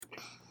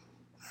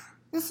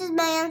This is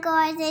my Uncle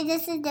Isaiah.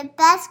 This is the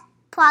best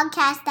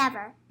podcast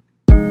ever.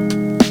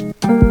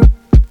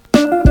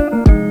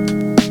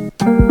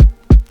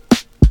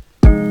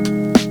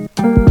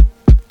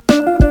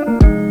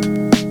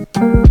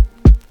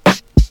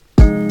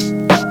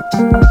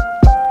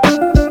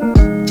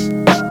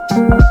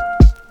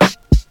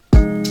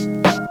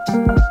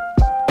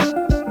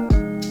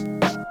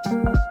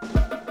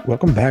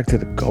 Welcome back to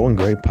the Going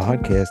Gray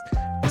podcast.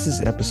 This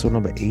is episode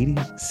number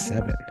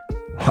 87.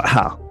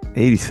 Wow,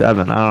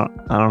 87. I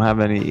don't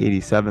have any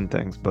 87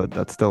 things, but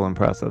that's still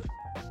impressive.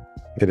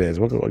 It is.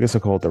 I guess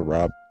I'll call it the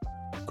Rob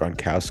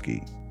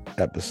Gronkowski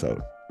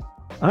episode.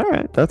 All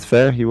right, that's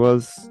fair. He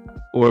was,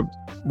 or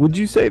would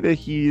you say that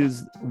he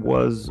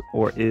was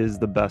or is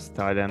the best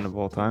tight end of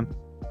all time?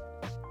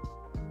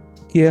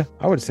 Yeah,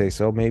 I would say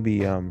so.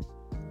 Maybe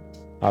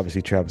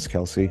obviously Travis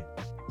Kelce.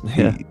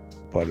 Yeah.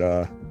 But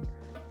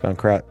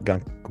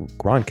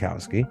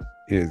Gronkowski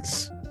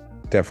is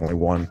definitely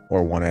 1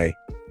 or 1A.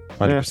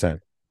 100%.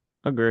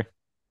 Agree.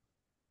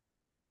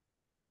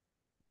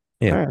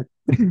 Yeah. All right.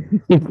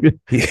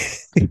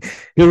 Good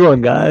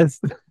one, guys.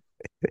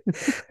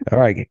 All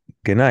right.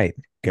 Good night,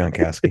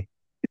 Gronkowski.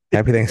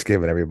 Happy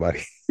Thanksgiving,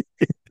 everybody.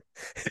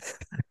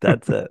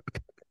 That's it.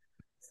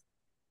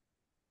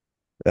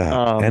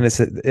 And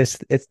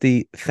it's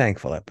the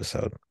thankful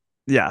episode.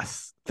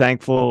 Yes.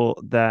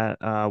 Thankful that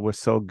we're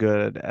so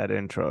good at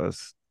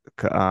intros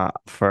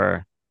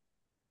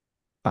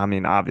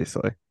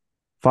obviously.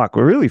 Fuck,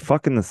 we're really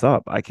fucking this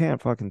up. I can't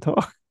fucking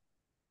talk.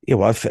 Yeah,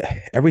 well,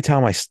 every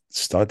time I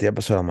start the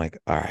episode, I'm like,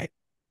 all right,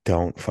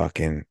 don't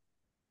fucking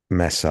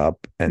mess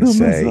up and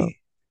say,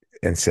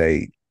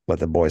 let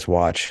the boys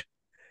watch.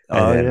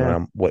 And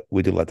then when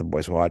we do let the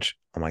boys watch,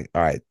 I'm like,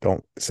 all right,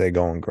 don't say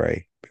Going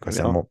Gray because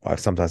I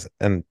sometimes,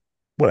 and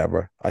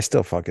whatever, I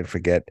still fucking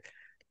forget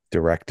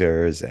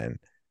directors and,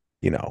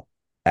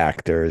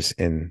 actors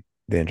in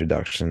the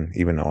introduction,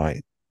 even though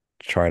I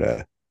try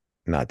to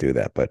not do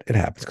that, but it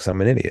happens because I'm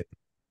an idiot.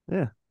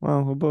 Yeah,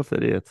 well, we're both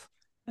idiots.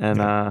 And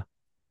I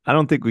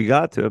don't think we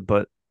got to it,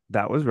 but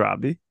that was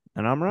Robbie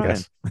and I'm Ryan.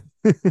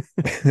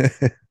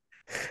 Yes.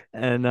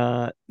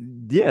 And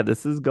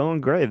this is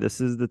Going Gray.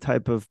 This is the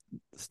type of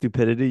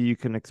stupidity you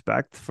can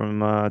expect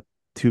from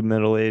two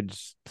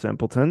middle-aged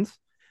simpletons.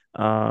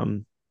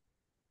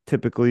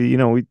 Typically,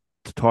 we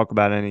talk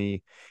about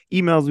any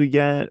emails we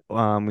get.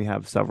 We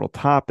have several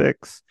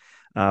topics.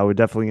 We're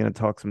definitely going to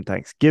talk some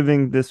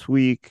Thanksgiving this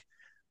week.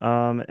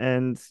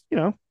 And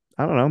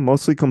I don't know,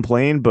 mostly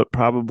complain, but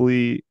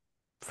probably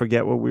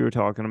forget what we were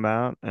talking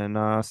about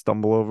and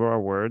stumble over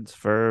our words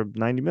for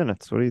 90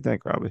 minutes. What do you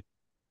think, Robbie?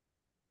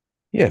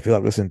 Yeah, if you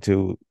like listening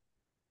to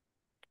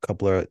a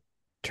couple of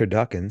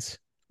turduckens,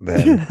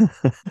 then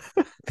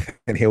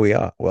and here we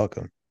are.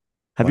 Welcome.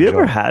 Have you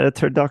ever had a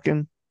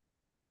turducken?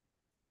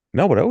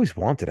 No, but I always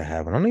wanted to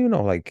have one. I don't even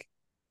know,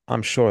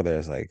 I'm sure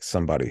there's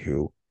somebody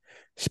who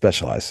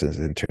specializes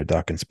in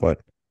turduckens,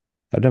 but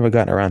I've never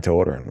gotten around to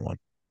ordering one.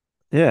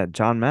 Yeah,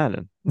 John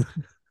Madden.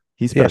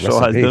 He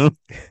specialized in them.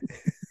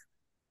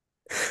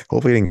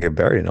 Hopefully he didn't get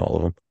buried in all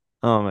of them.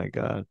 Oh my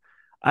God.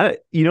 I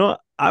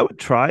would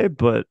try it,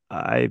 but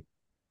I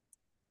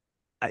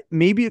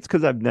maybe it's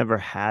because I've never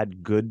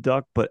had good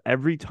duck, but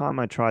every time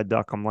I try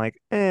duck, I'm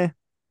like,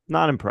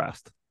 not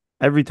impressed.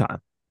 Every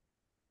time.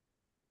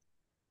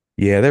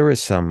 Yeah, there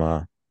is some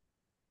I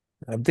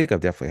think I've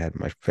definitely had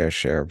my fair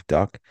share of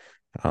duck.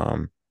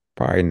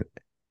 Probably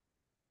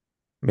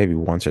maybe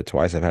once or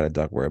twice I've had a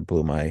duck where it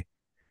blew my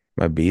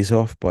bees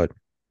off, but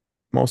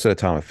most of the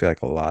time I feel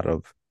like a lot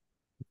of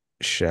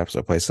chefs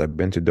or places I've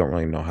been to don't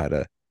really know how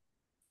to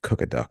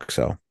cook a duck.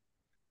 So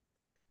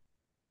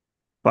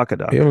fuck a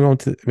duck.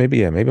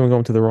 Maybe I'm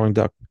going to the wrong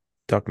duck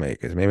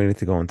makers. Maybe I need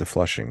to go into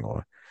Flushing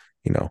or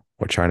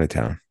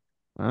Chinatown.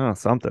 Oh,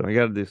 something. We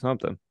got to do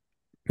something.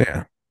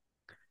 Yeah.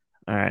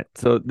 All right.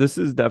 So this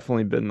has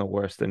definitely been the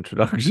worst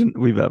introduction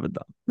we've ever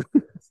done.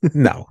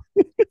 No.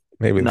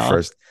 Maybe the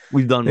first.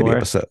 We've done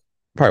worse.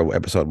 Probably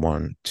episode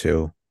 1,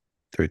 2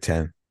 through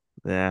 10.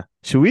 Yeah.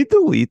 Should we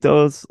delete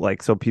those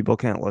so people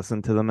can't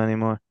listen to them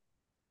anymore?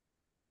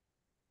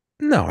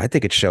 No, I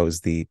think it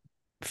shows the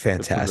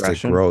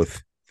fantastic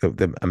growth,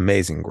 the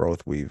amazing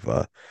growth we've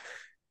how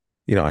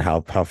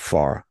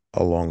far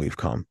along we've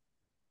come.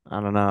 I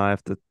don't know.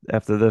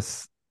 After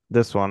this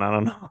one, I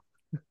don't know.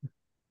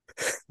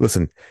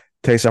 Listen,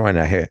 tell you something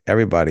right now. Here,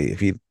 everybody,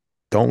 if you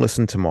don't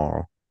listen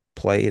tomorrow,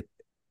 play it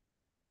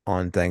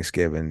on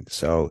Thanksgiving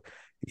so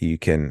you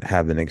can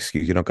have an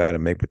excuse. You don't got to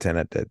make pretend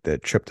that the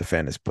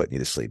tryptophan is putting you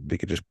to sleep. You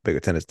could just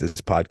pretend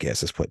this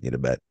podcast is putting you to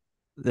bed.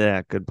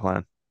 Yeah, good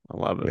plan. I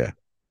love it. Yeah.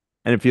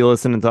 And if you're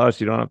listening to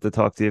us, you don't have to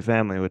talk to your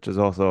family, which is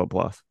also a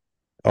plus.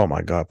 Oh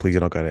my God, please, you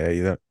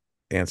don't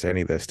answer any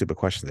of the stupid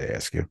questions they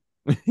ask you.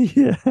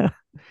 Yeah.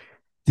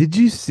 Did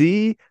you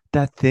see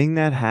that thing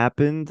that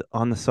happened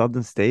on the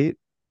Southern State?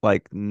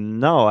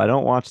 No, I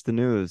don't watch the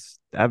news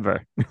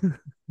ever.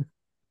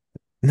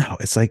 No,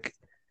 it's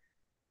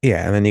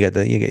yeah, and then you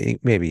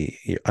get maybe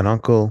an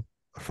uncle,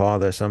 a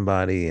father,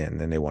 somebody, and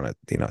then they want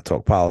to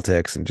talk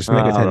politics and just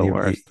make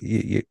it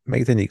you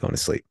make it then you're going to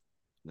sleep.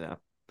 Yeah.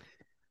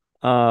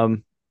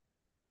 Um,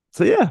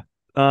 so yeah,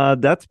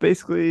 that's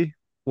basically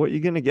what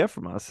you're gonna get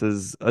from us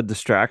is a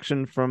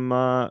distraction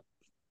from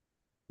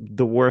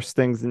the worst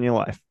things in your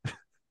life.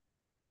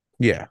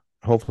 Yeah.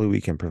 Hopefully we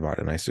can provide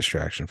a nice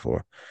distraction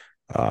for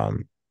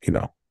um, you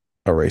know,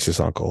 a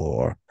racist uncle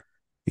or,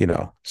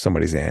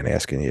 somebody's aunt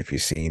asking you if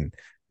you've seen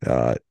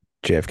uh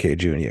JFK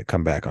Jr.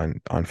 come back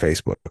on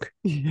Facebook.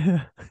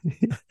 Yeah.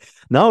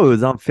 No, it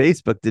was on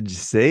Facebook. Did you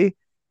see?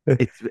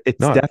 It's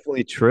No,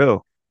 definitely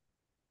true.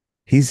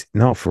 he's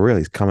no for real.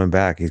 He's coming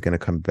back. He's gonna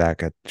come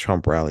back at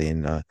Trump rally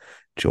in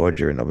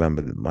Georgia in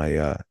November.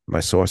 My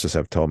sources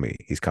have told me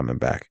he's coming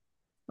back.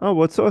 Oh,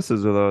 what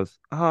sources are those?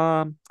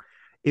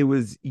 It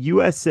was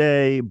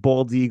USA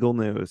Bald Eagle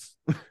News.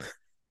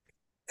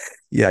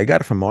 Yeah, I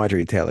got it from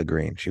Marjorie Taylor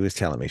Greene. She was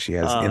telling me she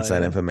has Oh inside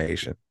yeah,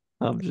 information.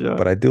 I'm sure.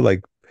 But I do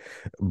like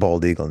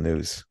Bald Eagle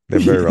News. They're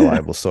very Yeah.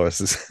 reliable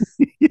sources.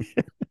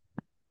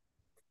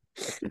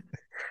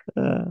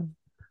 Uh,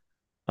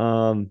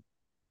 um,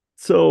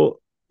 so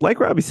like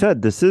Robbie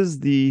said, this is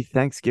the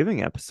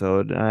Thanksgiving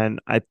episode, and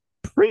I'm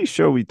pretty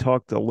sure we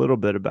talked a little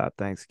bit about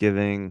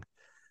Thanksgiving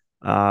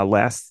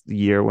last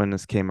year when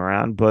this came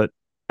around, but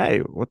hey,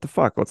 what the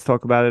fuck? Let's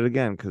talk about it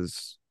again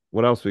because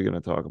what else are we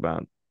gonna talk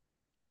about?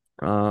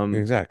 Um,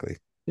 Exactly.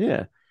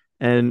 yeah.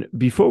 And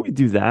before we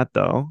do that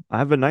though, I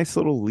have a nice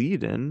little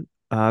lead in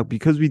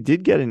because we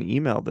did get an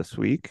email this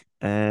week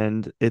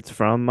and it's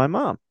from my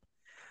mom.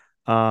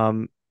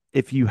 Um,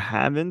 if you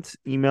haven't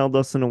emailed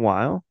us in a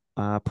while,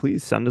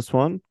 please send us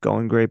one,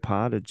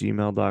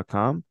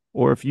 goinggraypod@gmail.com.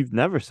 Or if you've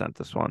never sent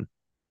us one,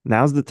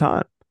 now's the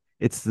time.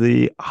 It's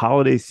the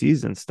holiday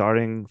season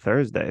starting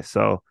Thursday.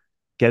 So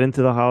get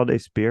into the holiday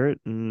spirit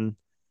and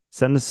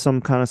send us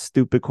some kind of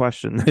stupid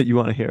question that you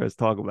want to hear us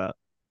talk about.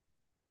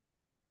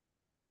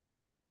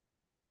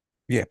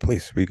 Yeah,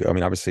 please. I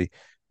mean, obviously,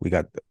 we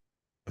got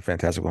a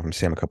fantastic one from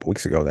Sam a couple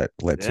weeks ago that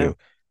led Yeah, to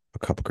a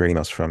couple great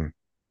emails from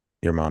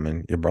your mom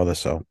and your brother.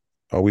 So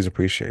always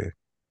appreciate it.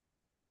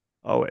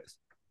 always.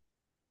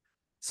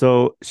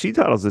 So she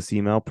titles this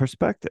email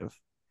Perspective.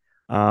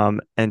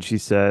 And she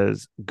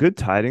says, Good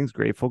tidings,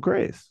 grateful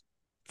grace.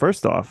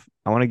 First off,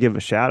 I want to give a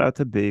shout out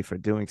to B for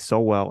doing so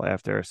well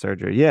after her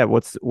surgery. Yeah,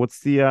 what's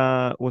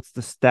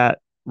the stat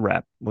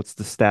rep? What's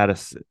the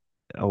status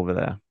over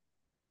there?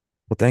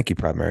 Well, thank you,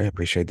 Primary. I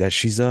appreciate that.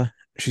 She's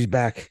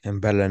back and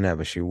better than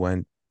ever. She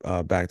went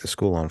back to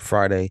school on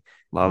Friday.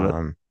 Love it.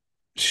 Um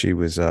she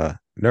was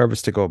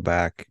nervous to go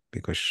back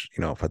because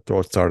if her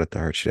throat started to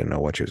hurt, she didn't know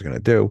what she was gonna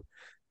do.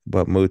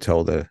 But Moo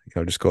told her,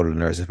 just go to the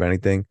nurse if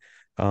anything.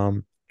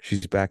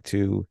 She's back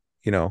to,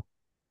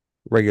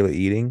 regular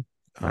eating.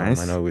 I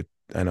Nice. know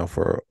I know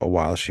for a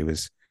while she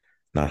was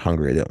not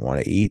hungry, didn't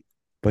want to eat,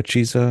 but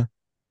she's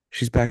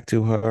back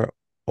to her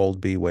old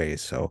B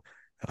ways. So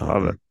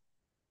Love it. um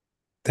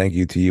thank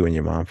you to you and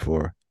your mom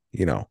for,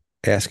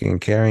 asking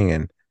and caring.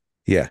 And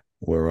yeah,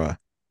 we're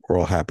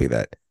all happy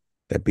that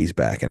B's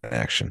back in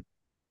action.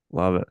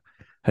 Love it.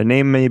 Her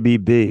name may be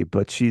B,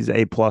 but she's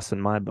A plus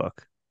in my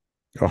book.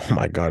 Oh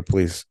my God,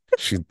 please.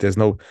 There's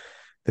no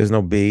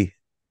B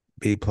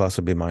plus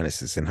or B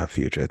minuses in her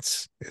future.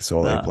 It's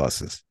all A Nah,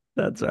 pluses.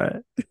 that's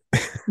right.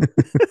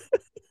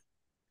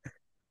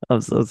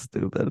 I'm so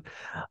stupid.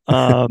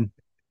 Um,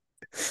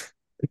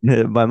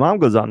 My mom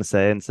goes on to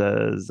say and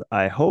says,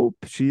 I hope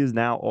she is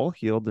now all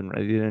healed and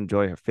ready to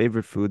enjoy her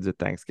favorite foods at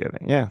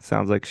Thanksgiving. Yeah,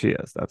 sounds like she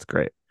is. That's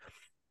great.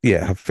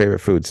 Yeah, her favorite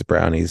foods,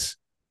 brownies,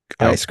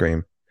 Yep. ice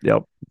cream,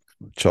 Yep.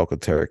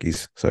 chocolate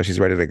turkeys. So she's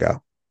ready to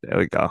go. There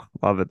we go.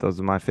 Love it. Those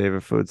are my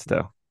favorite foods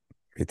too.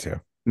 Me too.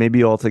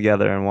 Maybe all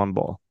together in one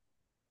bowl.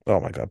 Oh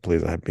my God,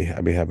 please. I'd be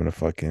having a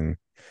fucking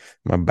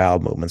my bowel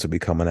movements would be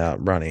coming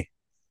out runny.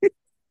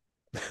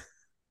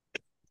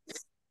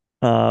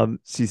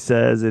 She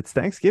says it's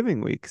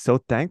Thanksgiving week. So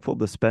thankful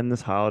to spend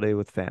this holiday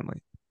with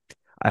family.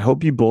 I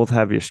hope you both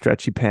have your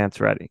stretchy pants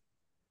ready.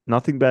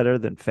 Nothing better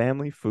than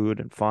family, food,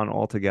 and fun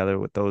all together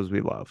with those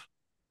we love.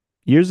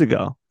 Years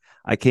ago,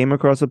 I came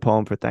across a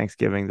poem for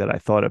Thanksgiving that I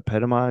thought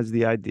epitomized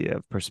the idea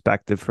of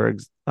perspective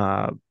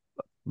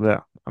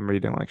yeah, I'm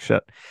reading like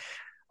shit.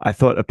 I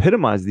thought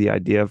epitomized the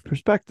idea of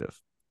perspective.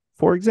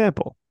 For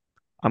example,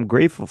 I'm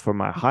grateful for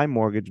my high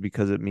mortgage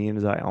because it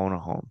means I own a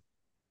home.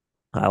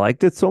 I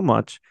liked it so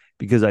much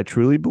because I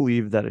truly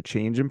believe that a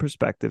change in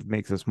perspective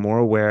makes us more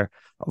aware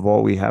of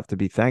all we have to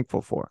be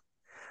thankful for.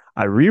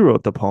 I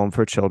rewrote the poem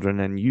for children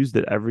and used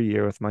it every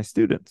year with my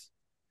students.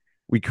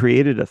 We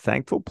created a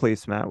thankful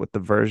placemat with the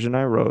version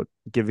I wrote,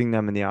 giving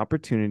them the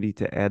opportunity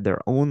to add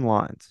their own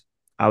lines.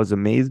 I was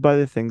amazed by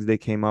the things they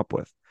came up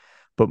with,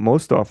 but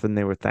most often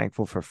they were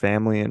thankful for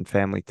family and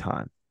family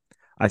time.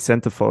 I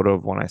sent a photo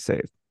of one I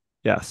saved.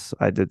 Yes,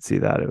 I did see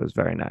that. It was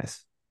very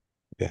nice.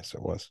 Yes,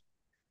 it was.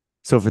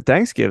 So for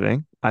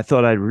Thanksgiving, I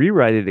thought I'd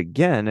rewrite it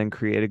again and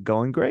create a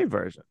Going Gray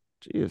version.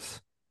 Jeez,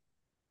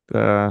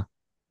 the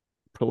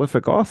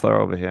prolific author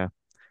over here.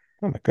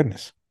 Oh my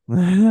goodness.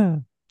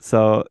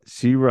 So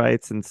she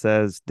writes and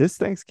says, This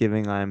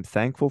Thanksgiving, I am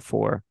thankful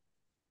for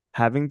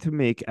having to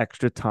make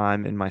extra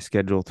time in my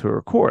schedule to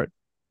record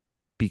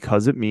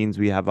because it means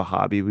we have a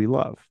hobby we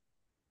love.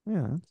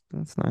 Yeah,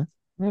 that's nice.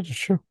 That's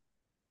true.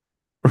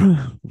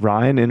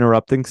 Ryan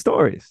interrupting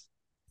stories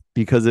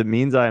because it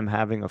means I am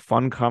having a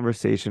fun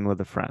conversation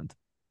with a friend.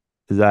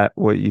 Is that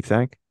what you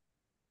think?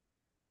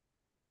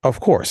 Of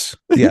course.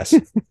 Yes.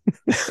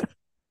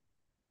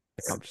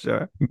 I'm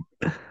sure.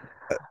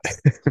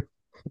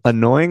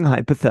 Annoying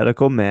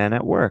hypothetical man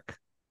at work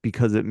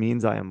because it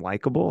means I am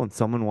likable and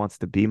someone wants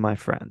to be my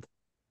friend.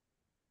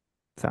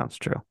 Sounds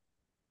true.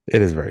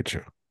 It is very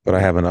true. But I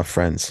Yeah, have enough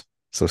friends.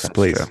 So that's true.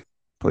 please.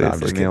 No, I'm Please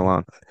leave just me kidding.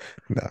 alone.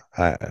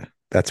 No,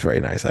 that's very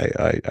nice.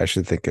 I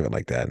should think of it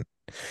like that.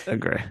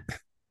 Agree.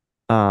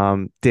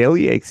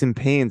 Daily aches and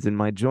pains in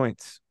my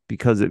joints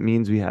because it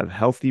means we have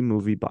healthy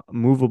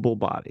movable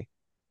body.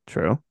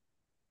 True.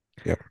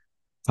 Yep.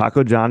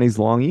 Taco Johnny's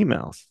long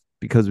emails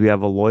because we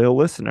have a loyal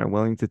listener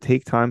willing to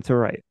take time to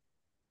write.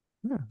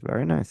 Yeah,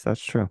 very nice.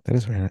 That's true. That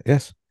is very nice.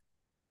 Yes.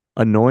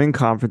 Annoying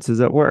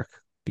conferences at work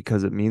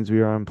because it means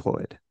we are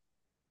employed.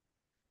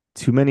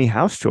 Too many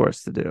house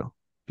chores to do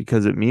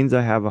because it means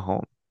I have a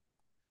home.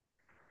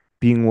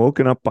 Being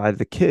woken up by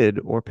the kid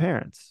or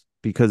parents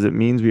because it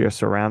means we are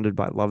surrounded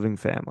by loving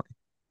family.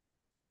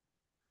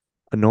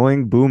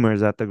 Annoying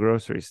boomers at the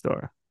grocery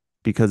store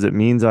because it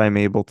means I am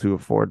able to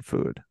afford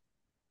food.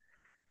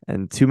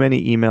 And too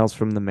many emails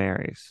from the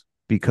Marys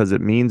because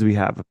it means we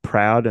have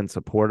proud and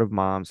supportive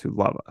moms who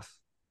love us.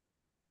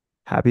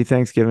 Happy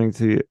Thanksgiving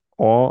to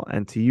all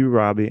and to you,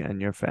 Robbie,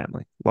 and your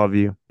family. Love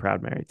you.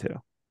 Proud Mary,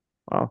 too.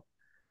 Well,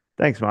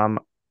 thanks, Mom.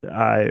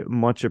 I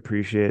much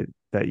appreciate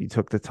that you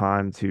took the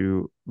time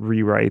to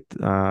rewrite,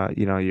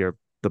 the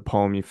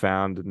poem you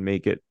found and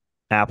make it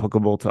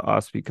applicable to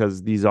us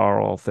because these are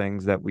all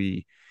things that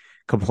we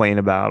complain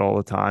about all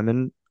the time.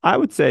 And I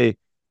would say,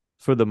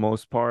 for the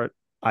most part,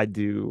 I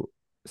do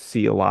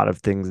see a lot of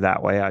things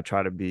that way. I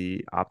try to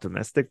be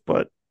optimistic,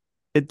 but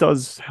it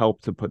does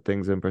help to put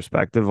things in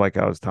perspective. Like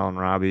I was telling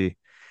Robbie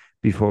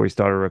before we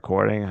started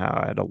recording,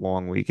 how I had a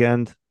long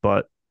weekend.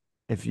 But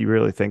if you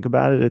really think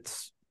about it,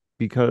 it's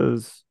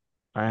because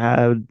I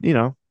had,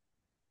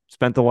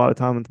 spent a lot of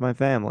time with my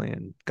family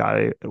and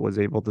was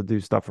able to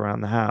do stuff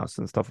around the house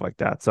and stuff like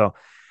that. So,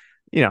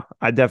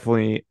 I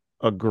definitely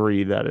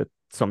agree that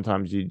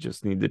sometimes you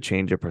just need to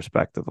change your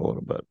perspective a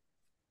little bit.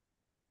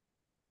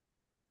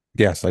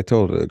 Yes, I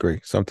totally agree.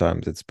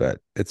 Sometimes it's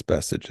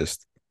best to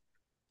just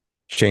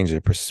change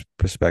the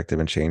perspective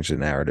and change the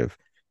narrative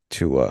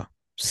to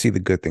see the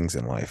good things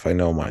in life. I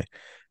know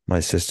my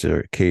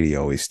sister Katie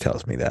always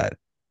tells me that,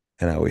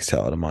 and I always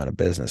tell her to mind a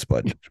business,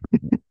 but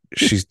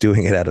she's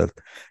doing it out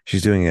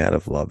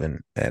of love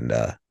and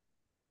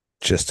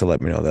just to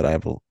let me know that I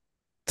have a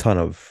ton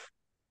of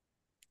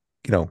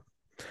you know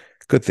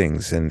good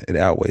things and it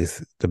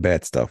outweighs the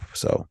bad stuff.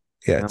 So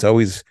yeah, Yeah. it's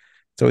always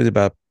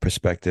about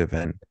perspective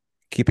and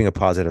keeping a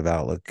positive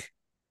outlook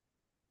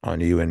on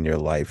you and your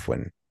life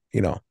when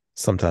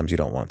sometimes you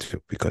don't want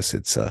to because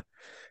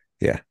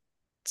yeah,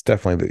 it's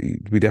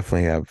definitely we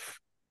definitely have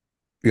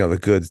the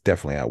goods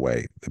definitely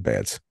outweigh the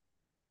bads.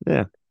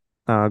 Yeah,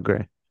 I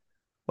agree.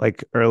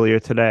 Like earlier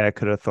today, I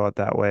could have thought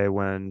that way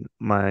when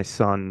my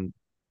son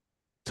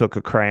took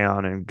a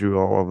crayon and drew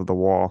all over the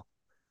wall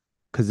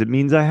because it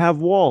means I have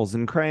walls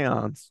and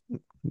crayons.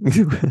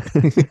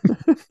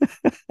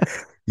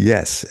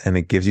 Yes, and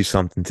it gives you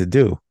something to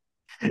do.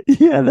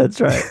 Yeah,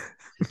 that's right.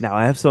 Now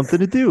I have something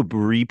to do.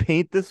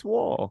 Repaint this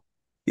wall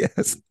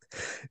Yes,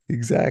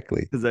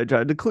 exactly. because I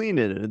tried to clean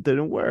it and it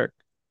didn't work.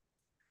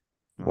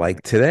 Oh my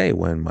Like today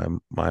when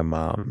my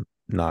mom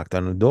knocked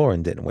on the door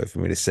and didn't wait for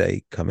me to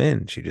say come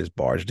in, she just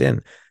barged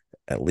in.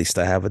 At least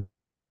I have a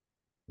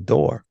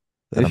door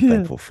that God. I'm Yeah,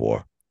 thankful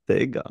for, there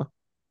you go.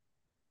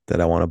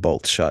 that I want to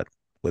bolt shut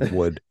with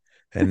wood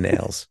and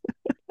nails.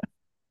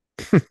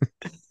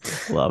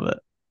 Love it.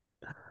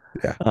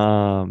 Yeah.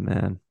 Oh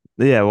man.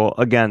 Yeah, well,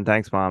 again,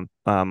 thanks, Mom.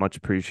 Much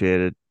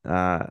apprecited.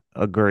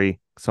 Agree.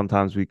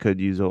 Sometimes we could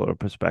use a little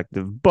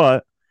perspective,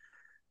 but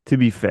to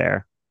be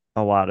fair,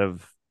 a lot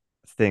of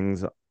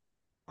things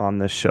on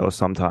this show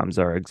sometimes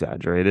are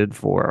exaggerated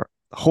for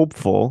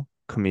hopeful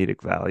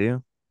comedic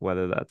value,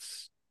 whether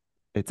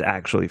it's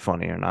actually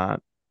funny or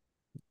not.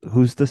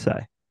 Who's to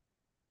say?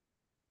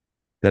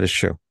 That is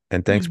true.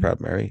 And thanks, Proud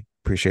Mary.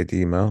 Appreciate the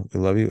email. We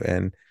love you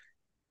and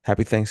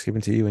happy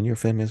Thanksgiving to you and your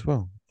family as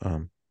well.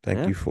 Thank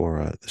Yeah, you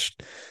for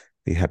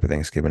the happy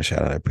Thanksgiving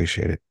shout out. I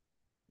appreciate it.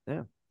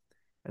 yeah.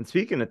 And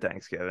speaking of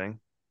Thanksgiving,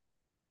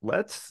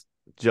 let's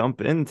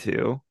jump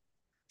into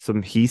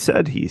some he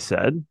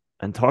said,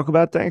 and talk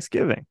about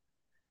Thanksgiving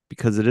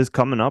because it is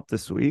coming up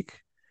this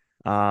week.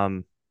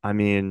 I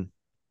mean,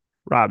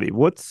 Robbie,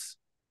 what's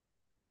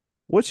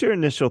your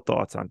initial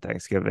thoughts on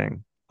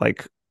Thanksgiving?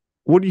 Like,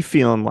 what are you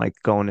feeling like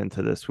going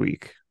into this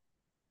week?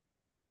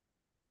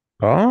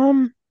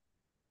 Um,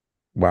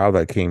 wow,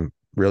 that came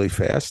really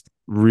fast.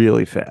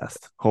 Really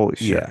fast. Holy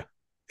shit. Yeah.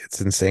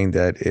 It's insane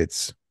that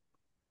it's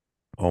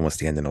almost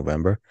the end of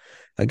November.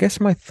 I guess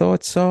my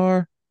thoughts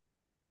are,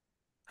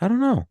 I don't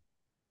know,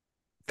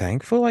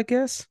 thankful, I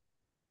guess.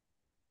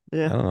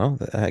 Yeah. I don't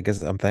know. I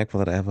guess I'm thankful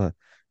that I have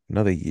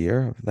another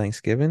year of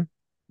Thanksgiving.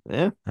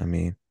 Yeah. I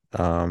mean,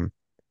 um,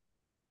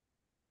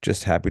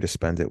 just happy to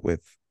spend it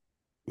with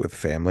with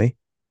family,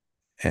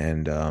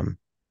 and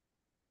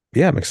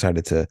yeah, I'm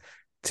excited to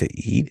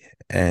eat,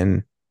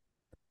 and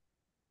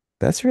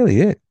that's really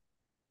it.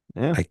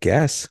 Yeah. I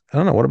guess. I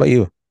don't know. What about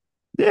you?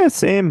 Yeah,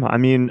 same. I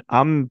mean,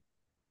 I'm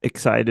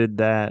excited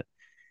that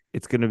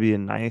it's going to be a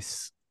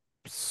nice,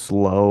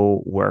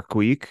 slow work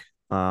week.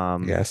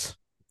 Yes.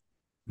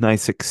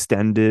 Nice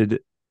extended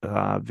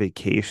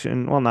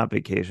vacation. Well, not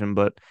vacation,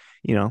 but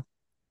you know,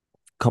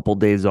 couple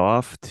days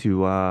off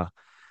to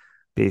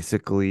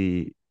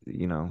basically,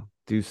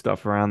 do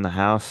stuff around the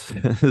house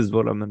is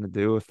what I'm going to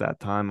do with that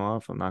time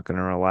off. I'm not going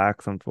to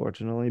relax,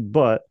 unfortunately,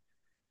 but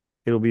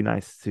it'll be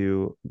nice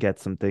to get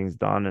some things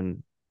done.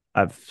 And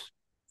I've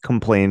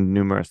complained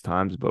numerous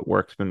times, but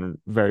work's been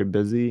very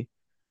busy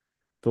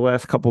the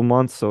last couple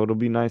months. So it'll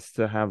be nice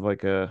to have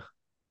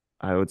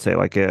I would say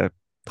like a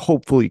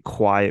hopefully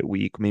quiet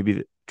week. Maybe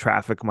the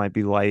traffic might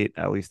be light.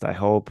 At least I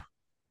hope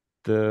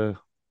the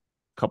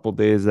couple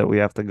days that we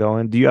have to go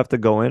in. Do you have to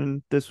go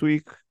in this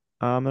week,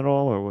 at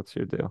all, or what's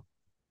your deal?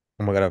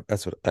 Oh my God,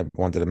 that's what I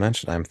wanted to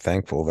mention. I'm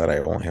thankful that I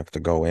won't have to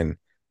go in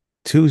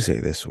Tuesday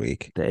this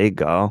week, There you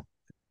go.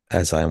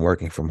 as I'm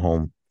working from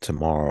home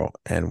tomorrow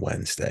and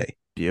Wednesday.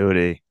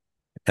 Beauty.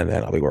 And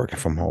then I'll be working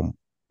from home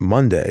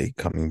Monday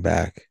coming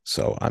back.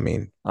 So I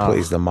mean,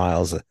 please, Oh, the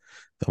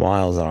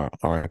miles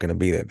aren't going to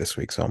be there this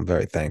week. So I'm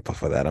very thankful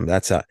for that.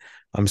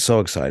 I'm so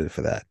excited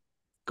for that.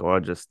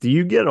 gorgeous. Do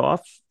you get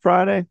off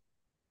Friday,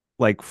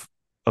 like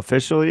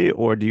officially,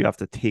 or do you have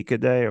to take a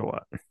day or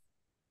what?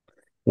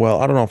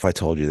 Well, I don't know if I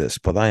told you this,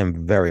 but I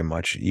am very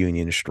much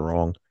union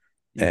strong,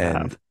 You and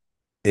have.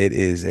 it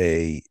is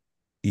a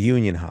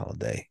union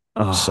holiday.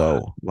 Oh,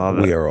 So love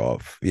we it. are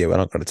off. Yeah, we're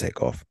not going to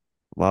take off.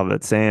 Love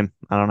it. Same.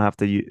 I don't have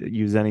to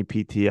use any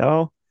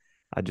PTO.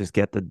 I just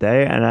get the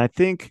day. And I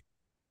think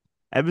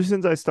ever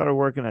since I started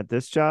working at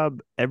this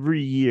job,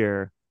 every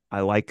year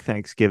I like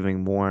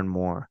Thanksgiving more and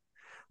more.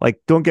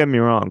 Like, don't get me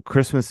wrong,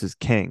 Christmas is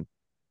king,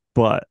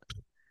 but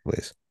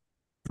Please.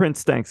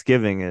 Prince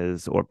Thanksgiving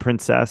is, or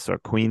Princess or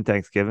Queen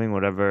Thanksgiving,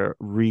 whatever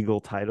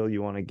regal title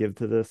you want to give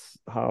to this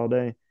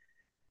holiday,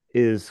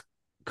 is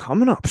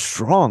coming up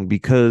strong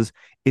because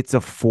it's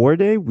a 4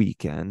 day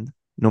weekend.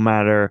 No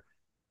matter,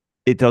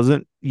 it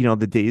doesn't,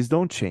 the days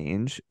don't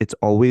change. It's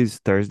always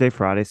Thursday,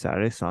 Friday,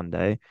 Saturday,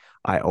 Sunday.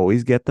 I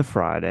always get the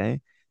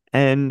Friday,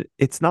 and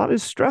it's not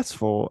as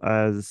stressful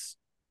as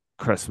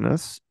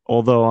Christmas.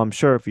 Although I'm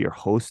sure if you're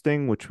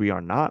hosting, which we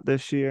are not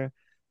this year,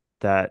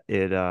 that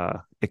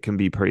it can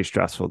be pretty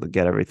stressful to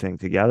get everything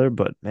together.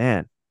 But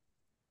man,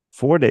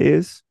 4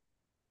 days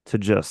to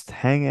just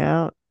hang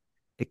out.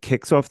 It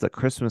kicks off the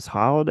Christmas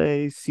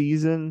holiday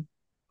season.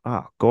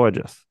 Ah,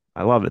 gorgeous.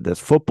 I love it. There's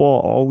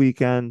football all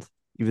weekend,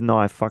 even though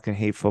I fucking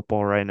hate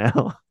football right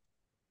now.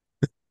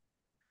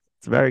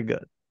 It's very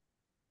good.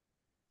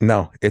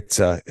 No, it's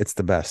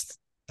the best.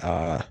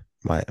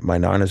 My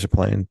Niners are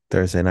playing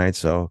Thursday night,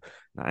 so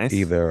Nice.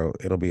 either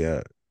it'll be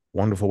a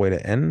wonderful way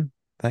to end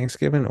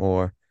Thanksgiving,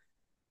 or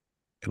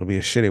it'll be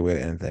a shitty way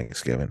to end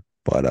Thanksgiving.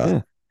 But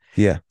Yeah.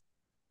 yeah.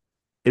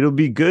 It'll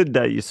be good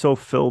that you're so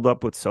filled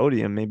up with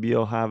sodium. Maybe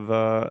you'll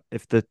have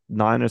if the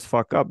Niners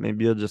fuck up,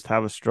 maybe you'll just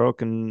have a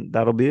stroke and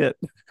that'll be it.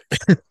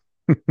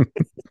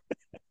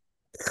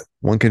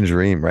 One can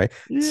dream, right?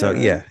 Yeah, So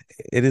right. yeah,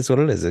 it is what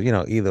it is.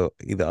 Either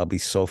I'll be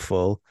so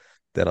full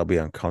that I'll be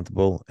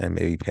uncomfortable and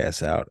maybe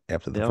pass out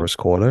after the Yeah. first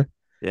quarter,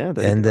 Yeah,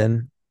 there you and go.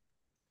 then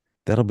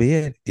that'll be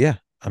it. Yeah.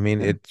 I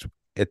mean, Yeah.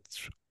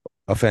 it's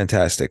a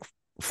fantastic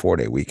 4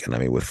 day weekend. I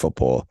mean, with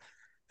football,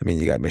 I mean,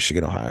 you got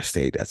Michigan, Ohio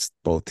State. That's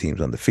both teams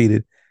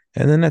undefeated,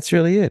 and then that's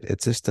really it.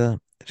 It's just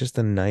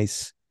a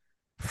nice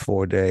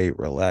 4 day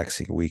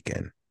relaxing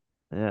weekend.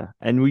 Yeah.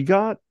 And we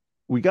got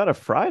a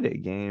Friday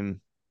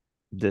game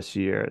this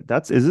year.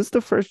 Is this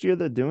the first year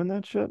they're doing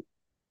that shit?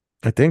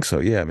 I think so.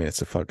 Yeah. I mean,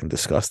 it's a fucking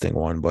disgusting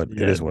one, but it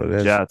Yeah, is what the it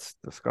is. Jets,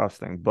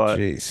 disgusting. But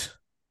Jeez.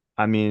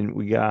 I mean,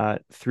 we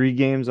got 3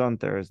 games on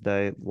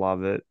Thursday.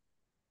 Love it.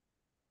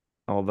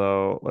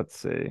 Although, let's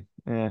see.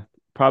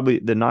 Probably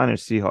the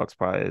Niners Seahawks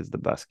probably is the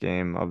best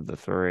game of the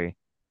three.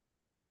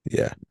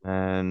 Yeah.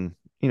 And,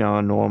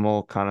 a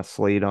normal kind of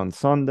slate on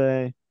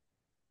Sunday.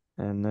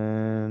 And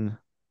then,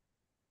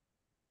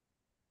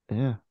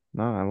 yeah,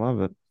 no, I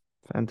love it.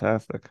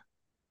 Fantastic.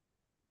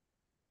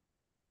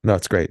 No,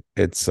 it's great.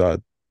 It's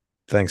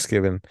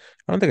Thanksgiving.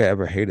 I don't think I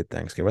ever hated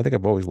Thanksgiving. I think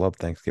I've always loved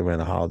Thanksgiving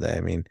and the holiday.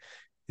 I mean,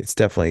 it's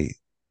definitely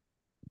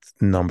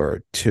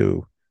number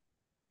two,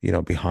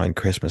 behind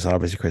Christmas.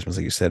 Obviously, Christmas,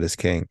 like you said, is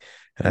king,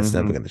 and that's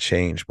never Mm-hmm. going to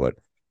change. But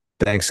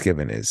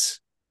Thanksgiving is,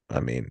 I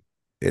mean,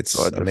 it's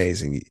Gorgeous.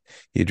 amazing.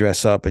 You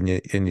dress up and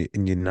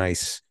you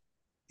nice,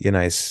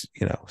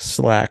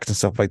 slacks and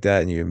stuff like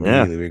that, and you Yeah.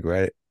 immediately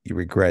regret it. You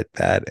regret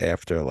that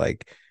after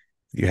like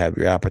you have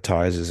your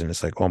appetizers, and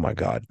it's like, oh my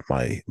God,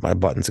 my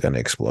button's gonna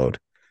explode.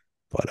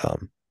 But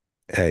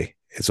hey,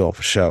 it's all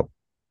for show.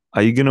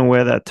 Are you gonna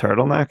wear that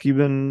turtleneck you've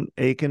been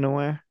aching to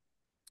wear?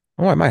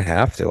 Oh, I might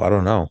have to. I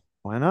don't know.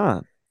 Why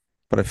not?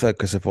 But I feel like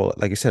because if all,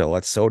 like you said, all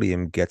that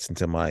sodium gets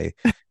into my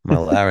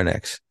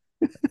larynx,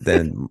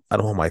 then I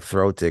don't want my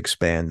throat to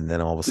expand, and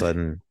then all of a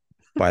sudden,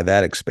 by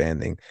that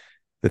expanding,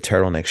 the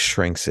turtleneck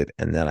shrinks it,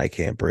 and then I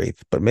can't breathe.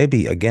 But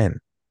maybe again,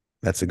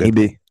 that's a good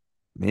thing.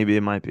 Maybe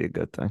it might be a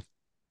good thing.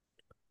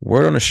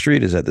 Word on the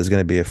street is that there's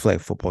going to be a flag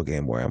football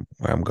game where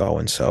I'm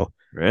going. So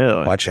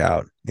Really? watch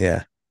out.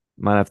 Yeah.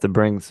 Might have to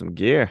bring some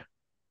gear.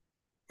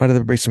 Might have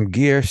to bring some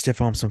gear,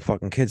 stiff arm some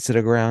fucking kids to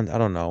the ground. I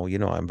don't know.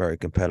 I'm very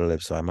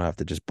competitive, so I might have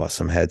to just bust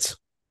some heads.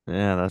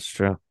 Yeah, that's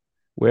true.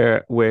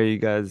 Where are you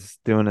guys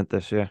doing it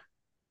this year?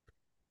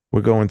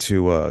 We're going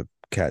to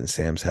Cat and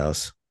Sam's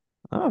house.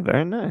 Oh,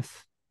 very nice.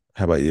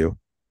 How about you?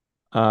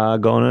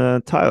 Going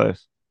to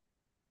Tyler's.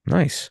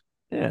 Nice.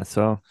 Yeah,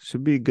 so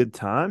should be a good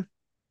time.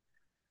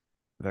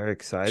 Very Should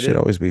excited.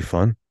 always be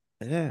fun.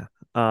 Yeah.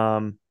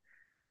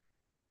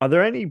 Are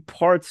there any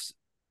parts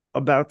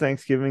about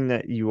Thanksgiving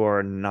that you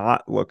are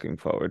not looking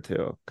forward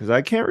to? Because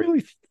I can't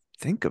really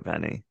think of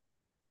any.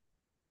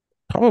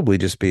 Probably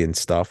just being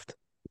stuffed.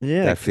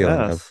 Yeah, I That feeling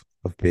guess.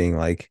 of being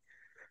like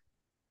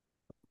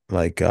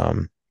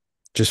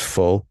just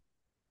full.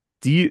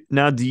 Do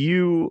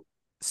you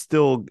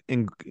still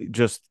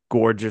just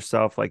gorge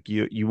yourself like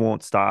you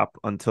won't stop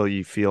until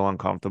you feel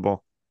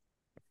uncomfortable?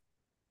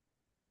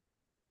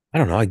 I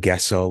don't know. I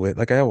guess so.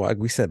 Like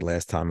we said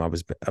last time, I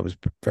was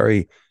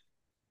very.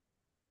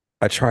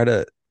 I try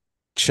to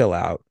chill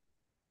out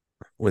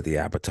with the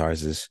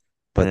appetizers,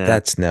 but Yeah,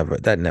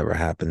 that never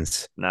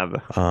happens.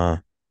 never.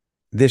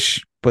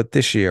 This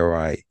year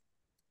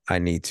I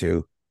need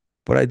to,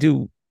 but I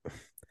do.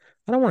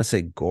 I don't want to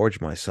say gorge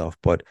myself,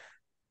 but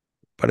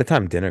by the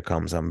time dinner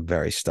comes, I'm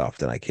very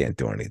stuffed and I can't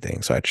do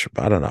anything. So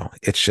I don't know.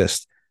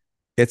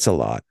 It's a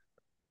lot.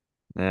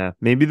 Yeah,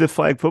 maybe the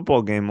flag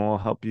football game will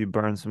help you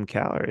burn some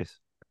calories.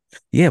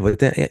 Yeah, but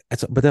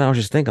then I was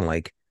just thinking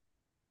like,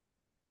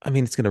 I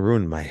mean, it's gonna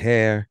ruin my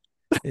hair.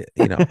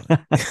 You know,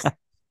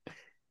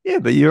 Yeah,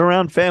 but you're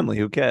around family.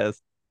 Who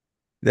cares?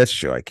 that's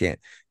true. I can't.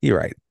 You're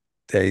right.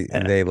 They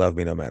Yeah, they love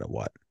me no matter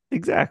what.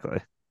 exactly.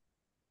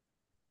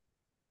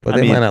 But I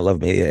they might mean, not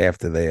love me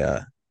after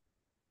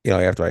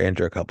after I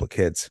injure a couple of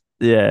kids.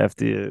 yeah,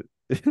 after you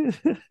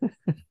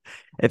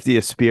after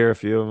you spear a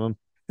few of them.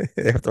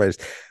 After I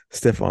just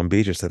stiff on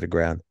beaches to the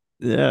ground.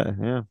 Yeah,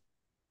 yeah.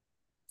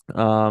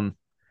 Um,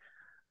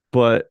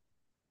 but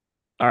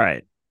all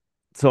right.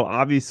 So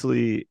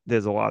obviously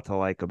there's a lot to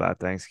like about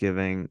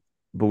Thanksgiving,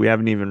 but we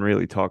haven't even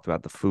really talked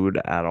about the food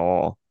at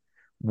all.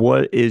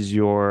 What is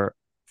your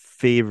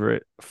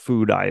favorite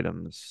food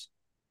items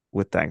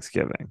with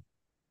Thanksgiving?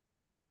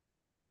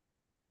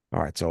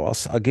 All right, so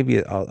I'll give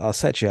you I'll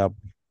set you up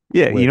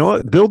Yeah, you know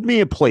with what? Build me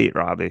a plate,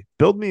 Robbie.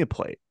 Build me a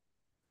plate.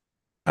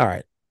 all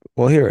right.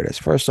 Well, here it is.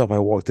 First off, I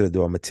walked through the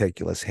door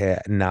meticulous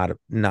hair, not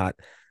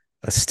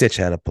a stitch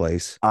out of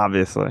place.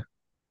 Obviously.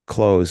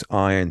 Clothes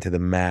ironed to the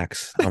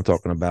max. I'm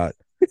talking about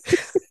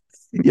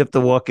You have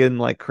to walk in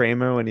like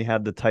Kramer when he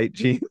had the tight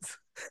jeans.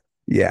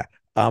 yeah.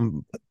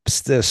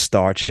 There's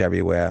starch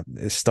everywhere.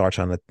 There's starch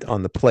on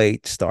the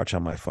plate, starch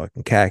on my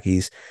fucking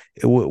khakis.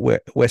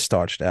 We're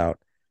starched out.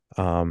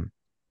 Um,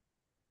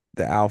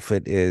 the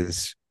outfit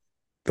is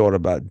thought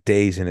about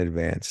days in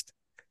advance.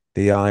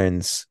 The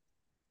iron's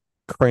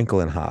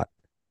crinkling hot.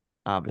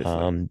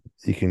 Obviously.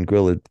 You can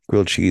grilled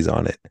cheese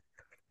on it.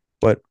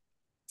 But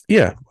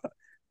yeah,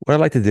 what I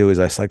like to do is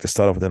I just like to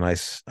start off with a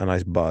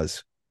nice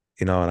buzz,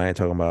 and I ain't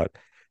talking about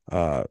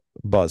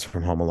buzz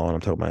from Home Alone. I'm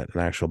talking about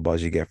an actual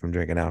buzz you get from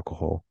drinking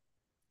alcohol.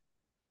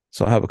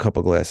 So I'll have a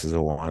couple glasses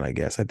of wine, I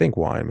guess. I think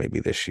wine maybe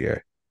this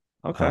year.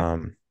 Okay.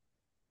 Um,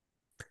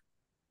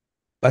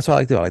 that's what I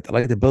like to do. I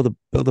like to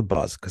build a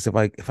buzz because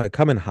if I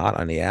come in hot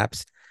on the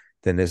apps,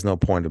 then there's no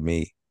point of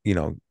me,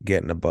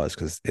 getting a buzz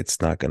because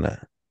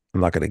I'm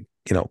not gonna,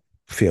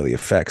 feel the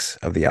effects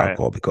of the Right.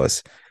 alcohol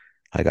because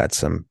I got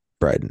some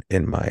bread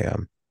in my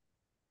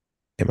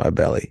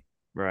belly.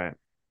 Right.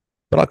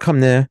 But I'll come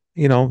there,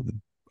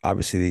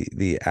 obviously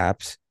the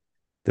apps,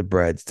 the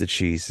breads, the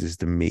cheeses,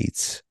 the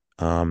meats.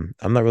 I'm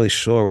not really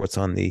sure what's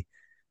on the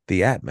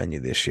app menu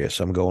this year,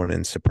 so I'm going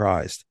in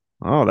surprised.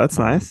 Oh, that's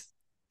Um, nice.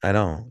 I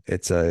know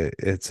it's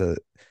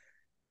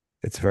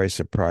very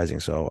surprising.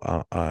 So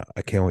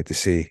I can't wait to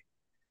see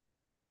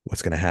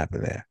what's going to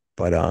happen there.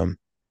 But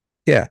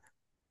yeah,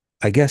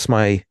 I guess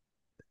my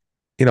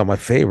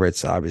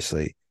favorites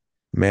obviously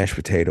mashed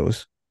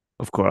potatoes,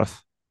 Of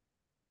course.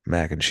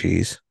 mac and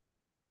cheese.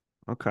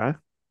 Okay.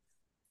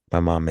 My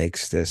mom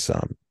makes this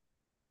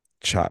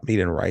chopped meat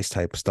and rice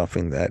type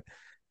stuffing that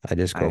I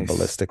just go Nice.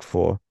 ballistic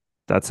for.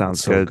 That It's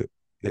sounds so good. good.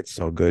 It's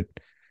so good.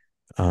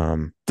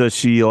 Um, Does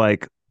she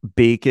like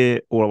bake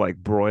it or like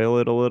broil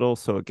it a little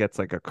so it gets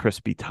like a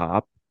crispy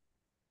top?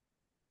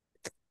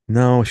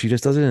 no, she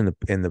just does it in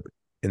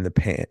the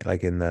pan,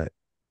 like in the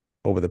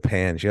over the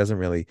pan. She doesn't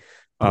really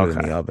put it in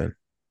Okay. the oven.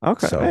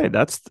 Okay. So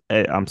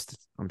Hey,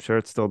 I'm sure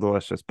it's still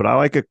delicious, but I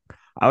like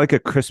a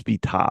crispy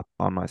top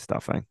on my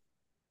stuffing.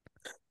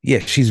 yeah,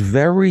 she's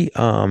very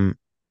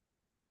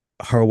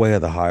her way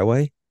of the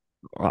highway.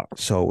 Wow.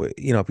 So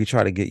if you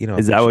try to get,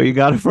 Is that where you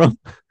got it from?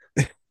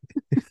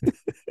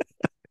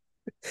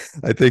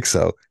 I think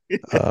so.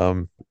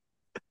 Um,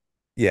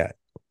 yeah,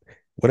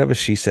 whatever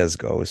she says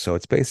goes. So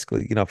it's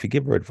basically, if you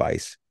give her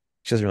advice,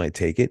 she doesn't really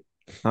take it.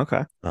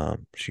 Okay.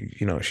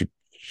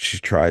 She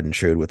tried and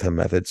true with her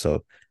method.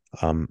 So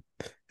um,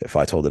 if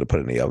I told her to put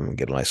it in the oven and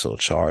get a nice little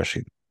char,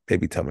 she'd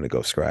maybe tell me to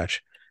go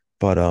scratch.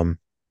 But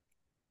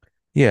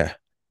yeah.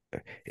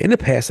 In the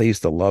past, I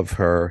used to love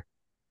her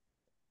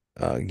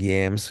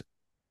yams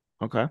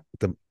Okay.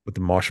 with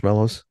the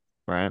marshmallows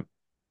Right.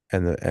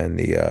 and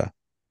the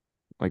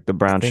Like the I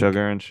brown think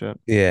sugar and shit.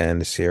 yeah, and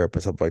the syrup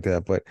and stuff like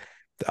that. But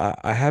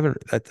I haven't.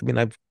 I mean,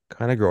 I've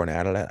kind of grown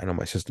out of that. I know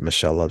my sister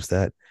Michelle loves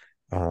that.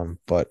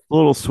 But A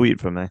little sweet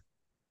for me.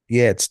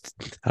 yeah,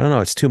 I don't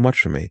know. It's too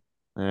much for me.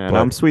 And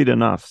I'm But sweet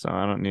enough, so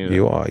I don't need it.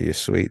 you're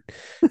sweet,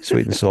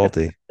 sweet and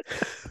salty.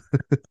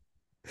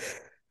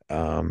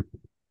 Um,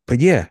 but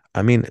yeah,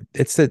 I mean,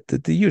 it's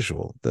the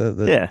usual.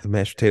 Yeah. The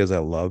mashed potatoes I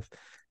love.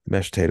 The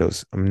mashed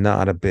potatoes. I'm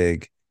not a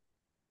big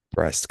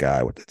breast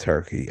guy with the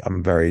turkey.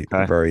 Okay.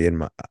 Very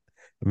I'm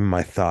in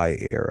my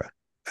thigh era,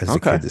 as the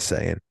Okay. kids are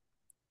saying.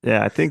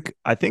 Yeah, I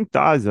think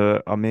guys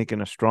are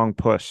making a strong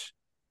push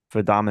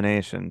for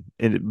domination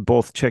in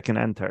both chicken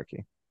and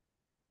turkey.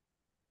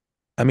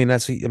 I mean,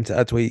 that's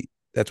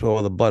where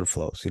all the blood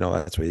flows.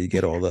 That's where you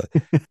get all the.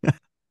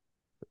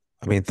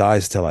 I mean,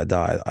 thighs till I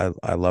die.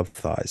 I love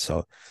thighs,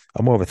 so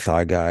I'm more of a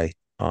thigh guy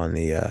on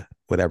the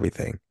with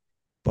everything.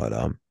 But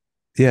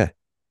yeah,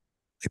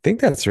 I think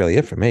that's really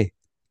it for me.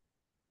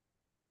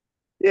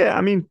 Yeah,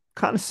 I mean,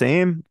 kind of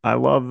same. I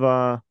love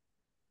all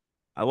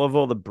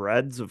the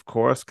breads, of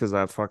course, because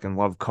I fucking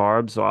love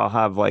carbs. So I'll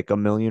have like a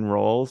million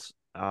rolls.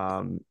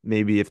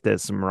 Maybe if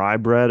there's some rye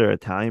bread or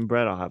Italian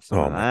bread, I'll have some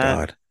Oh of my that.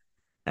 God.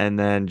 And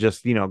then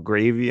just,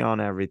 gravy on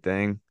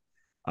everything.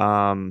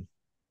 Um,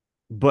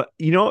 but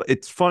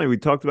it's funny. We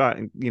talked about,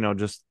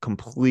 just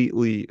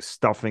completely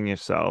stuffing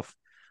yourself.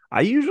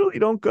 I usually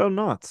don't go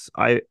nuts.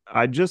 I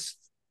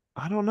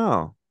don't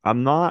know.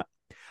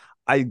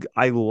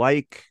 I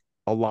like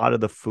a lot of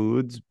the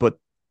foods, but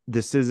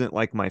this isn't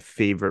like my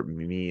favorite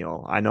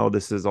meal. I know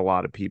this is a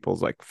lot of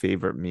people's like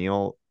favorite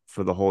meal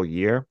for the whole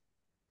year.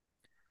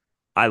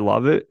 I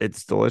love it.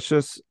 It's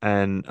delicious.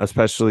 And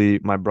especially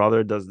my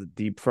brother does the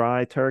deep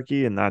fry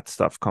turkey and that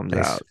stuff comes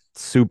Nice. out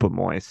super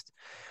moist.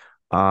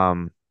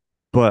 Um,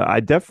 but I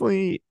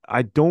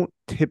don't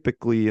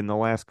typically in the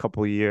last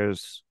couple of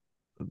years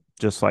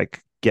just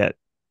like get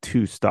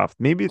too stuffed.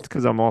 Maybe it's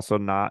because I'm also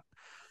not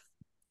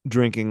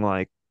drinking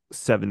like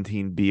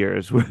 17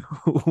 beers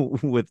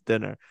with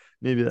dinner.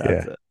 Maybe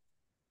that's Yeah. it.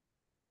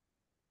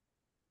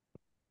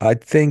 I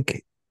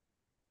think,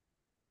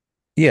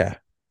 yeah.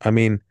 I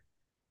mean,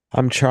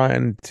 I'm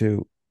trying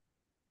to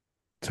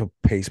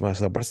pace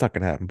myself, but it's not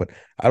gonna happen. But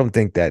I don't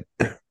think that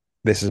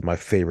this is my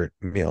favorite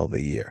meal of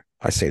the year.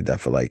 I saved that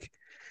for like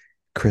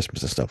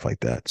Christmas and stuff like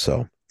that.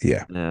 So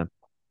yeah. Yeah.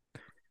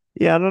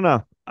 Yeah, I don't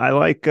know.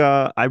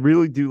 I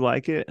really do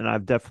like it and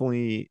I've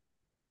definitely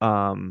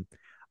um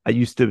I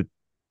used to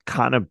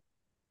kind of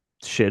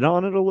shit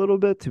on it a little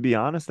bit to be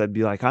honest. I'd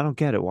be like, I don't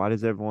get it. Why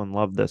does everyone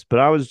love this? But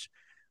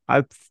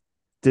I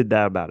did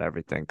that about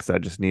everything because I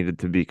just needed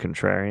to be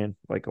contrarian,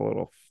 like a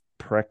little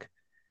prick.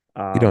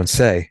 You don't Um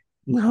say.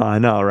 no, I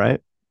know,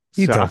 right?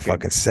 You don't Shocking.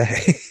 fucking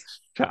say.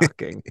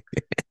 Shocking.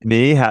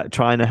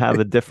 Trying to have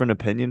a different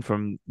opinion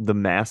from the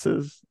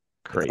masses.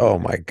 Oh Crazy.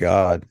 my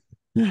God.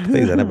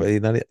 Please,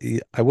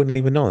 I wouldn't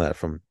even know that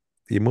from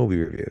your movie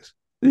reviews.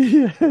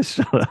 Yeah,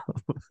 shut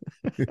up.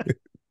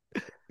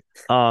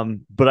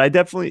 But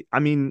I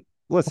mean,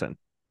 listen,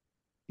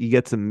 you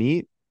get some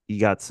meat, you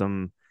got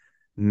some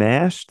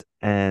mashed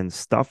and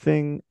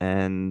stuffing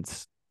and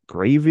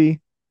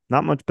gravy.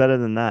 Not much better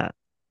than that.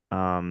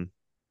 Um,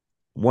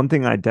 One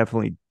thing I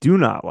definitely do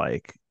not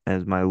like,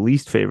 as my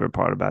least favorite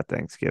part about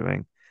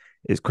Thanksgiving,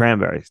 is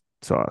cranberry Oh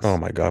sauce.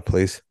 my God,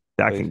 please.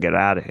 That can Please. get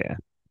out of here.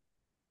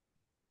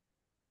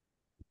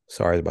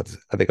 Sorry about this.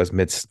 I think I was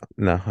mid.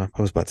 No, I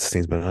was about to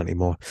sneeze, but not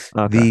anymore.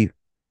 Okay. The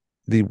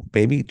the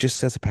maybe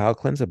just as a palate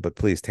cleanser, but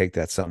please take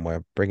that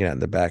somewhere. Bring it out in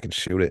the back and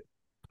shoot it.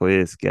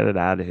 Please get it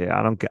out of here.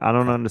 I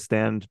don't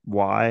understand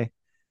why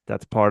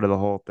that's part of the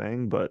whole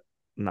thing, but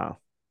no,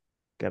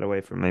 get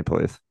away from me,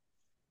 please.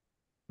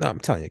 No, I'm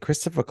telling you,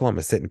 Christopher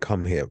Columbus didn't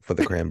come here for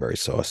the cranberry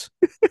sauce.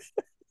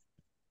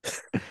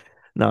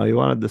 No, he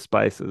wanted the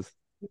spices.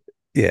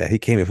 Yeah, he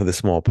came here for the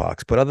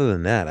smallpox. But other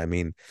than that, I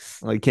mean,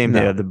 Well, he came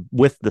here no,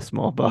 with the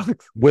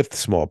smallpox. with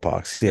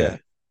smallpox. Yeah.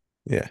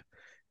 Yeah,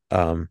 yeah.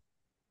 Um,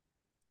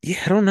 yeah,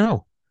 I don't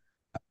know.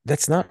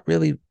 That's not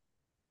really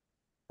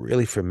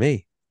for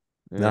me.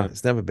 No, Yeah.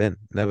 it's never been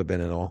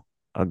at all.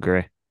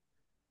 Agree.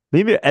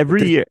 Maybe But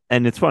every year,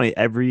 and it's funny,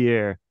 every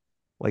year,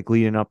 like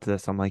leading up to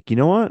this, I'm like, you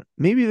know what?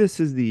 Maybe this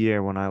is the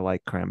year when I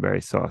like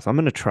cranberry sauce. I'm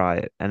gonna try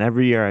it. And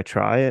every year I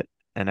try it,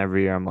 and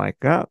every year I'm like,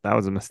 oh, that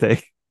was a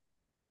mistake.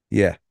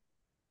 yeah,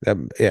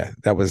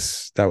 that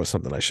was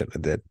something I shouldn't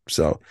have did.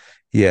 So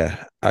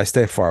yeah, I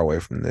stay far away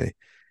from the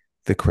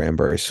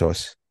cranberry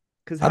sauce.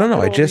 Because I how don't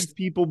know. could I all these just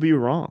people be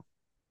wrong?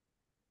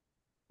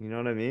 You know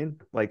what I mean?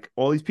 Like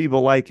all these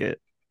people like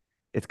it.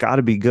 It's got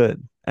to be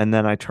good. And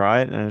then I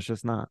try it, and it's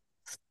just not.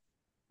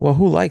 well,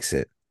 who likes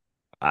it?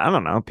 I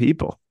don't know,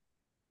 people.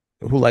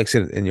 Who likes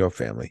it in your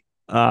family?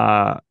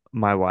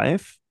 My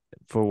wife,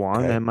 for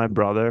one, Okay. and my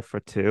brother for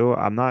two.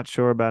 I'm not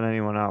sure about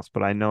anyone else,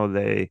 but I know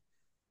they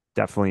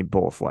definitely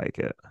both like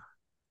it. I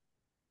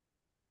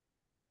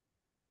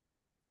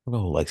don't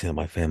know who likes it in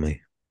my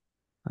family.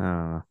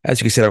 Uh, As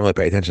you can see, I don't really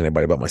pay attention to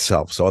anybody but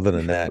myself. So other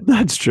than that,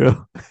 that's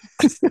true.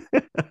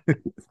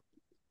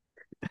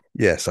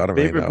 yes, I don't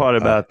really Favorite know. part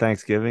about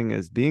Thanksgiving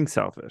is being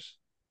selfish.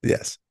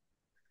 Yes.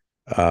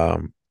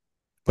 Um,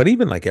 but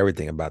even like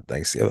everything about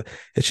Thanksgiving,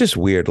 it's just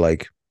weird.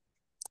 Like,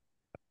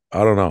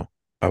 I don't know.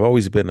 I've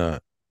always been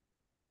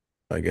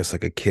I guess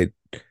like a kid,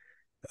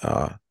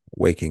 uh,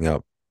 waking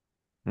up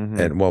Hmm.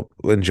 and well,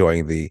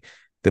 enjoying the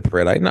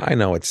parade. I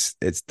know it's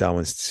dumb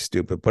and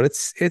stupid, but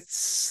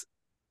it's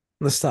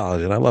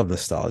nostalgia, and I love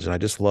nostalgia.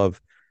 And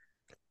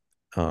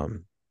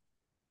um,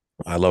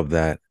 I love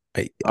that.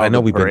 I Oh, the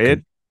know we've been,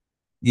 parade?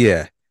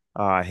 yeah,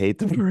 Oh, I hate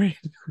the parade.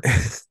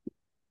 it's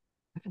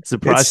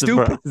Surprise, stupid.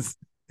 surprise.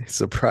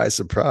 Surprise,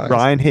 surprise.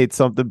 Ryan hates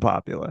something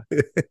popular.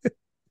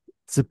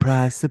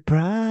 Surprise,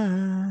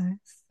 surprise.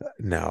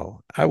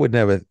 No, I would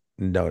never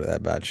know that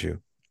about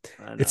you.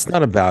 I It's know.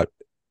 not about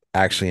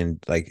actually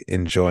like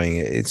enjoying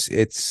it.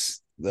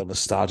 It's the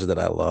nostalgia that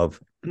I love.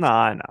 No,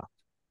 I know.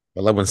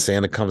 I love when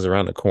Santa comes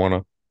around the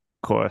corner.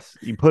 Of course.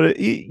 You put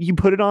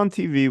it on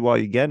TV while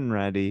you're getting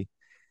ready,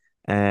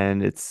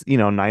 and it's,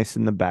 nice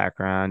in the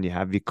background. You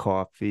have your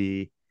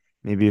coffee,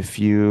 maybe a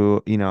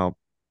few,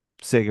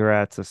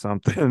 cigarettes or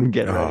something,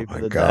 get Oh ready for my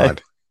the day.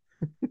 God.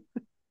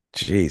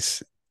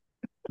 Jeez.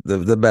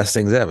 The best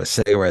things ever.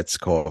 Cigarettes,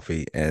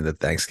 coffee, and the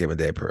Thanksgiving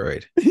Day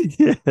parade.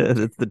 Yeah,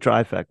 it's the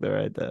trifecta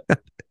right there.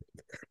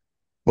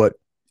 But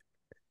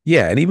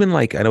yeah, and even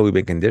like I know we've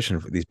been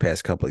conditioned for these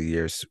past couple of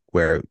years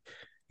where,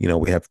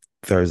 we have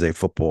Thursday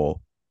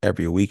football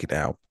every week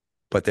now,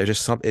 but there's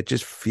just it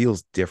just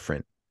feels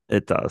different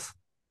It does.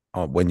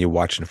 when you're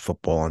watching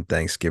football on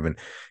Thanksgiving,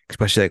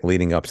 especially like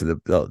leading up to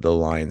the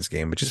Lions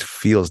game. It just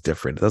feels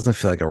different. It doesn't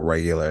feel like a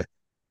regular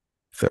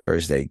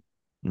Thursday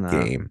No,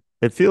 game.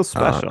 it feels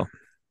Uh, special.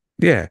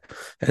 yeah,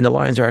 and the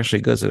Lions are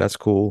actually good, so that's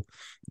cool.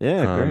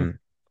 Yeah, great. Um,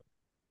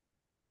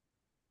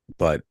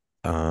 but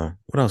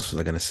what else was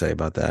I gonna say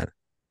about that?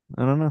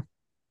 I don't know.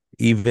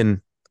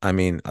 Even, I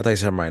mean, I'll tell you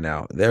something right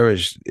now.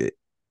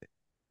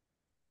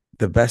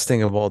 The best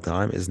thing of all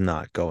time is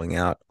not going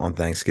out on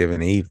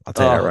Thanksgiving Eve. I'll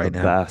tell you that Oh, the right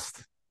now.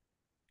 best.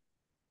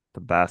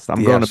 The best. I'm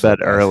The going to bed absolute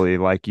best. early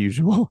like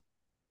usual.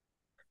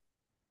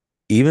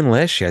 Even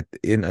last year,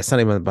 it's not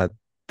even about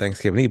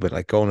Thanksgiving Eve, but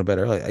like going to bed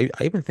early.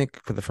 I even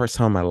think for the first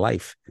time in my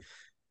life,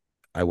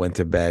 I went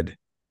to bed,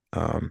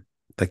 um,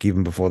 like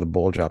even before the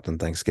ball dropped on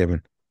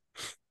Thanksgiving.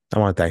 I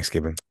want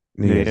Thanksgiving,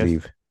 New New Year's Year's.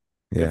 Eve.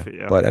 Good Yeah. for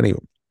you. But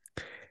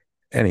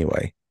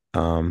anyway,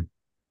 um,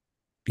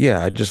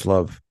 yeah, I just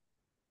love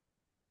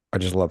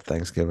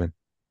Thanksgiving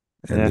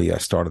and Yeah, the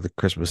start of the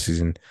Christmas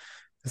season.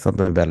 There's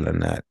something better than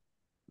that.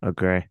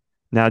 agree.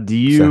 Now,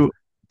 So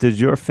does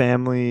your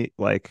family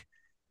like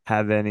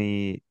have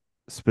any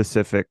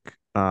specific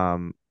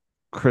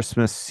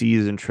Christmas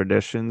season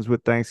traditions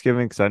with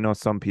Thanksgiving? Because I know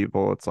some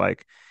people, it's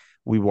like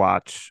we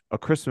watch a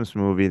Christmas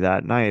movie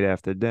that night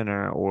after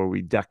dinner, or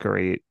we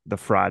decorate the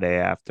Friday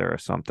after or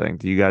something.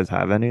 Do you guys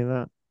have any of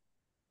that?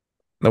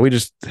 no, we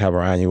just have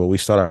our annual. We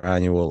start our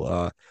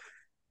annual,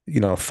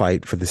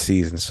 fight for the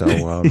season. So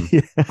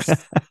Yeah.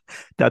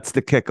 That's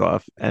the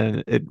kickoff,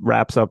 and it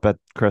wraps up at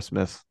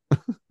Christmas.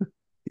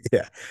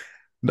 yeah,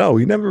 no,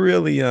 we never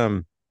really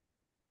had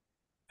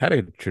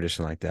a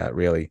tradition like that.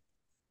 Really,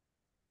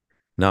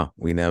 no,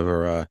 we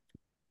never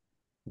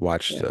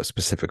watched Yeah. a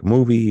specific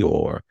movie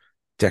or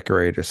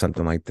decorate or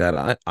something like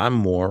that. I'm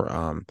more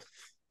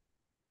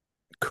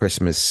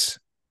Christmas.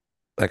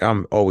 Like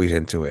I'm always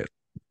into it.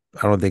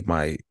 I don't think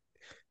my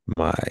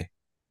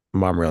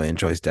mom really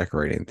enjoys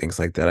decorating things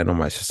like that. I know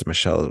my sister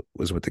Michelle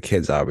was with the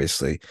kids,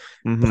 obviously,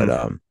 but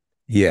Hmm.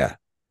 yeah,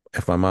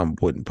 if my mom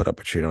wouldn't put up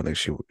a tree, I don't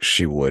think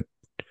she would.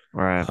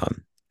 Right.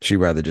 Um, she'd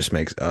rather just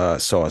make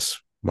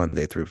sauce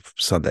Monday through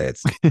Sunday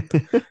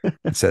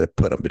instead of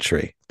put up a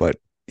tree. But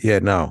yeah,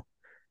 no,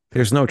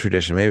 there's no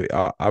tradition. Maybe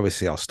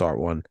obviously I'll start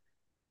one.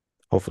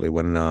 Hopefully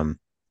when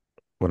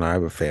I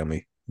have a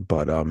family.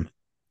 But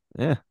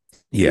Yeah.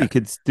 Yeah, yeah, you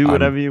could do I'm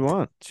whatever you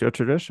want. It's your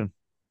tradition.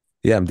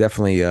 yeah, I'm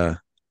definitely I'm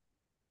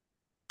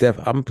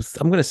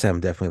gonna say I'm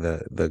definitely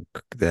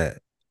the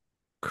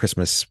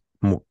Christmas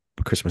more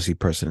Christmassy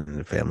person in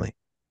the family.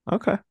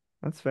 Okay.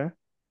 That's fair.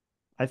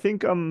 I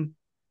think I'm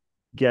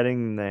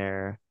getting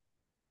there.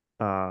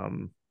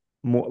 Um,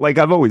 More like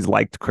I've always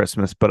liked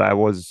Christmas, but I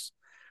was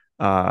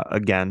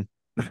again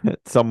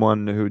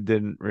someone who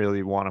didn't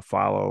really want to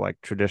follow like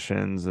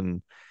traditions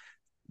and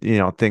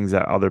things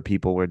that other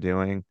people were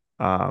doing.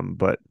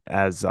 But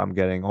as I'm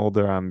getting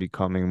older, I'm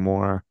becoming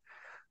more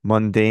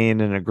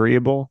mundane and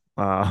agreeable.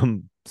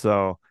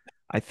 So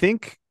I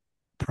think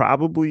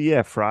probably,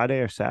 yeah, Friday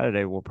or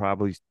Saturday we'll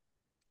probably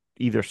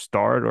either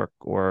start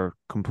or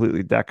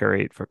completely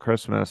decorate for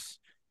Christmas.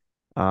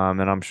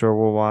 And I'm sure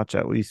we'll watch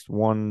at least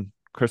one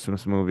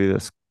Christmas movie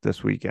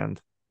this weekend.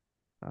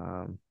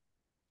 Um,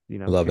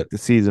 I love Kick it. the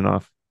season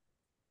off.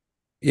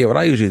 Yeah, what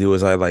I usually do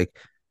is I like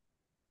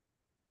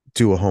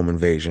do a home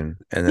invasion,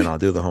 and then I'll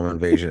do the home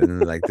invasion,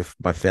 and then like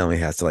my family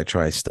has to like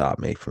try and stop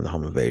me from the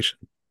home invasion.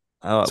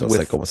 So it's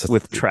like almost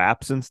with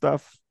traps and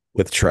stuff,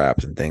 with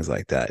traps and things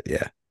like that.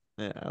 Yeah.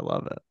 Yeah, I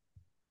love it.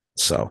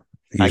 So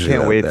I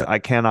can't wait. I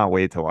cannot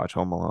wait to watch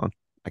Home Alone.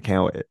 I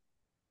can't wait.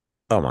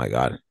 Oh my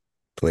God.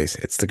 Please.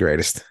 It's the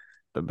greatest.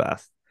 The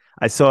best.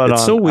 I saw it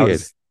it's so weird. I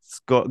was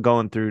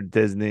going through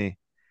Disney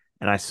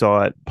and I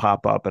saw it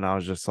pop up and I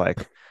was just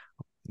like,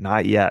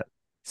 not yet.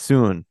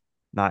 Soon.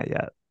 Not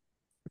yet.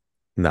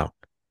 No.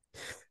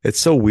 It's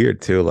so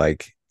weird too.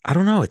 Like, I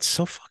don't know. It's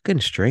so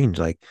fucking strange.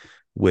 Like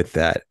with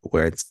that,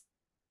 where it's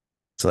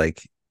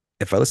like,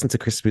 if I listen to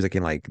Christmas music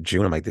in like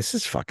June, I'm like, this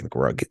is fucking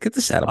gross. Get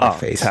this out of my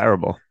face.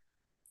 Terrible.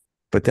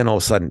 But then all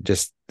of a sudden,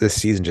 just this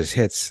season just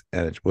hits,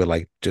 and we're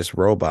like just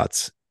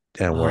robots,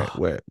 and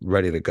we're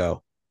ready to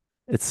go.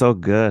 It's so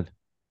good.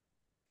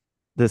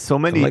 There's so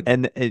many,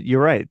 and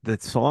you're right. The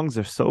songs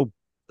are so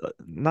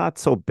not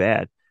so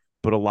bad,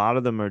 but a lot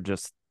of them are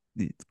just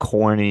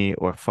corny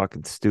or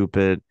fucking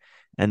stupid.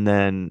 And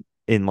then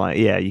in like,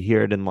 yeah, you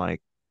hear it in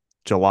like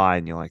July,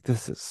 and you're like,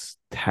 this is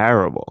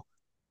terrible.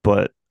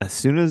 But as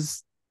soon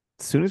as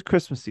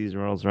Christmas season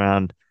rolls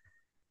around,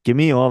 give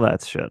me all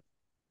that shit.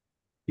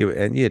 Yeah,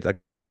 and yeah, like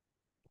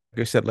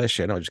I said last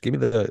year, no, just give me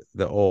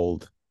the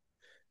old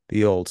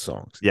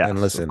songs. Yeah, and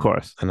listen, of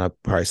course. And I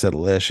probably said it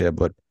last year,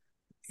 but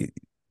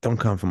don't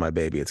come for my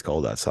baby. It's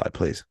cold outside,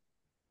 please.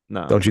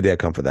 No, don't you dare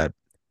come for that.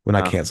 We're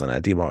not canceling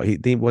that.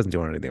 He wasn't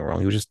doing anything wrong.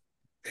 He was just,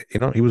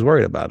 he was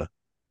worried about her.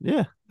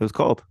 Yeah, it was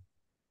cold.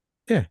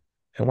 Yeah,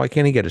 and why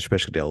can't he get a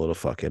special deal? A little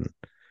fucking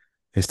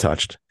is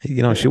touched.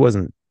 She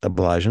wasn't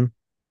obliging.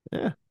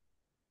 Yeah.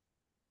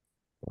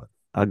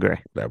 I agree.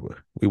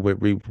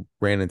 We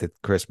ran into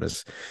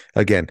Christmas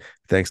again.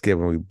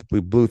 Thanksgiving. We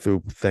blew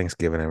through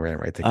Thanksgiving and ran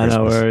right to Christmas. I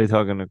know we're already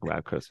talking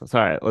about Christmas.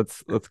 All right,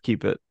 let's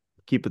keep it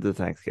to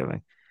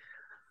Thanksgiving.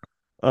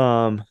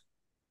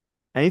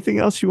 Anything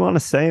else you want to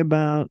say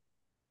about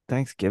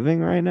Thanksgiving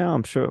right now?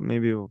 I'm sure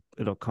maybe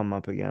it'll come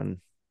up again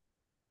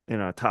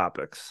in our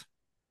topics.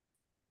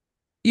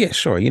 Yeah,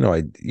 sure.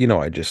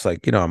 I just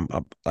like I'm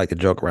like to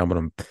joke around, but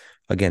I'm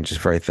again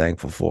just very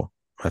thankful for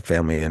my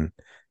family and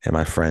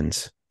my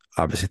friends.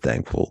 Obviously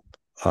thankful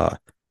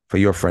for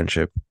your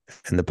friendship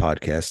and the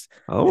podcast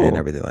and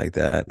everything like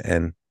that.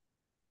 And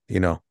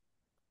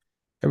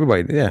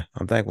everybody, yeah,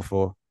 I'm thankful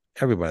for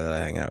everybody that I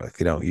hang out with.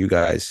 You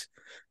guys,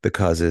 the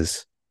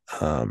cousins,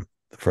 the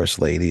first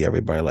lady,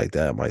 everybody like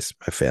that, my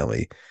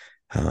family,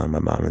 my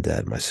mom and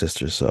dad, my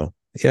sisters. So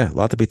yeah, a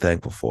lot to be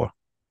thankful for.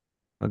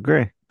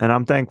 Agree. And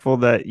I'm thankful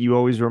that you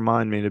always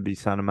remind me to be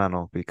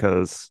sentimental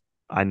because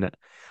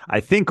I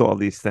think all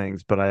these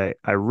things, but I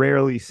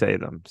rarely say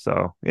them.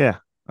 So yeah,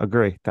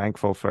 agree.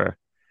 Thankful for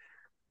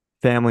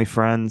family,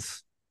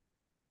 friends,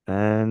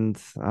 and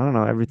I don't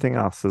know, everything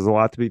else. There's a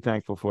lot to be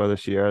thankful for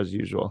this year as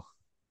usual.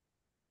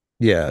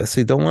 Yeah.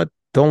 See, don't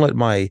let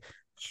my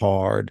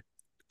hard,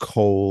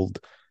 cold,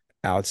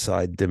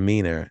 outside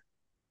demeanor,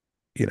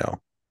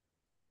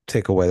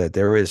 take away that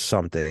there is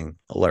something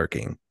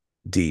lurking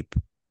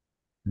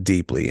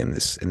deeply in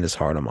this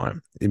heart of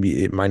mine.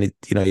 It might need,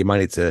 you might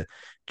need to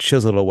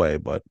chisel it away,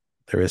 but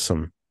there is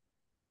some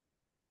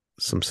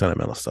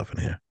sentimental stuff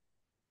in here.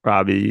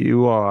 Robbie,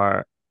 you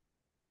are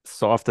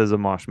soft as a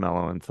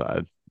marshmallow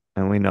inside,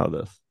 and we know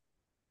this.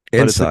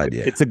 Inside,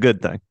 yeah, it's a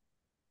good thing.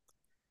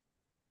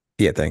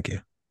 Yeah, thank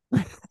you.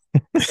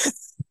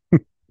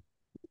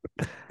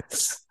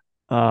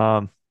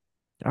 All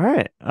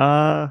right.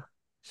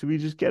 Should we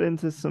just get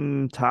into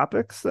some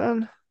topics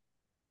then?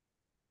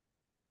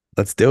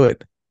 Let's do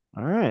it.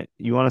 All right.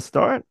 You want to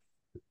start?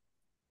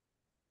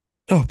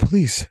 Oh,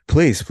 please,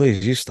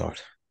 you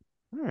start.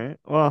 All right.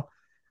 Well,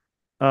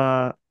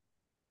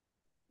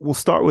 we'll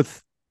start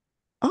with,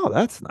 oh,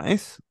 that's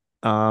nice.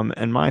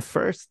 And my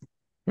first,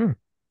 oh,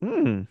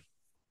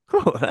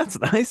 that's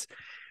nice,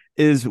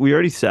 is we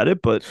already said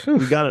it, but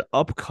we got an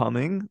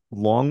upcoming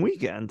long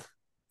weekend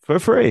for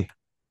free.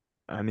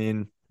 I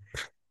mean,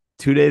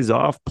 2 days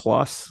off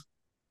plus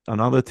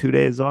another 2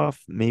 days off,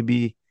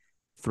 maybe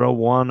throw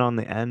one on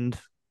the end.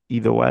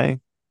 Either way,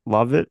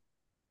 love it.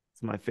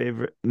 It's my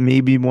favorite,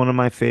 maybe one of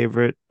my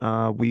favorite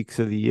weeks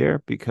of the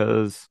year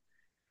because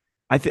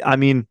I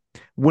mean,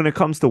 when it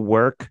comes to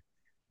work,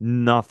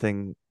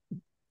 nothing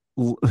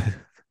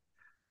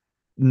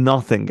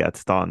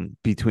gets done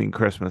between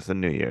Christmas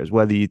and New Year's,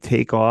 whether you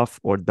take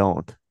off or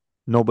don't.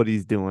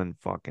 Nobody's doing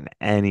fucking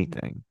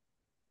anything.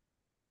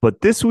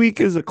 But this week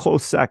is a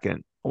close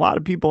second. A lot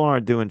of people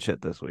aren't doing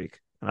shit this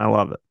week, and I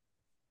love it.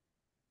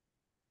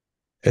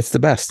 It's the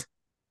best.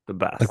 The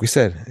best. Like we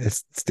said,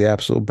 it's the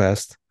absolute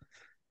best.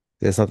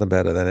 There's nothing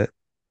better than it.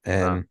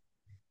 And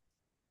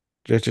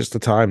it's just the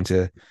time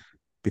to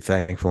be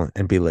thankful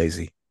and be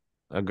lazy.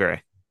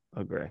 Agree.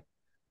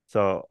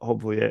 So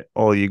hopefully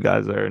all you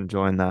guys are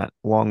enjoying that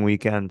long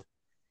weekend.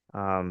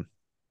 If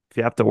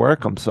you have to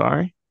work, I'm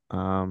sorry.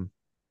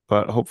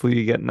 But hopefully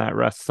you're getting that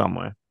rest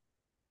somewhere.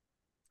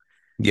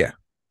 Yeah.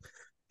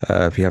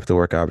 If you have to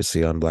work,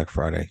 obviously, on Black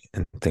Friday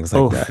and things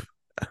like that.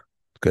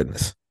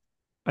 Goodness.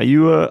 Are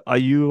you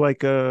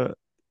like a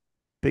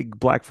big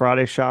Black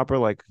Friday shopper?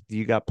 Like, do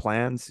you got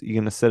plans? You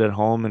gonna sit at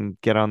home and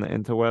get on the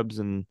interwebs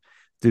and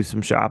do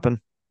some shopping?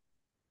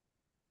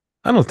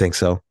 I don't think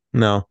so.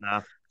 No,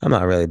 No. I'm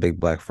not really a big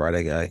Black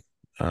Friday guy.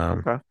 Um,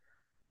 Okay.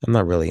 I'm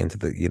not really into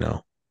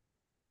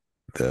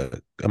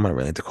I'm not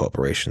really into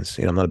corporations.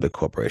 I'm not a big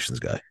corporations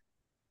guy.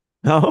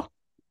 No.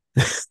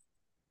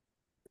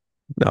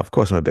 No, of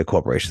course I'm a big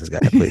corporations guy,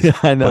 please. Yeah,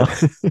 I know.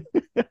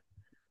 But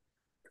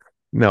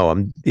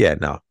no, yeah,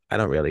 no, I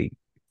don't really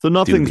So do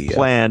nothing's the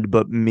planned,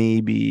 but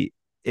maybe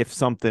if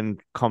something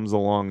comes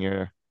along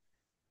your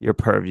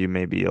purview,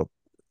 maybe you'll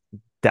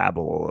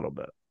dabble a little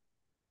bit.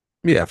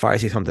 yeah, if I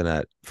see something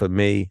that for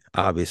me,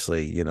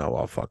 obviously,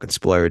 I'll fucking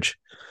splurge.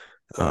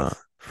 Of course.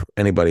 For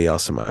anybody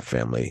else in my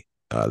family,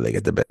 they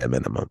get the bare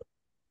minimum.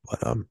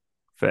 But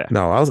Fair.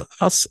 no,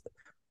 I'll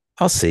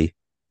see.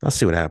 I'll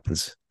see what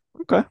happens.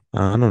 Okay.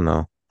 I don't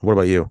know. What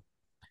about you?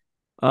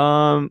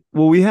 Well,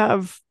 we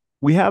have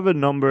a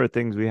number of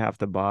things we have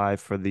to buy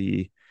for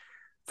the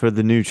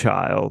new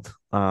child.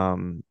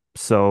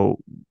 So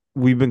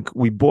we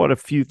bought a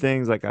few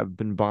things. Like I've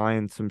been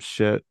buying some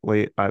shit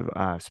late.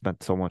 I've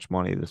spent so much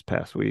money this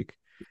past week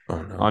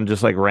Oh no. on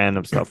just like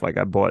random stuff. Like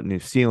I bought new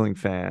ceiling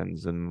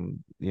fans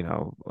and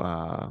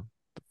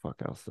the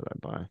fuck else did I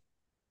buy?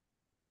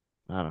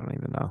 I don't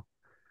even know.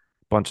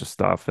 Bunch of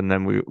stuff. And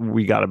then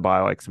we got to buy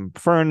like some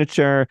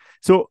furniture.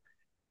 So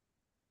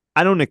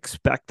I don't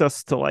expect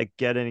us to like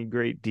get any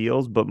great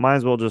deals, but might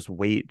as well just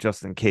wait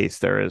just in case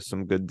there is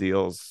some good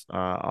deals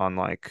on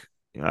like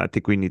I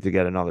think we need to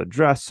get another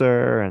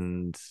dresser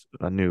and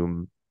a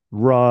new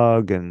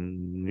rug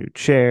and new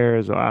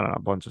chairs. Or I don't know,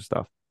 a bunch of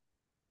stuff.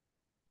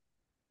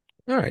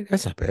 All right,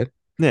 that's not bad.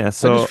 Yeah, I just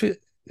so feel.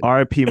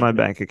 RIP my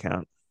bank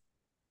account.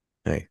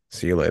 Hey,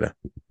 see you later.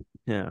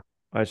 Yeah.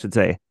 I should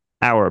say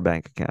our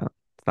bank account.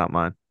 It's not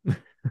mine.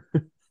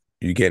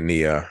 You get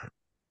any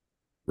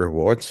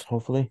rewards?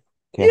 Hopefully,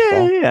 cash Yeah,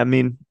 back. yeah, yeah. I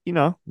mean,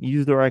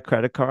 use the right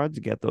credit cards,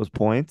 get those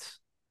points.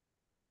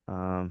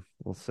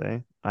 We'll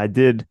say. I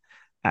did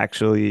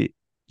actually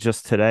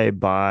just today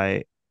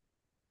buy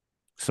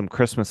some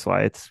Christmas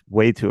lights,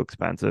 way too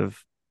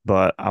expensive,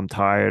 but I'm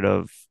tired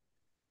of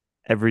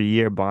every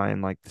year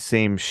buying like the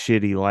same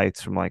shitty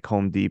lights from like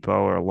Home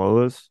Depot or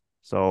Lowe's.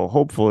 So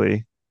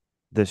hopefully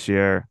this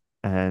year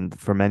and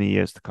for many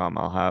years to come,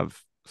 I'll have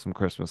some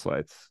Christmas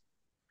lights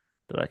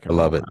that I can I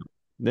love roll it. out.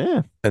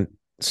 Yeah. And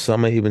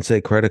some may even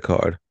say credit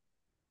card.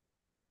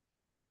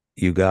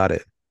 You got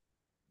it.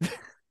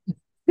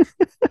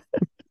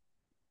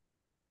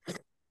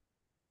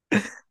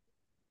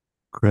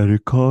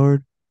 Credit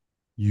card,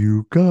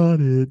 you got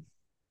it.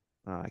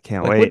 I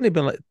can't Like, wait.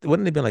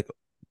 wouldn't it be like,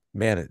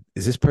 man,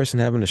 is this person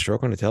having a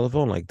stroke on the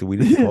telephone? Like, do we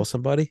need to Yeah. call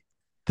somebody?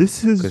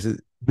 This is Because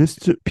it's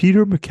Mr.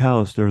 Peter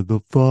McAllister, the the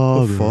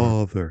father.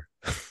 father.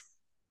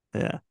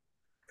 Yeah.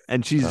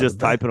 And she's The just best.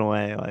 typing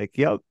away, like,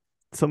 yep,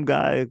 some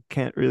guy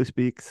can't really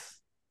speak.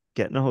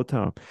 Get in a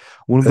hotel.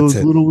 One of That's those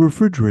it. little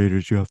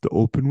refrigerators you have to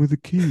open with a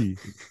key.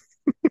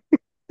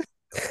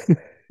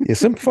 Yeah,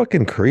 some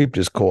fucking creep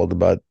just called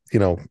about,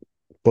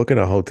 booking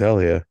a hotel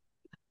here,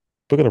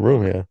 booking a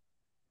room Oh, here.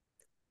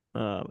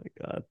 oh my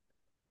God.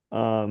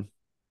 Um,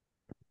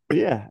 but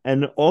yeah,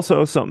 and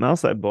also something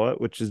else I bought,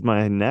 which is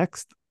my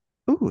next.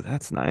 Ooh,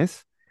 that's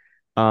nice.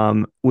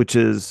 Which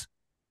is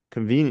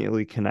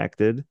conveniently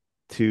connected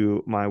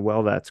to my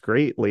well, that's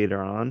great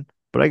later on.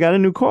 But I got a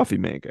new coffee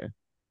maker.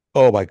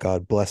 Oh my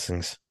God,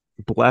 blessings.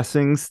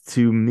 Blessings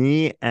to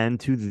me and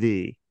to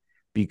thee,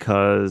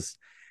 because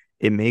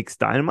it makes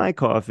dynamite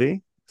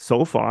coffee.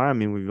 So far, I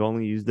mean, we've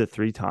only used it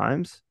 3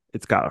 times.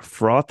 It's got a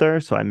frother,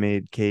 so I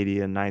made Katie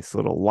a nice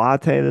little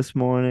latte this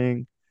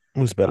morning.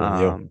 Who's better than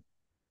you? Um,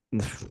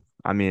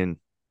 I mean,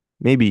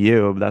 maybe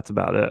you, but that's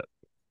about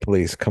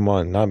Please, come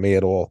on, not me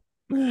at all.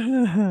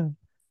 it.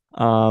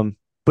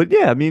 But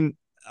yeah, I mean,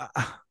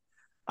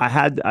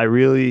 I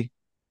really,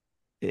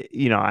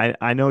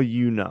 I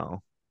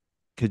know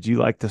because you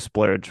like to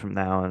splurge from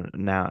now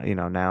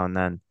and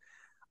then.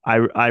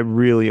 I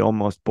really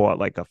almost bought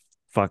like a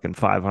fucking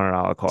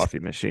 $500 coffee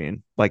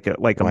machine, like a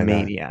Why not?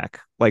 maniac.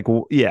 Like,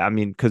 yeah, I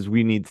mean, because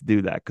we need to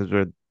do that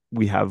because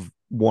we have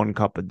 1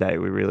 cup a day.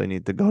 We really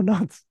need to go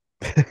nuts.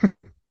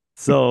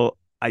 So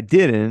I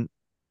didn't.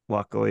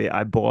 Luckily,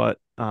 I bought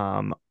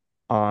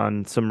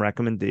on some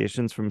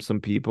recommendations from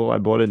some people. I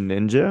bought a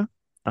Ninja,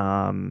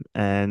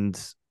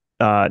 and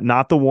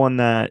not the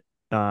one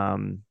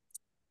um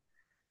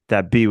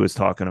that B was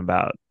talking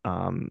about,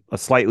 a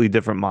slightly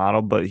different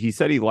model, but he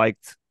said he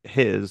liked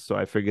his, so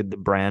I figured the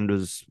brand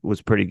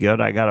was pretty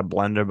good. I got a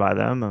blender by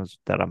them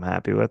that I'm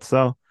happy with.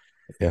 So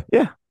Yeah,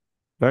 yeah,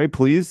 very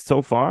pleased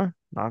so far.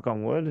 Knock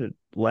on wood, it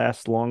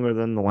lasts longer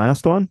than the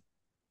last one.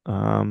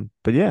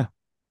 But yeah,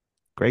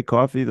 great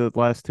coffee the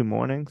last 2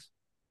 mornings.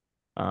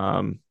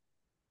 Um,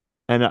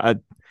 and I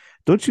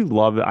don't you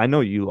love it? I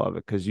know you love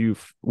it because you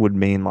would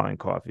mainline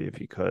coffee if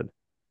you could.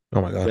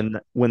 oh my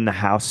God, When the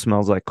house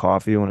smells like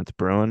coffee when it's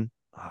brewing,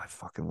 oh, I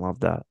fucking love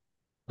that.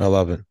 I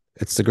love it.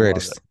 It's the Love it.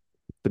 greatest.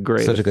 The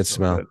Such a good greatest. So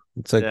smell. good.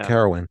 It's like Yeah,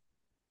 heroin.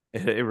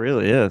 it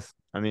really is.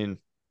 I mean,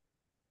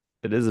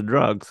 it is a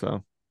drug,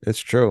 so. It's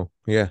true.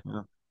 Yeah.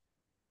 Yeah.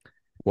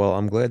 Well,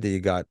 I'm glad that you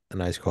got a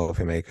nice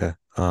coffee maker.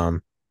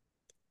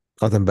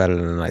 Nothing better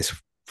than a nice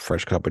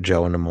fresh cup of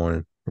Joe in the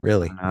morning. I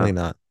Really, really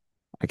know. not.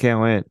 I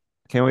can't wait.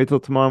 Can't wait till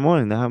tomorrow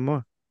morning to have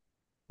more.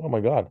 Oh my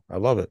God, I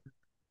love it.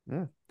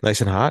 Yeah.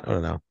 Nice and hot,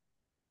 or no?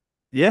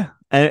 Yeah.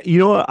 And you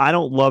know what? I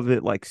don't love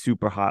it like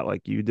super hot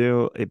like you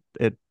do.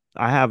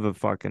 I have a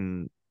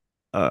fucking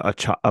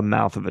a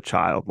mouth of a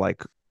child.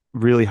 Like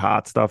really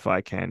hot stuff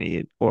I can't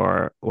eat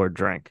or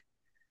drink.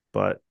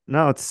 But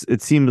no,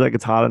 it seems like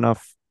it's hot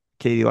enough.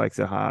 Katie likes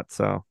it hot,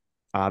 so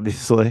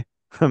obviously.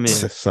 I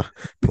mean, So,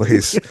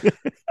 please,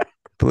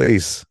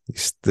 please.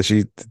 Does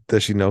she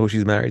does she know who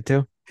she's married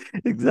to?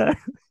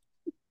 exactly.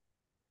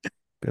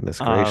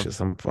 Goodness Um,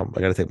 gracious, I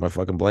gotta take my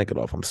fucking blanket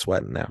off. I'm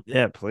sweating now.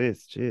 yeah,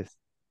 please, jeez.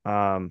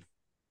 Um,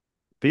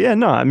 but yeah,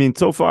 no, I mean,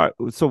 so far,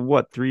 so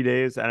what, 3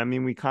 days? And I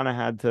mean, we kind of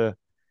had to,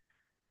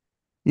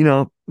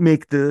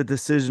 make the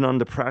decision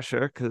under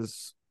pressure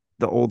because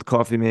the old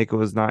coffee maker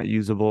was not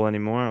usable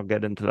anymore. I'll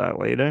get into that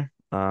later.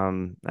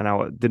 And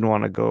didn't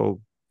want to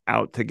go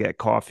out to get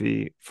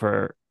coffee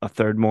for a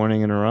third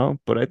morning in a row,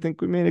 but I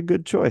think we made a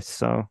good choice.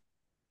 So,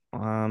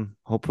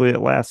 hopefully it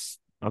lasts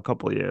a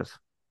couple of years.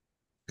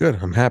 Good.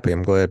 I'm happy.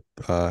 I'm glad.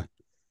 Yeah,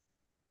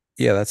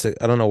 that's it.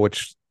 I don't know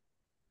which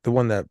the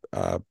one that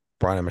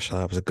Brian and Michelle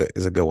have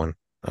is a good one.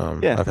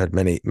 Yeah, I've had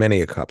many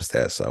a cups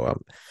there,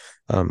 so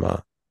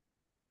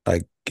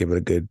I give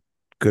it a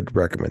good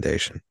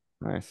recommendation.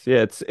 nice.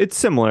 Yeah, it's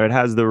similar. It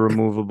has the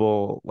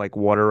removable like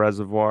water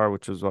reservoir,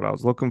 which is what I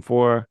was looking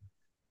for.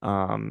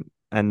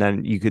 And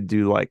then you could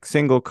do like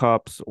single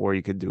cups, or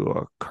you could do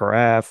a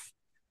carafe,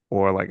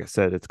 or like I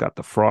said, it's got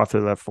the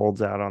frother that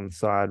folds out on the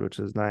side, which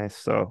is nice.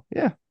 So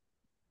yeah,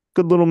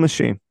 good little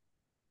machine.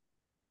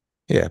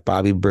 Yeah,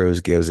 Bobby Bruce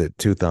gives it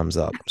two thumbs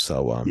up.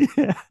 So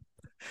Yeah.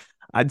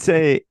 I'd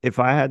say if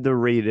I had to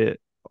rate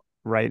it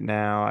right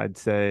now, I'd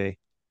say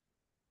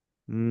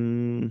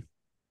mm,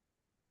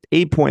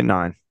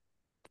 8.9.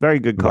 Very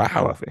good cup of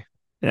wow. coffee.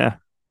 Yeah.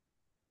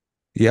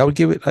 Yeah, I would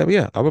give it.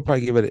 Yeah, I would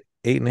probably give it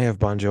 8.5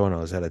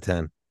 Bonjonos out of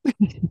 10.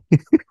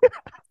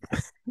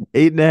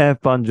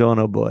 8.5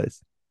 Bonjono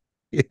boys.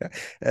 Yeah,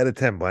 out of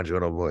 10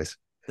 Bonjono boys.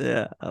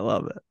 Yeah, I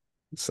love it.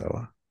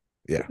 So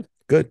yeah,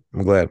 good.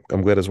 I'm glad.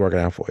 I'm glad it's working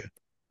out for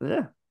you.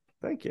 Yeah,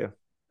 thank you.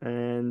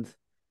 And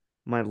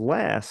my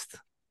last,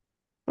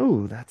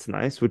 oh, that's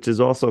nice, which is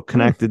also Hmm.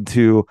 connected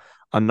to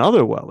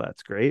another well,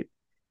 that's great,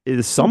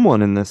 is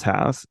someone in this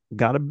house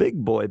got a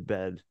big boy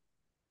bed.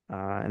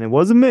 And it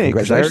wasn't me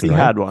because I Congratulations, already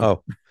Ryan. had one.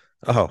 Oh,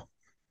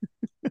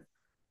 I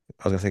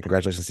was gonna say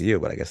congratulations to you,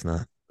 but I guess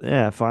not.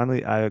 Yeah,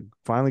 I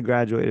finally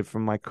graduated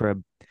from my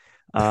crib.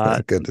 Uh,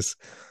 Thank goodness.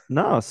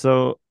 no,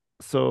 so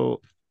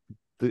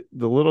the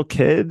little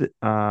kid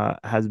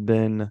has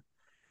been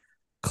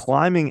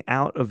climbing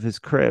out of his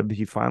crib.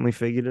 He finally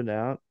figured it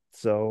out.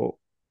 So,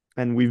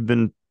 and we've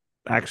been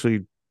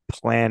actually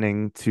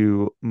planning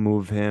to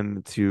move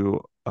him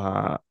to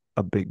a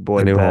big A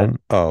boy new bed home.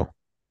 Oh,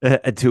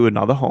 to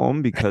another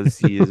home because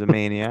he is a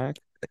maniac.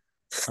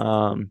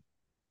 Um,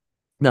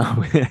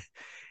 no,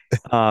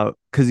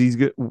 because he's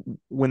good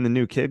when the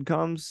new kid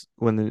comes,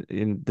 when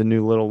the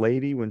new little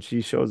lady when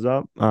she shows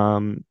up,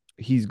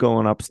 he's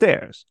going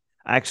upstairs.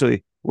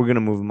 Actually, we're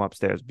gonna move him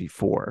upstairs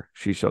before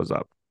she shows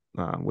up,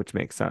 which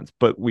makes sense.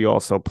 But we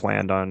also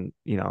planned on,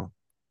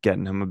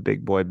 getting him a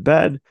big boy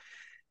bed,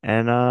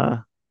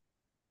 and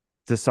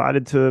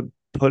decided to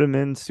put him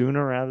in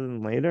sooner rather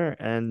than later.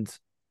 And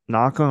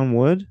knock on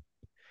wood,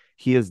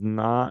 he is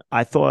not.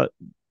 I thought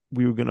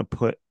we were gonna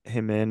put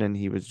him in, and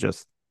he was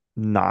just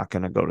not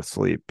gonna go to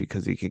sleep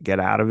because he could get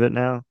out of it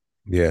now.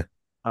 yeah.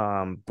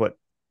 But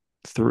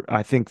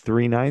I think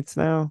 3 nights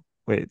now.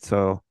 Wait,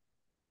 so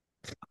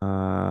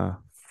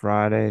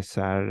Friday,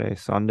 Saturday,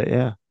 Sunday,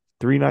 yeah,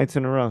 3 nights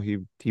in a row.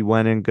 He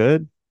went in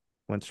good,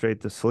 went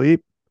straight to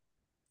sleep.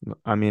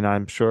 I mean,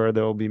 I'm sure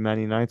there will be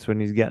many nights when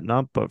he's getting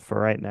up, but for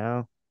right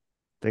now,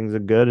 things are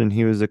good, and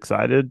he was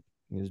excited.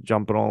 He was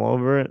jumping all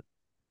over it.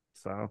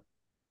 So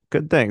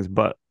good things,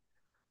 but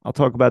I'll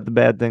talk about the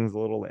bad things a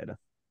little later.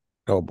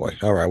 Oh boy.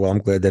 All right. Well, I'm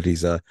glad that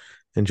he's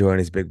enjoying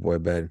his big boy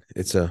bed.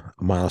 It's a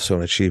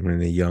milestone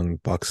achievement in a young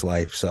buck's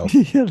life. So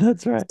Yeah,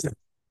 that's right.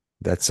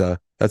 that's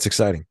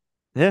exciting.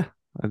 Yeah,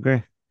 I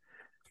agree.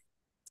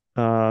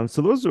 So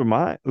those are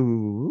my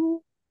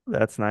ooh,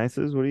 that's nice.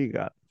 What do you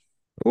got?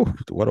 Oh,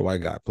 what do I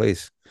got,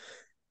 please?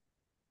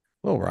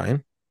 Well,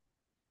 Ryan,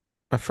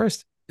 my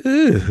first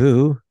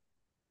ooh,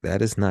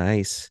 that is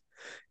nice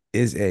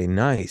is a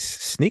nice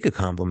sneaker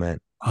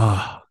compliment,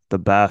 Oh, the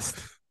best.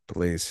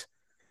 please.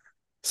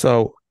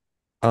 So,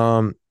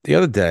 the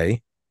other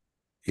day,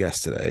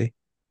 yesterday,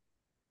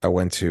 I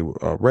went to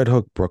Red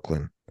Hook,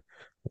 Brooklyn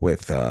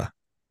with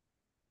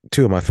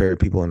two of my favorite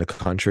people in the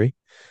country,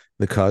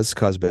 the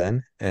Cuz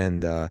Ben,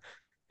 and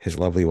his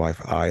lovely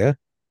wife Aya.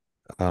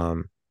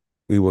 Um,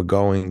 we were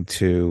going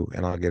to,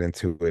 and I'll get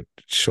into it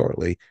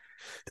shortly,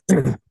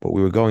 but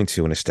we were going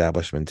to an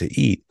establishment to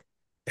eat.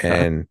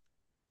 Okay. And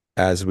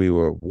as we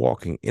were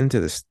walking into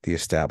the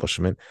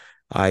establishment,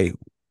 I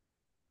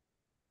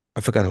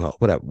I forgot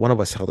what one of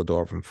us held the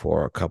door open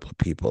for a couple of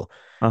people,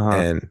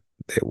 Uh-huh. and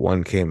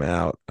one came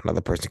out,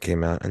 another person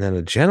came out, and then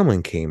a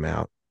gentleman came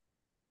out.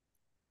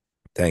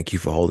 Thank you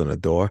for holding the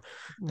door.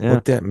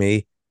 Yeah. Looked at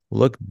me,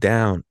 looked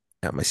down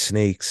at my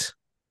snakes,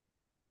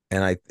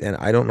 and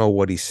I don't know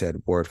what he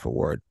said word for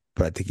word,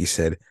 but I think he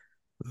said,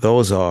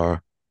 "Those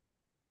are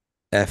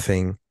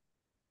effing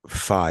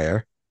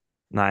fire.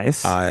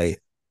 Nice. I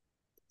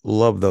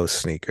love those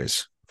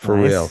sneakers for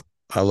real. Nice.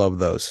 I love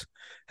those."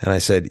 And I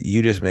said,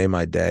 "You just made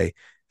my day."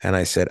 And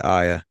I said,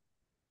 "Aya,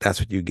 that's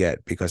what you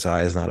get because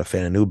I is not a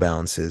fan of New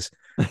Balances,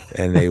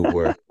 and they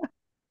were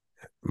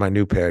my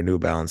new pair of New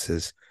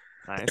Balances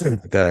Nice.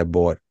 that I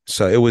bought.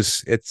 So it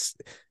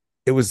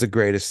was the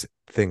greatest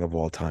thing of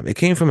all time. It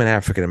came from an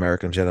African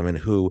American gentleman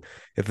who,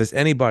 if there's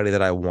anybody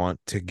that I want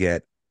to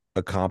get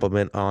a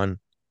compliment on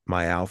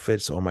my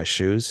outfits or my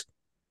shoes,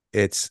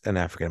 it's an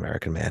African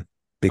American man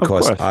Of because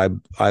course.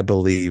 I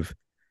believe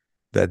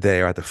that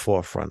they are at the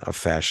forefront of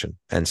fashion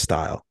and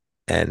style,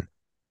 and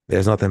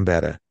there's nothing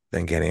better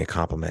than getting a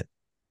compliment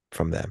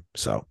from them.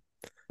 So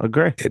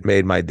Agree. it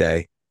made my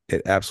day.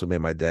 It absolutely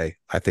made my day.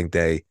 I think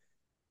they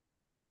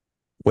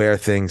wear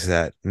things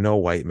that no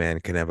white man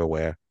can ever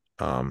wear.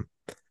 Um,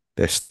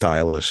 they're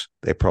stylish,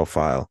 they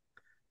profile,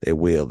 they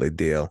wheel, they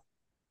deal.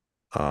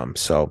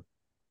 So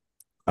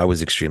I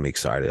was extremely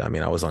excited. I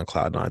mean, I was on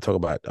cloud nine. Talk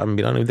about, I mean,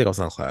 I don't even think I was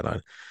on cloud nine.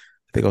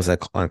 I think I was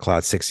on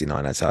cloud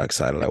 69. That's how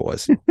excited I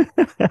was.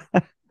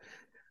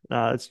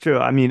 No, it's true.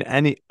 I mean,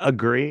 any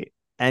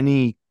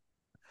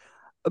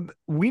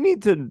we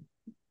need to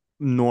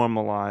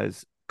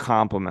normalize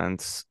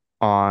compliments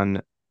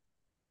on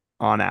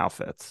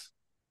outfits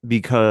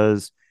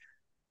because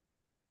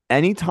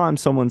anytime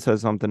someone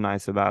says something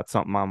nice about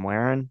something I'm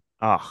wearing,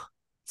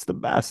 it's the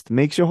best.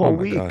 Makes your Oh whole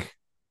my God. week.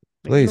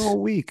 Makes your Please.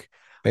 whole week.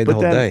 Made the But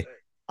whole then day.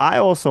 I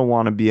also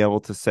want to be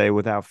able to say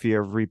without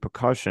fear of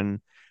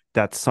repercussion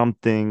that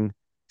something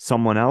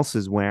someone else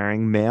is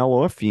wearing, male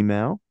or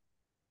female,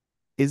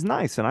 is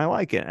nice and I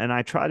like it. And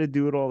I try to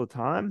do it all the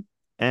time.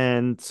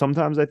 And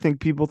sometimes I think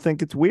people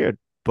think it's weird,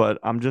 but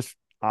I'm just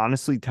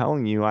honestly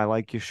telling you I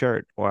like your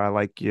shirt or I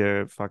like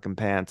your fucking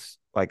pants.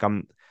 Like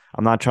I'm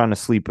not trying to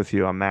sleep with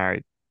you. I'm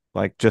married.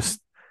 Like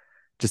just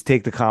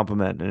take the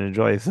compliment and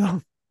enjoy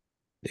yourself.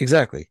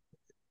 Exactly.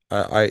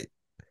 I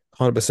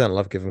 100%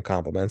 love giving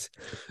compliments.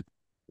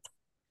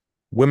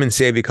 Women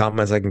save you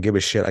compliments. I can give a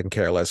shit. I can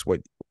care less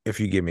what if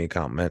you give me a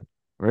compliment.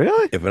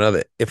 Really? If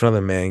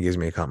another man gives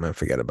me a compliment,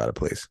 forget about it,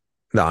 please.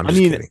 No, I'm I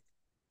just mean, kidding.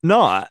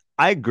 no, I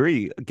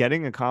agree.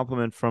 Getting a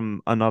compliment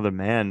from another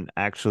man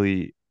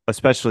actually,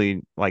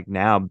 especially like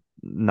now,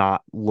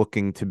 not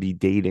looking to be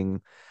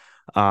dating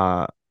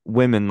uh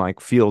women like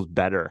feels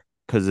better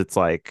because it's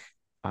like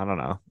I don't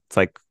know. It's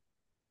like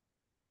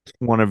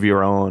one of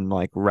your own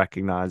like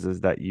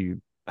recognizes that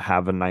you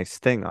have a nice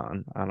thing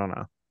on. I don't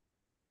know.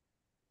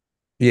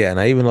 Yeah, and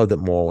I even loved it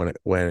more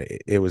when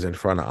it was in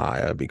front of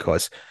Aya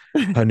because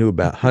her New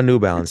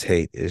Balance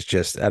hate is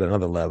just at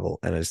another level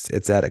and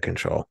it's out of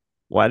control.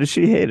 Why does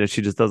she hate it?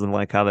 She just doesn't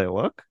like how they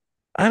look.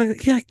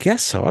 Yeah, I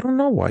guess so. I don't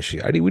know why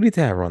we need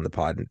to have her on the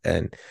pod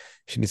and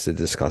she needs to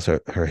discuss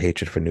her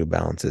hatred for New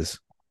Balances.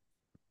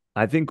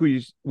 I think we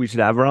should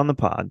have her on the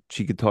pod.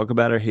 She could talk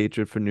about her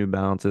hatred for New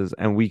Balances,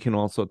 and we can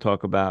also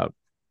talk about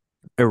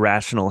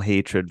irrational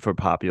hatred for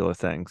popular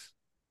things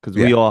because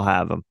we Yeah, all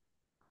have them.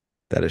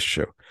 that is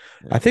true.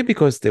 I Yeah. think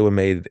because they were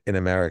made in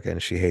America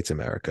and she hates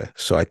America.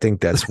 So I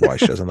think that's why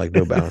she doesn't like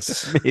New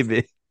Balances.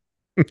 Maybe.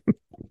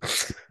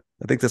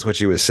 I think that's what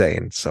she was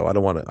saying. So I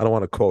don't want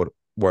to quote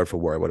word for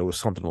word, but it was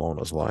something along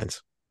those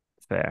lines.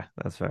 Fair.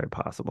 That's very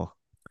possible.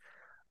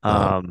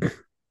 Um, Um,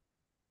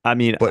 I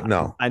mean, but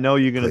no, I know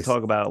you're going to please.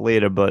 talk about it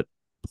later, but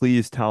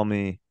please tell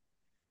me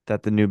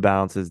that the New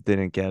Balances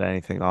didn't get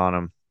anything on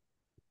them.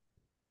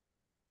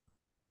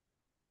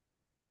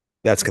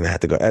 That's gonna have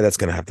to go. That's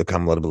gonna have to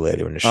come a little bit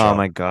later in the Oh show.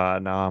 my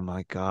God. Oh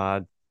my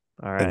God.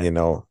 All And right.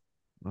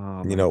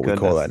 Oh you my know what we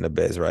call that in goodness. the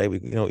biz, right? You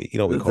know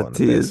what we It's a call it in the tease.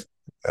 biz.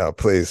 Oh,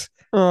 please.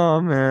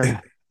 Oh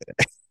man.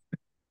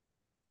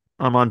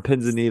 I'm on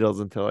pins and needles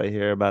until I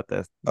hear about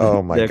this.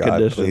 Oh my Their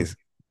God, conditions. please.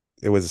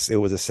 It was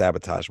a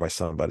sabotage by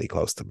somebody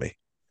close to me.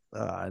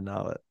 I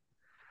know it.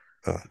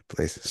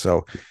 Please.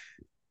 So,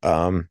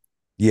 um,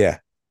 yeah,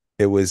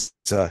 it was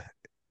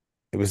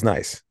it was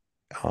nice.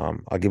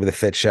 I'll give you the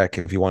fit check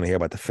if you want to hear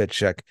about the fit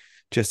check.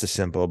 Just a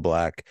simple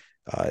black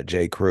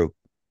J. Crew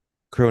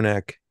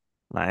neck,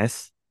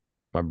 Nice.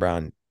 my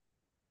brown,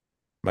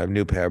 my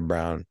new pair of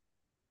brown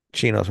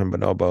chinos from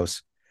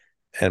Bonobos,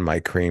 and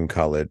my cream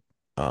colored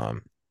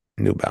um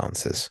New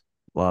Balances.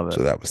 Love it.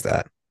 So that was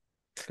that.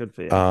 Good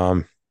for you.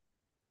 Um,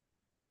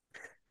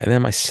 and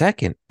then my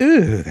second,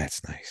 ooh,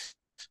 that's nice,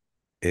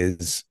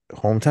 is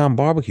Hometown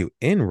Barbecue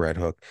in Red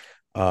Hook.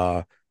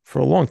 For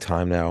a long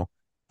time now,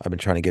 I've been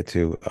trying to get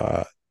to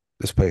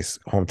this place,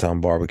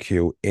 Hometown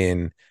Barbecue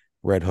in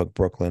Red Hook,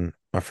 Brooklyn.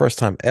 My first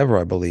time ever,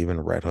 I believe,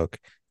 in Red Hook.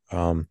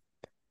 Um,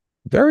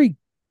 very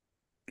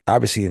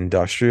obviously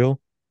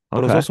industrial,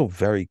 but it was Okay. also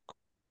very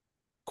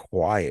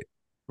quiet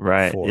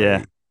Right. for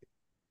Yeah. a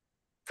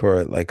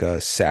for like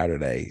a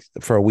Saturday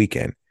for a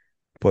weekend.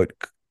 but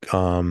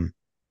um,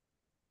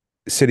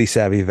 city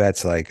savvy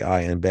vets like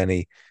I and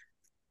Benny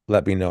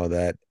let me know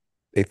that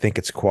they think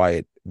it's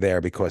quiet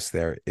there because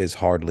there is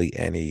hardly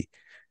any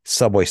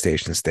subway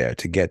stations there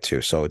to get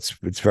to. So it's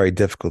very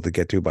difficult to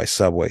get to by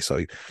subway.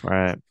 So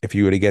Right. if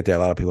you were to get there, a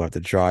lot of people have to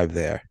drive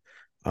there.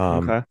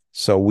 Okay.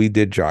 So we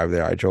did drive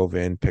there. I drove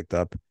in, picked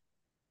up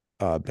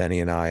Benny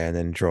and I, and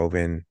then drove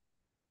in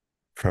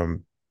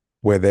from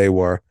where they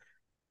were.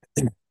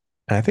 And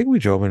I think we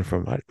drove in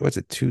from what's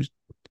it,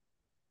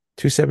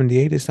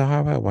 278 is the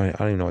highway? I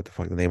don't even know what the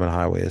fuck the name of the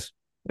highway is.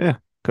 Yeah,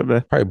 could be.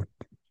 Probably.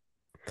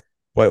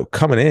 Well,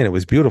 coming in, it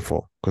was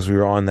beautiful because we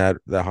were on that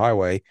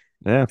highway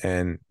Yeah.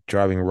 and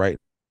driving right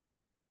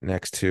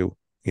next to,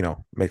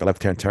 make a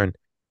left-hand turn,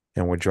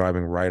 and we're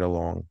driving right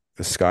along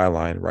the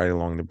skyline, right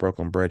along the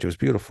Brooklyn Bridge. It was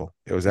beautiful.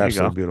 It was There you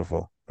absolutely go.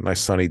 beautiful. A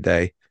nice sunny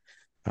day.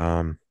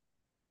 Um,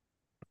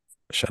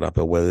 Shut up,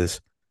 it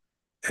was.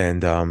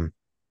 And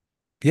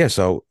yeah,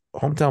 so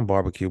hometown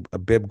barbecue, a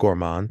bib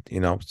gourmand,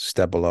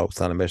 step below. It's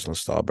not a Michelin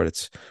star, but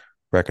it's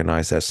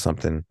recognized as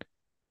something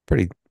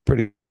pretty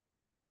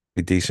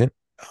decent.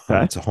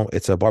 Okay.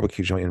 It's a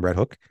barbecue joint in Red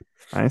Hook.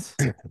 Nice.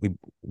 We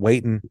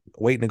waiting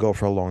to go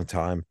for a long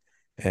time,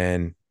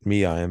 and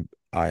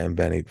I and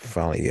Benny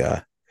finally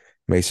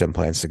made some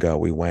plans to go.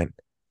 We went.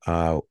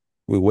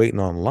 We waiting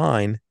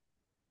online,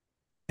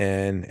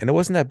 and it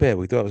wasn't that bad.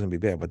 We thought it was gonna be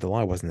bad, but the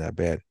line wasn't that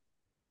bad.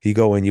 You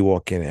go in, you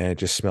walk in, and it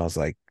just smells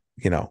like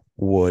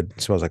wood.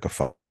 It smells like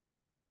a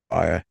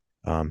fire.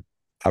 Um,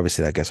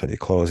 Obviously that gets on your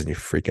clothes and you're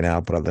freaking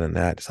out, but other than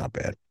that, it's not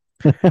bad.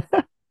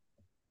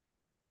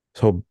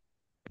 So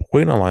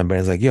waiting online,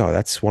 Benny's like, "Yo,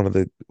 that's one of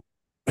the."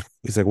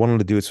 He's like, "One of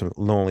the dudes from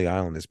Lonely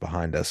Island is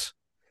behind us."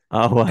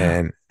 Oh wow.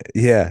 And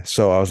yeah,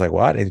 so I was like,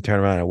 "What?" And he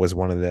turned around. It was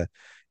one of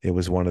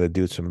the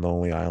dudes from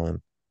Lonely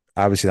Island.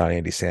 Obviously not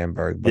Andy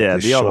Samberg, but Yeah,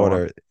 the other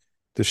one.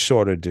 the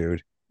shorter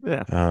dude.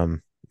 Yeah.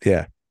 Um,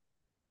 yeah.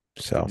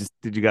 So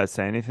Did you guys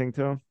say anything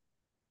to him?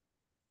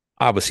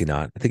 obviously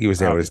not. I think he was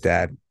there with his Obviously.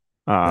 dad.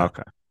 Oh, Yeah.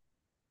 okay.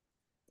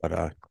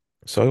 But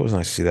so it was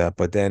nice to see that.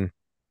 But then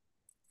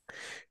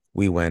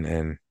we went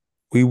and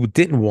we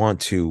didn't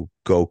want to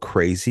go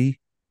crazy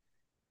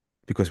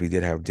because we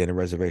did have dinner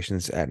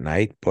reservations at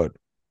night, but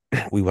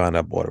we wound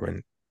up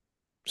ordering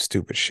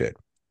stupid shit.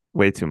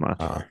 Way too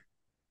much.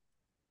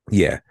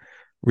 Yeah,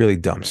 really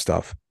dumb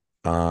stuff.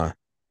 Uh,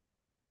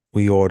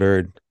 we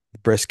ordered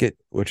brisket,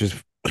 which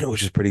is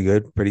which is pretty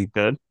good,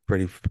 Good.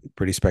 pretty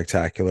pretty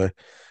spectacular.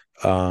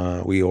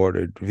 We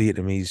ordered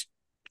Vietnamese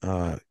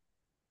uh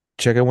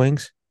chicken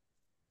wings,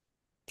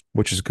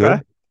 which is Okay.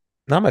 good.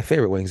 Not my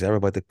favorite wings ever,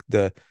 but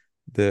the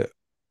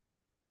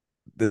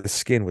the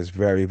skin was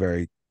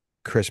very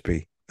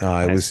crispy.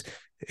 Nice.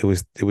 It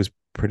was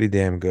pretty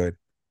damn good.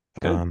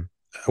 Good.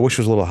 I wish it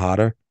was a little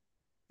hotter,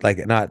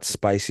 like not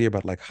spicier,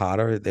 but like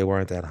hotter. They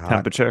weren't that hot.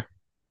 Temperature.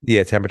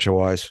 Yeah, temperature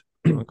wise.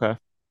 Okay.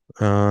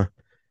 Uh,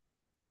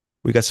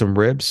 we got some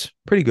ribs,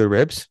 pretty good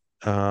ribs.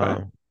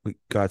 Okay. We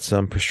got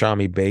some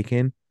pastrami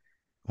bacon,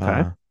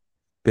 Okay. uh,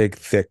 big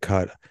thick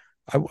cut.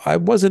 I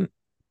wasn't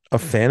a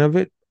fan of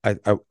it. I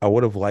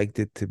would have liked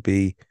it to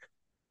be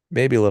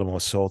maybe a little more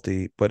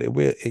salty, but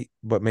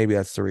but maybe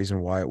that's the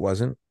reason why it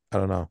wasn't. I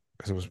don't know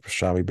because it was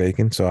pastrami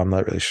bacon, so I'm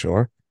not really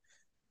sure.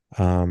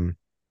 Um,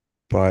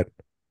 but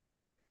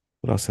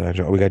what else did I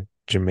enjoy? We got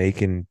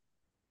Jamaican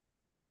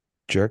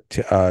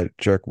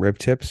jerk rib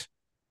tips.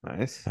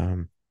 Nice.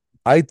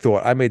 I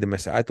thought I made the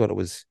mistake. I thought it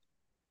was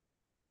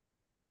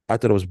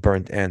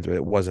burnt ends, but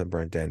it wasn't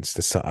burnt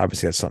ends.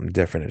 Obviously that's something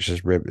different. It's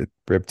just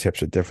rib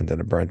tips are different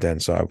than a burnt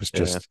end, so I was Yeah.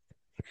 just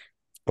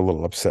a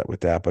little upset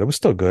with that, but it was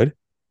still good.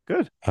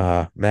 Good.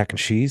 Mac and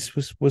cheese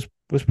was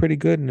pretty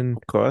good, and then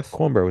Of course.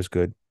 cornbread was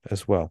good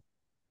as well.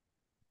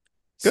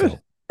 Good. So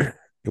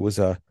it was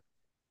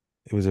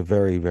a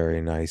very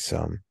Nice nice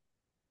meal.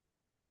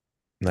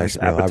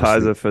 Obviously,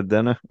 appetizer for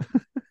dinner.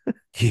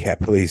 yeah,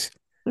 please.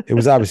 It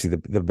was obviously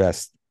the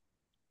best,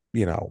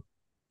 you know,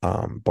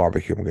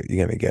 barbecue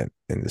you're gonna get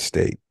in the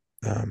state.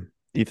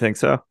 You think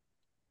so?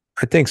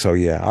 I think so,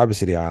 yeah.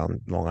 Obviously the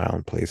island, Long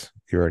Island, please.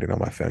 You already know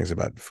my feelings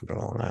about food on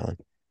Long Island.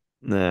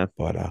 Yeah.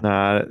 But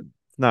Nah,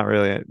 not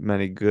really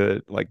many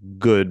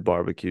good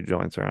barbecue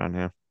joints around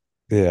here.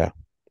 yeah.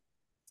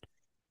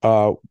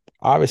 Uh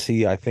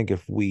Obviously I think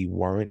if we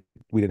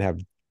didn't have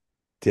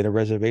dinner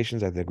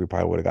reservations, I think we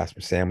probably would have got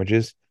some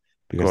sandwiches Of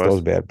because those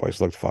course. bad boys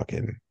looked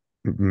fucking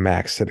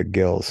max to the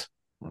gills.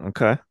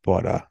 Okay.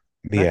 But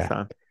Next yeah,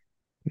 time.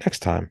 next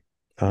time.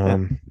 Yeah.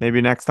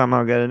 Maybe next time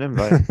I'll get an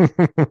invite.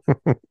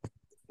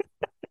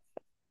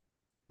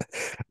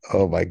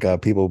 Oh my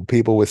God,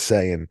 people were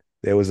saying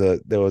there was a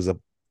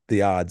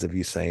the odds of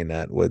you saying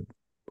that would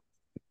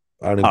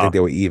I don't even Oh, think they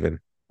were even.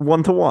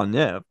 1-to-1.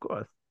 Yeah, of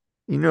course.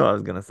 You knew I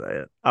was gonna say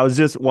it. I was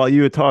just while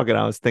you were talking,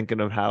 I was thinking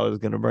of how I was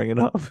gonna bring it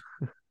up.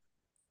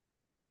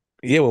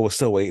 Yeah, well, we're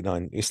still waiting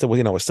on you to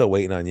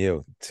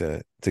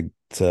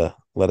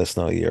let us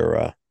know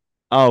your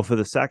Oh, for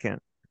the second.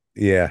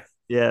 yeah,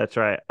 Yeah, that's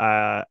right.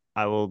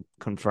 I will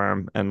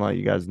confirm and let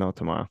you guys know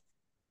tomorrow.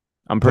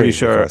 I'm pretty please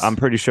sure. because I'm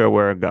pretty sure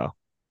where it go.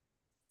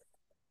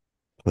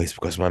 please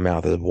because my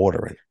mouth is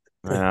watering.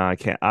 I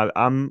can't.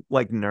 I'm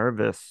like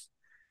nervous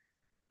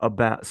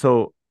about.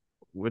 So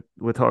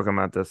we're talking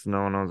about this.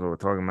 No one knows what we're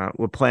talking about.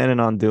 We're planning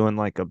on doing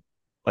like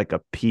a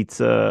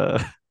pizza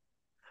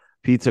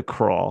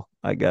crawl,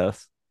 I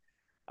guess.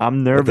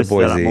 I'm Let the nervous that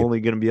boys I'm eat. only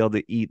gonna be able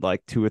to eat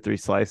like 2 or 3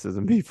 slices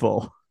and be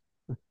full.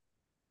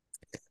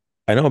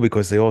 I know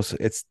because they also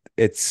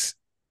it's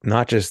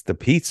not just the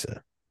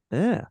pizza.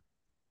 Yeah,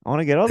 I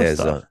want to get other There's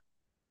stuff.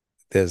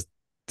 there's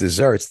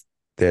desserts,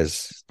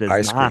 there's There's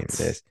ice cream,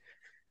 knots,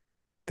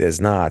 there's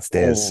nuts,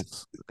 rolls,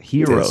 there's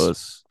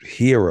heroes,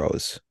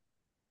 heroes,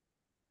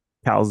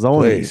 calzones.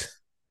 please,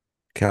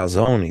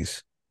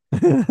 calzones.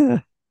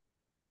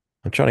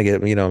 I'm trying to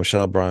get,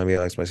 Michelle Bryan,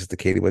 Alex, my sister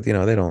Katie, but they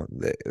don't.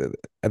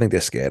 I think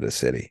they're scared of the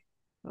city.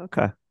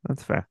 Okay,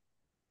 that's fair.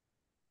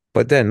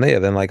 But then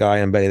like I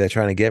and Betty, they're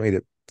trying to get me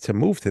to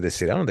move to the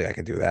city. I don't think I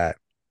can do that.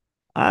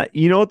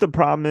 You know what the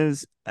problem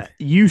is?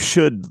 You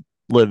should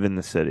live in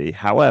the city.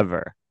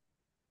 However,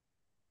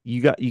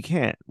 you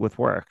can't with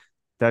work.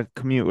 That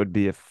commute would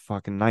be a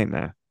fucking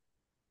nightmare.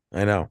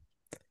 I know,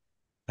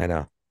 I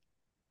know.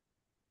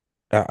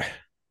 Uh,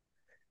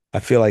 I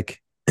feel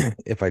like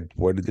if I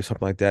were to do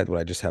something like that, would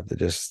I just have to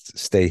just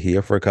stay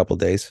here for a couple of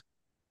days?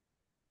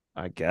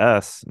 I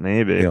guess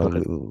maybe, You but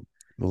know,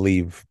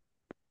 leave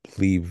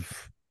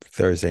leave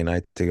Thursday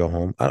night to go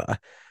home.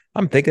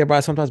 I'm thinking about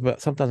it sometimes,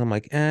 but sometimes I'm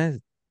like,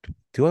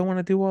 do I want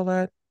to do all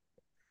that?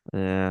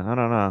 yeah, I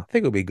don't know. I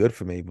think it would be good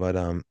for me, but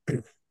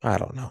I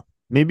don't know.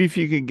 Maybe if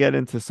you could get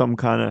into some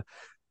kind of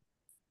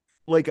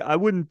like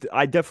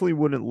I definitely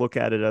wouldn't look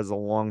at it as a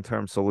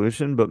long-term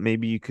solution, but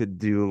maybe you could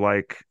do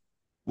like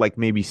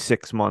maybe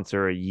 6 months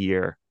or a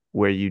year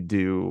where you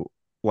do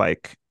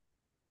like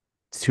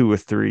 2 or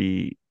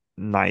 3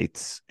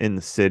 nights in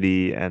the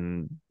city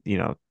and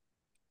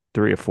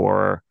 3 or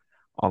 4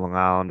 on Long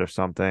Island or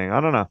something. I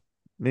don't know.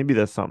 Maybe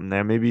there's something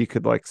there. Maybe you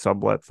could like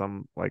sublet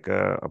some like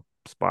a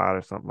spot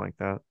or something like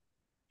that.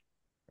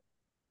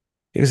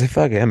 Because I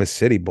feel like I'm a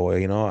city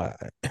boy,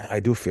 I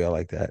do feel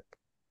like that,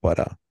 but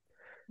I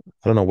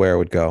don't know where it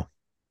would go.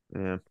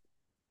 Yeah.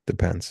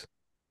 Depends.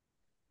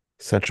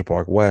 Central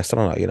Park West. I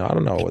don't know. I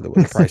don't know what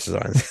the prices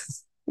are,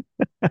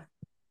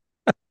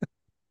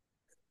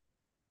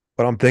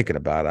 but I'm thinking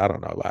about it. I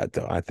don't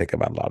know. I think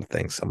about a lot of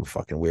things. I'm a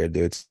fucking weird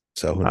dude,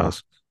 so who No,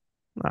 knows?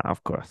 no,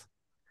 of course.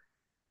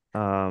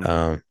 Um,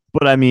 Um,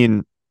 but I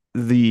mean,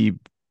 the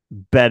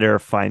better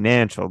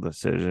financial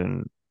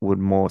decision would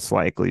most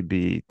likely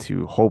be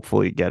to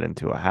hopefully get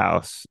into a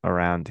house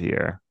around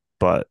here.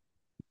 But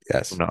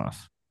who yes,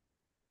 knows?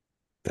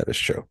 that is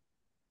true.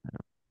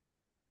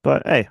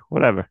 But hey,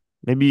 whatever.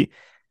 Maybe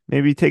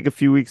take a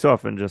few weeks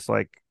off and just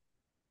like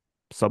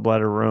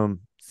sublet a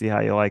room, see how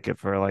you like it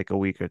for like a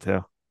week or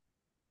two.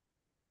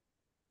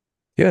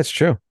 Yeah, it's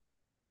true.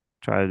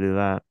 Try to do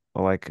that.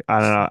 Or like I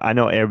don't know. I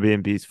know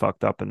Airbnb's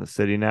fucked up in the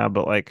city now,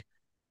 but like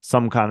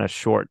some kind of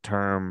short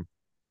term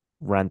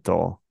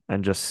rental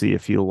and just see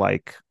if you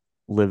like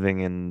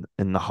living in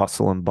the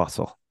hustle and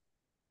bustle.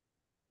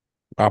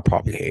 I'll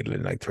probably hate it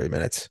in like 3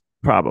 minutes.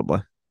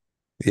 Probably.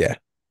 Yeah,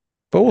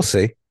 but we'll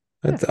see.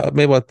 Yeah,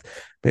 Maybe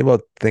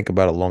I'll think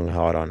about it long and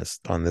hard on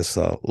this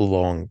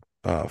long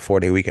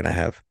 4-day weekend I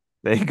have.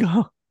 there you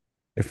go.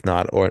 If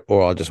not, or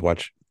I'll just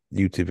watch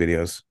YouTube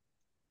videos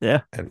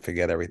Yeah. and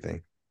forget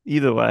everything.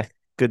 Either way,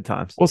 good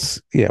times.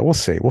 Yeah, we'll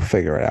see. We'll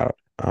figure it out.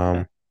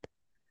 Yeah.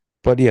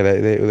 But yeah,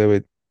 they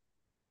were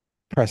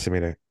pressing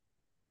me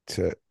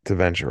to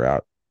venture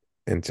out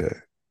into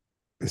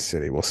the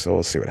city. We'll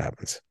see what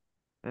happens.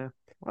 Yeah.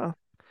 Well,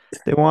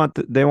 they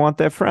want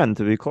their friend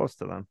to be close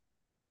to them.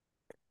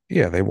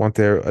 Yeah, they want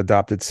their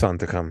adopted son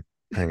to come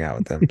hang out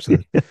with them, so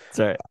That's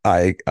right.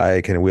 I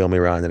can wheel me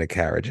around in a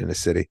carriage in the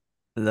city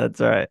That's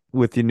right.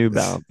 With your New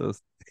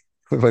Balances.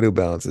 with my New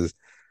Balances.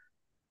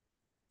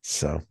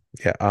 So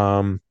yeah,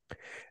 and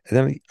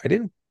then I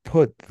didn't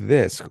put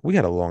this. We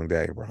had a long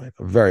day, Brian,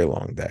 a very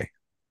long day.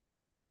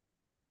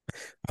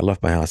 I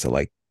left my house at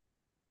like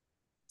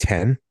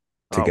 10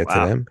 to Oh get to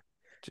wow. them.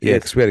 Yeah, Jeez.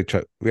 because we had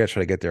to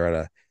try to get there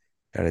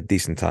at a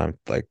decent time.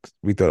 Like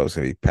we thought it was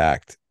gonna be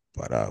packed,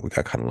 but we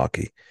got kind of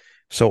lucky.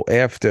 So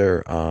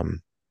after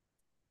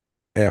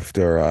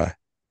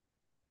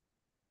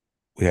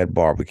we had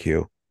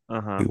barbecue,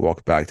 Uh-huh. we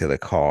walked back to the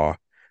car.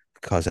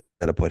 Cousin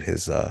had to put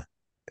his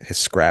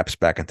scraps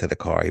back into the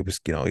car. He was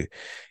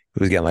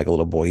getting like a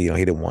little boy. He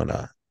didn't want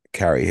to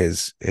carry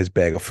his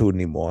bag of food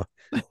anymore.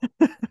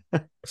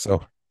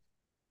 So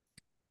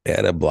he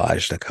had to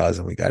oblige the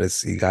cousin. He got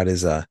his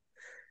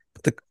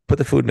put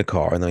the food in the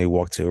car, and then he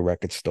walked to a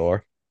record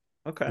store.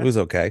 It Okay. was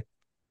okay.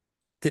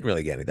 Didn't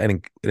really get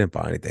anything. I didn't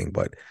buy anything,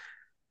 but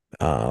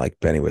like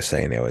Benny was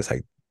saying, it was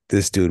like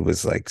this dude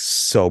was like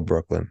so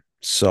Brooklyn,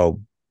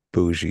 so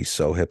bougie,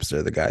 so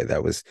hipster. The guy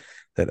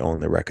that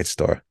owned the record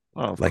store,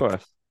 Oh, of like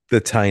course.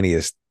 the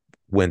tiniest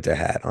winter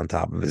hat on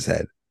top of his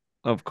head.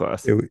 Of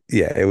course.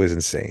 Yeah, it was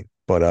insane.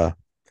 But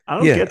I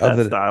don't yeah, get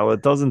that style.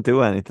 It doesn't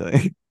do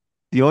anything.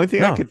 The only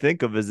thing I no, could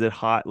think of is it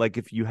hot, like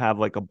if you have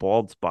like a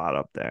bald spot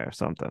up there or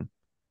something.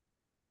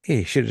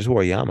 he should have just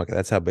wore a yarmulke.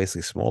 That's how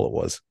basically small it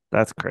was.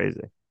 That's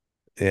crazy.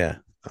 Yeah.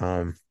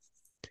 Um,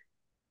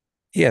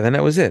 Yeah, then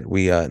that was it.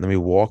 Then we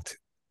walked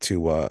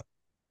to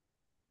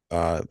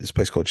this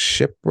place called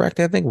Shipwrecked,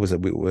 I think it was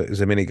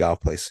a mini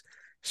golf place.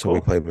 So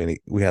Cool.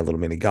 we had a little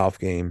mini golf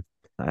game.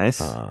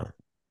 Nice. Uh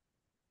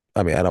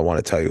I mean, I don't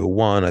want to tell you who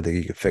won. I think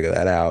you can figure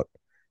that out.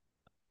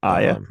 Ah,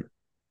 yeah. Um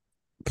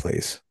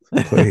please.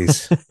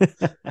 Please.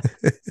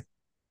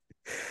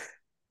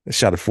 I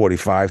shot a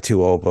 45,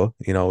 two over.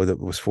 It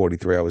was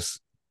 43. I was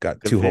got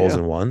Good for you. two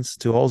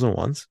holes in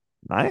ones.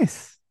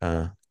 Nice.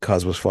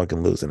 Cuz was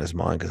fucking losing his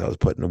mind because I was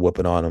putting a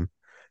whooping on him.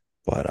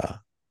 But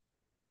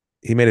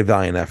he made a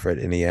valiant effort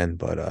in the end.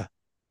 But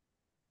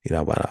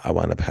I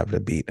wound up having to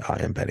beat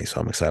Ian Benny, so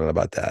I'm excited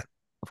about that.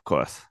 Of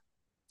course.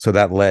 So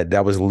that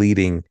was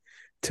leading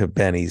to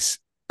Benny's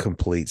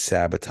complete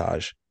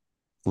sabotage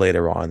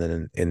later on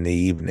in the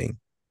evening.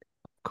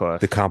 Of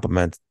course. The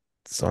compliments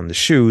on the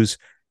shoes,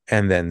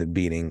 and then the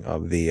beating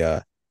of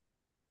the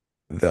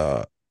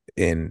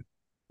in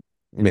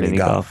mini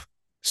golf.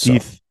 So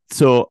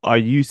So are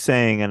you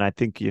saying, and I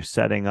think you're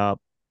setting up,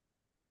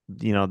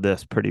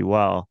 this pretty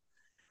well.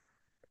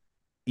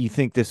 You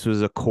think this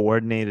was a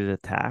coordinated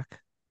attack?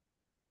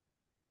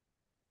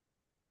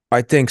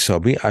 I think so.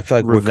 I feel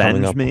like we're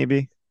coming Revenge, up.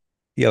 maybe?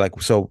 Yeah,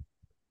 like so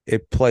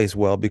it plays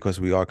well because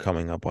we are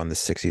coming up on the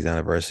 60th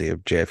anniversary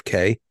of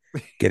JFK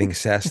getting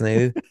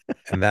assassinated.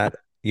 And that,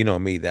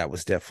 me, that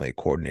was definitely a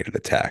coordinated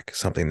attack,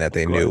 something that Of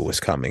they knew course. was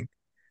coming.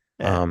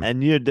 Yeah. Um,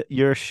 And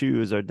your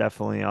shoes are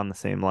definitely on the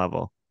same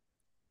level.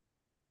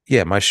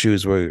 yeah, my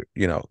shoes were,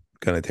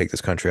 going to take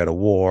this country out of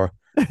war,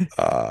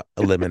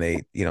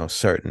 eliminate,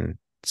 certain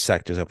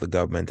sectors of the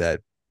government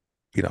that,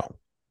 you know,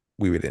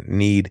 we didn't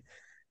need.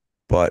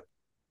 But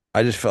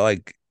I just felt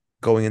like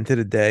going into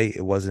the day,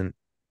 it wasn't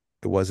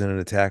an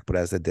attack, but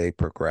as the day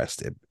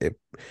progressed,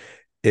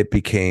 it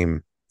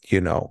became, you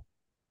know,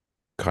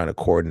 kind of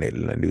coordinated,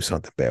 and I knew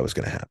something bad was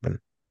going to happen.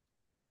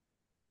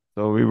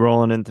 So are we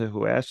rolling into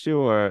who asked you,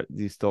 or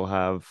do you still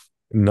have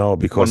No, one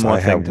because more I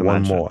thing have to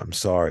one mention? more. I'm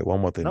sorry, one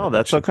more thing to No,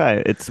 that's mention.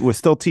 okay. We're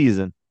still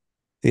teasing.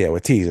 Yeah, we're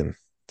teasing,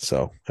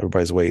 so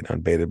everybody's waiting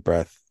on bated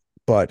breath.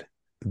 But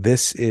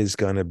this is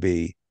going to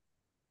be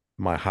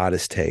my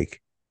hottest take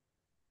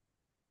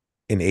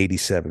in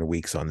 87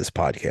 weeks on this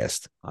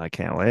podcast. I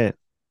can't wait.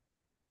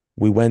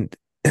 We went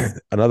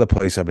another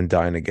place I've been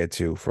dying to get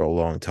to for a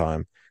long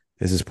time.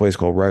 Is this place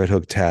called Red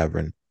Hook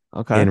Tavern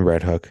Okay. in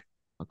Red Hook.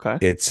 Okay.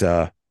 It's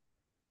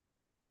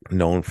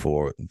known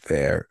for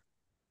their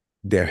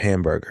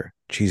hamburger,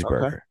 Okay.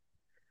 cheeseburger,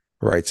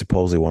 right?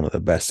 Supposedly one of the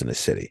best in the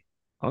city.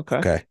 Okay.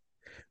 Okay.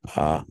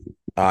 Uh,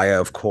 Aya,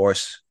 of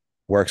course,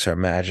 works her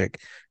magic,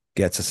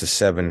 gets us a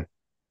 7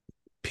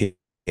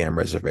 p.m.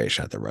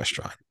 reservation at the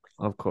restaurant.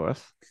 Of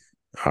course.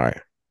 All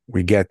right.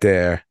 We get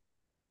there.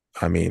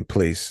 I mean,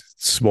 please,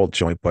 small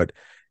joint, but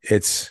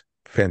it's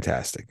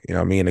fantastic.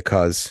 Me and the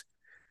cuz,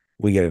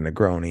 we get a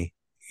Negroni,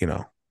 you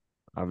know,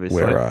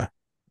 Obviously.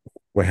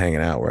 we're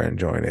hanging out, we're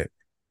enjoying it.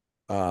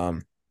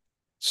 Um,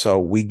 so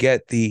we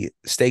get the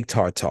steak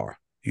tartare.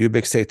 You a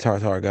big steak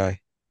tartare guy?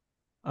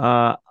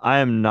 I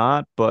am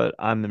not, but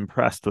I'm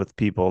impressed with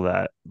people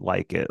that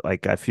like it.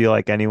 Like I feel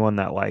like anyone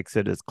that likes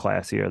it is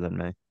classier than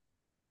me.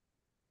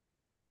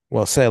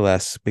 Well, say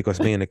less because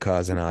me and the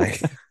cuz and I,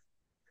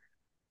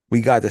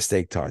 we got the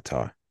steak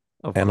tartare.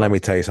 Of And let me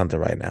course. tell you something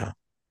right now.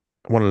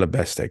 One of the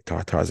best steak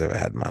tartares I've ever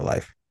had in my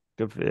life.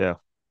 Good for you.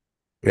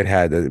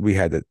 Of We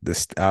had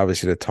this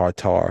obviously the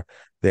tartare.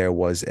 There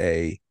was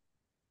they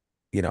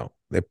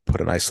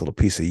put a nice little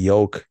piece of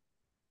yolk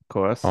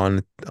course.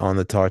 on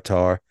the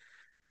tartare,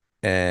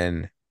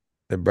 and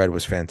the bread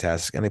was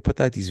fantastic. And they put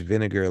these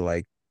vinegar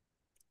like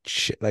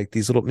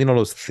these little,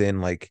 those thin,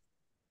 like,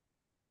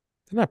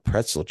 they're not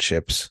pretzel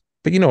chips,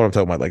 but you know what I'm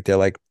talking about. Like they're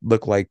like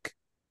look like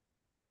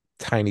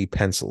tiny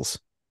pencils.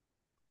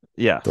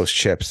 Those Yes.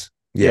 chips.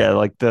 Yeah, Yeah.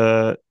 like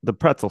the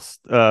pretzels,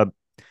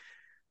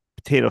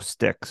 potato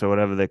sticks or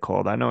whatever they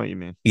called. I know what you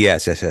mean.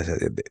 Yes, yes, yes,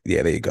 yes.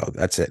 Yeah, there you go.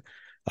 That's it.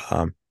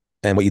 Um,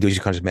 and what you do is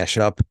you kind of just mash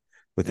it up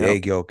with the Yep.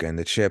 egg yolk and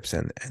the chips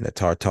and the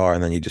tartare,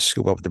 and then you just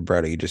scoop up the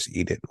bread or you just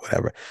eat it,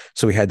 whatever.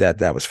 So we had that.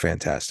 That was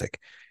fantastic.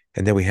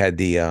 And then we had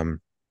the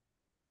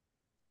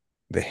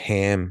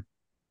ham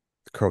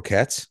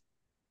croquettes.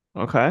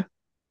 Okay.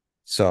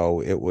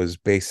 So it was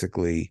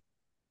basically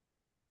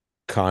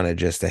kind of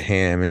just a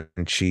ham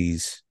and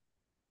cheese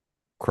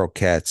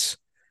croquettes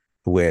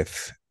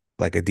with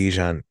like a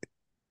Dijon,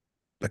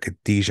 I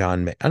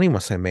don't even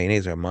want to say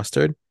mayonnaise or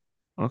mustard,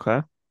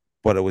 Okay.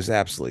 but it was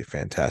absolutely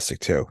fantastic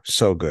too.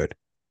 So good.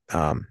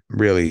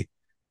 Really,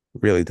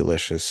 really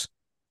delicious.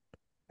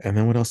 And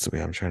then what else do we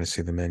have? I'm trying to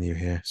see the menu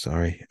here.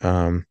 Sorry.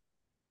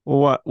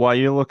 Well, while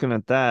you're looking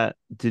at that,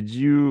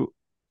 you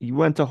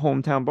went to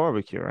Hometown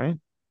Barbecue, right?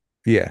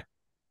 Yeah.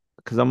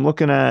 Because I'm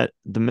looking at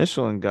the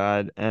Michelin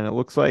Guide and it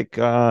looks like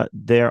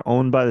they're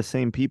owned by the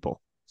same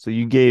people. So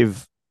you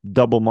gave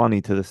double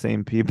money to the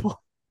same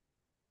people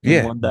in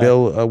Yeah. one day.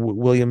 Bill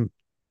William,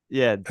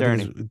 Yeah, I think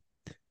Durney.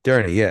 it's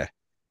Durney, yeah.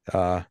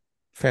 Uh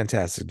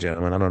Fantastic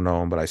gentleman. I don't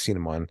know him, but I seen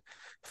him on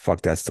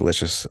Fuck That's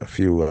Delicious a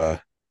few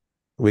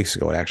weeks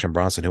ago at Action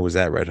Bronson, who was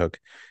at Red Hook.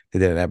 They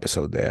did an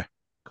episode there.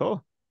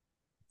 Cool.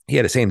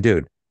 Yeah, the same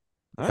dude.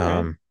 All right.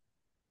 Um,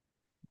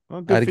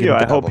 Well, I had good to for give you. him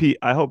double.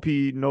 I hope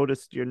he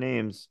noticed your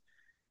names,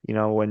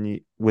 when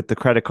you with the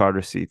credit card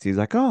receipts. He's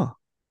like, oh,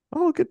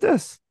 look at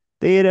this.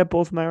 They ate at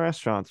both my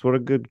restaurants. What a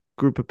good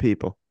group of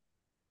people.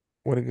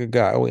 What a good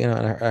guy. Oh,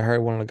 I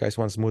heard one of the guys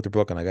wants to move to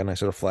Brooklyn. I got a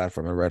nice little flat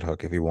from a Red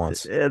Hook if he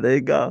wants. Yeah, there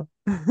you go.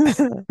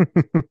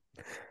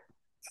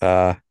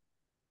 uh,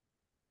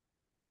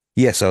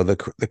 yeah. So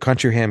the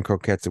country ham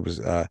croquettes, it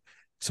was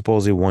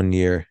supposedly 1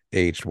 year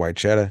aged white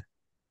cheddar,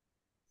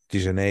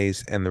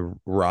 Dijonnaise, and the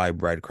rye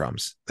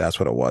breadcrumbs. That's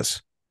what it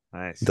was.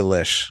 Nice.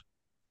 Delish.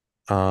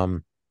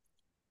 Um,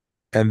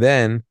 and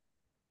then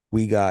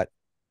we got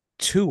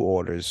 2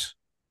 orders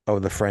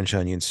of the French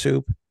onion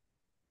soup.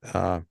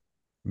 Uh,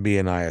 me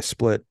and I are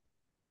split,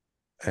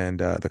 and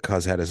the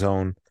cuz had his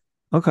own.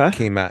 Okay.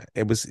 Came out.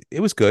 It was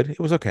good. It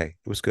was okay.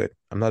 It was good.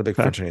 I'm not a big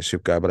Okay. French onion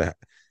soup guy, but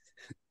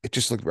it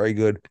just looked very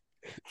good.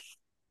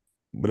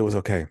 But it was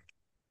okay.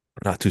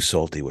 Not too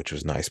salty, which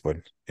was nice, but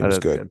it That was is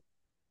good.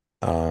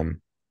 good.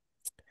 Um,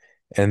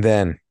 and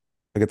then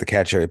we got the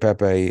cat cherry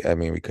pepe. I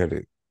mean, we could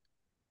have.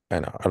 I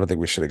know. I don't think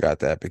we should have got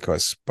that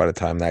because by the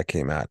time that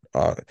came out,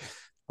 uh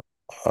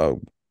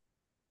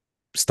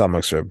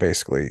stomachs are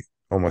basically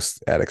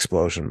almost at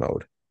explosion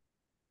mode.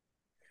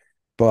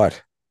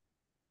 But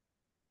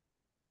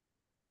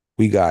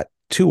we got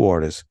 2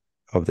 orders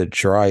of the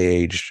dry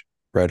aged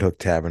Red Hook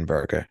Tavern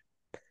burger,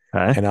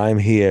 Okay. and I'm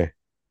here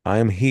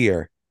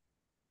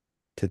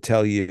to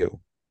tell you,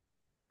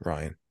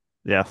 Ryan,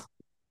 Yeah.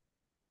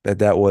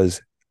 that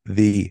was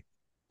the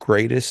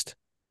greatest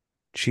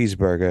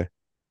cheeseburger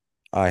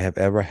I have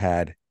ever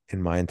had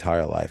in my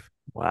entire life.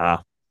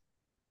 Wow.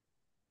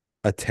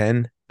 A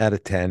 10 out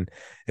of 10.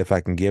 If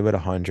I can give it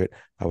 100,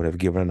 I would have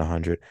given it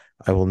 100.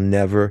 I will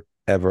never,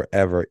 ever,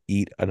 ever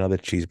eat another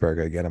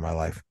cheeseburger again in my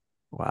life.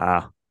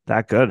 Wow.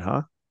 That good,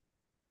 huh?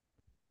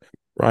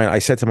 Ryan, I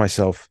said to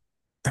myself,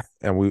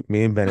 and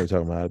me and Benny were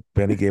talking about it.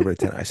 Benny gave it a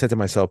 10. I said to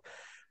myself,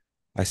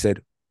 I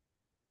said,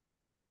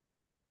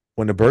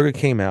 when the burger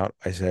came out,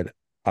 I said,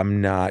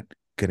 I'm not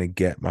gonna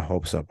get my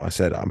hopes up. I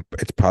said,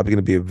 it's probably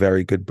gonna be a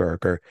very good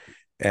burger,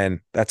 and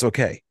that's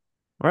okay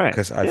Right.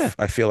 because Yeah.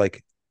 I feel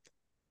like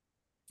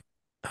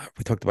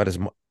we talked about this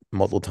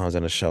multiple times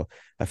on the show.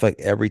 I feel like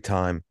every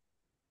time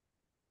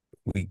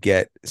we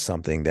get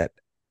something that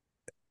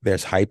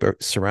there's hype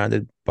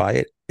surrounded by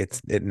it,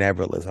 it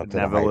never lives up It to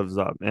the never hype. lives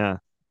up. Yeah.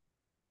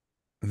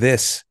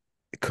 This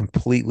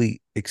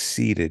completely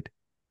exceeded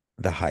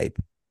the hype.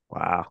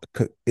 Wow.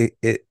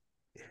 It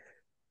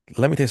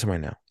let me tell you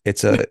something right now.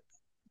 It's a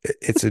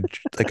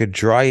like a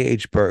dry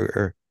aged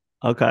burger,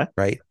 Okay.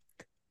 right?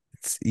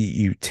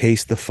 You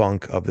taste the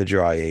funk of the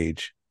dry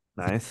age.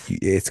 Nice.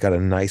 It's got a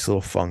nice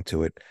little funk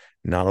to it,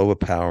 not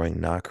overpowering,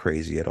 not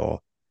crazy at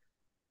all.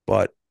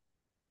 But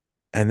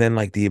and then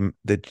like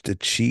the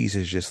cheese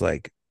is just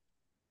like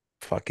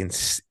fucking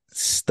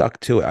stuck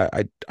to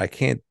it. I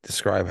can't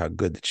describe how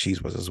good the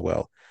cheese was as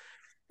well.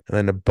 And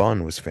then the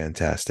bun was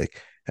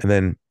fantastic. And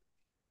then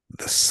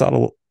the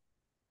subtle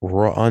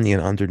raw onion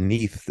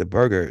underneath the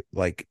burger,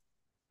 like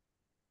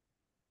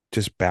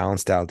just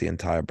balanced out the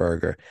entire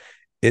burger.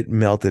 It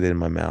melted in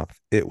my mouth.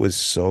 It was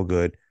so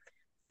good.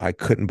 I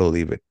couldn't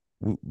believe it.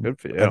 Good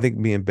for I you. think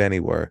me and Benny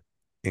were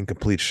in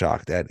complete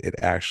shock that it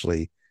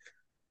actually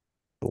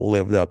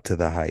lived up to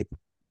the hype.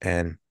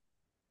 And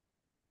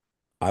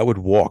I would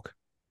walk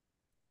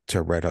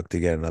to Red Hook to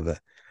get another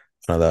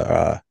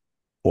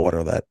order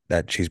of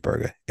that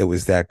cheeseburger. It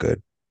was that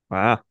good.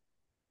 Wow.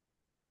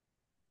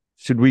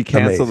 Should we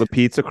cancel the Amazing.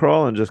 pizza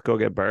crawl and just go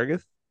get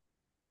burgers?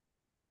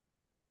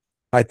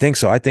 I think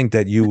so. I think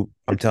that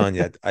I'm telling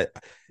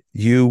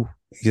you,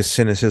 your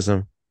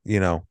cynicism,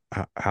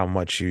 how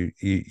much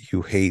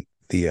you hate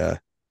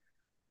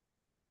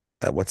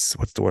what's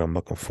the word I'm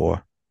looking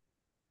for?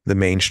 The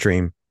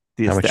mainstream,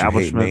 The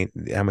establishment.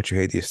 how much you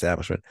hate the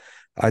establishment.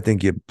 I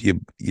think your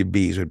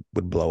bees would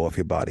blow off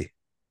your body.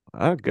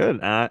 Oh,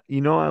 good. I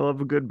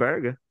love a good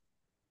burger.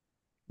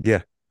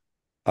 Yeah.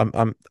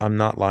 I'm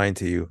not lying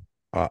to you.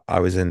 I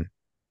was in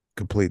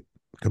complete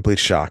complete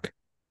shock.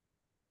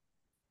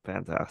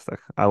 Fantastic.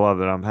 I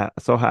love it. I'm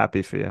so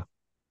happy for you.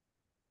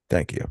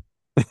 Thank you.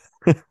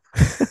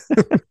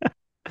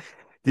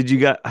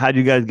 How'd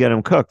you guys get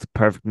them cooked?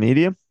 Perfect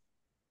medium?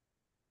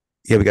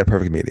 Yeah, we got a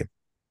perfect medium.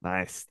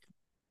 Nice.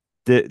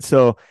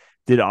 What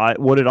did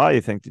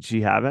Aya think? Did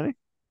she have any?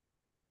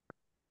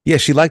 Yeah,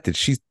 she liked it.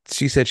 She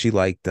said she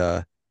liked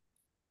I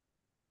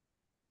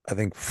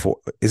think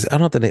I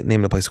don't know the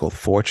name of the place called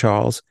Fort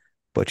Charles,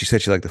 but she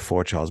said she liked the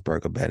Fort Charles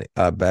burger better.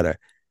 And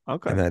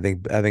Okay.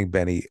 then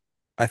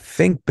I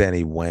think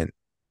Benny went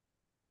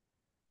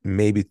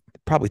maybe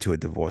probably to a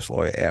divorce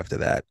lawyer after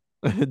that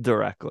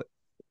Directly.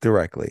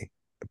 directly.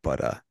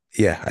 But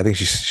yeah, I think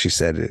she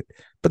said it.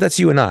 But that's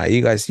you and I.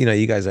 You guys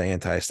are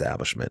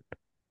anti-establishment.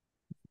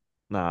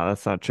 No,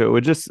 that's not true.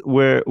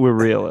 We're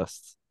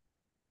realists.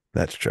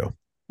 That's true.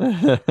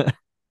 Good.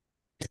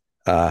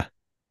 Uh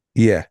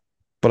yeah.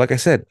 But like I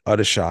said,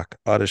 utter shock,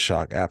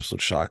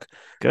 absolute shock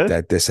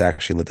that this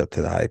actually lived up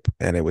to the hype,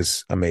 and it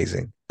was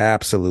amazing.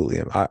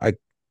 Absolutely.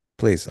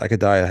 Please, I could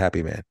die a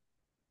happy man.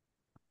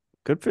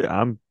 Good for you.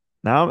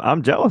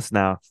 I'm jealous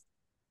now.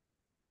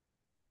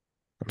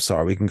 I'm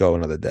sorry, we can go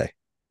another day.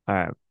 All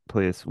right,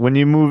 please. When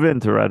you move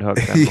into Red Hook,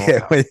 then we'll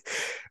Yeah, go.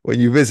 when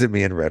you visit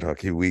me in Red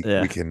Hook, Yeah. we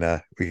can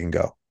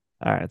go.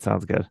 All right,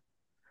 sounds good.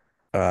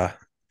 Uh,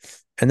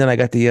 and then I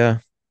got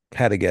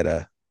had to get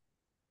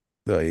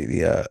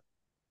the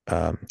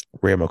um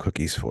Ramo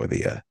cookies for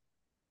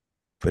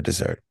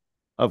dessert.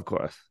 Of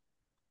course.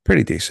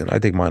 Pretty decent. I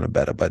think mine are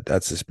better, but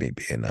that's just me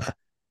being a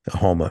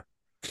homer.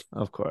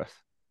 Of course.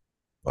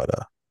 But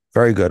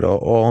very good.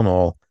 All in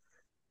all,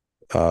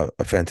 a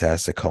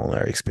fantastic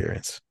culinary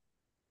experience.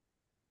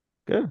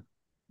 Good.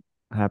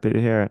 Happy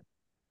to hear it.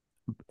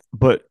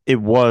 But it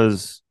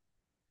was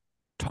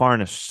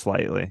tarnished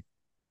slightly,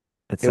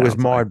 it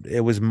sounds like.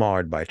 It was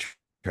marred by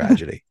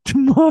tragedy.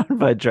 Marred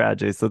by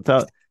tragedy. So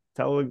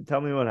tell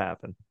me what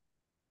happened.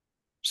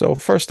 So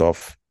first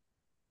off,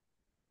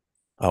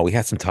 we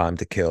had some time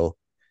to kill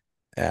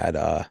at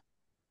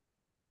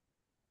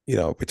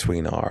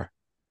between our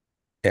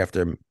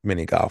after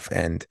mini golf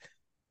and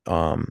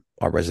our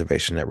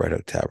reservation at Red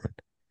Hook Tavern.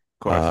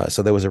 Of course.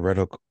 So there was a Red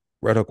Hook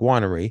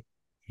Winery,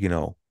 you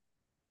know,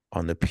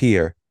 on the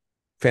pier.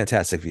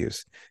 Fantastic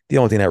views. The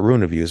only thing that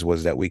ruined the views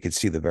was that we could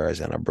see the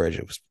Verrazano Bridge.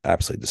 It was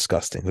absolutely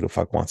disgusting. Who the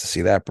fuck wants to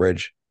see that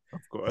bridge?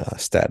 Of course.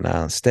 Staten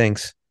Island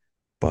stinks.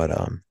 But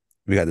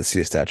we got to see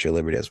the Statue of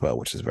Liberty as well,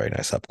 which is very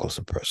nice up close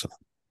and personal.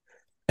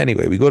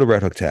 Anyway, we go to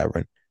Red Hook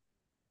Tavern.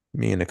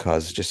 Me and the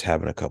cuz just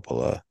having a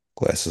couple of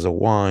glasses of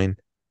wine,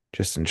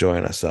 just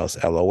enjoying ourselves,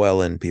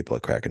 LOLing, people are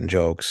cracking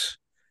jokes,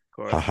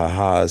 ha ha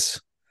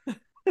ha's.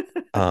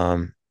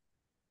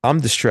 I'm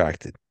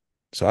distracted,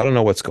 so I don't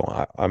know what's going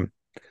on. I'm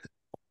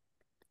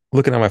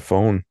looking at my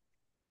phone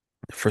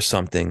for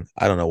something.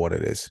 I don't know what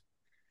it is.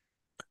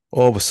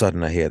 All of a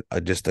sudden, I hear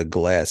just a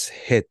glass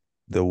hit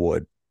the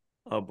wood,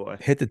 Oh boy.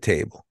 hit the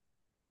table.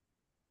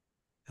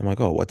 I'm like,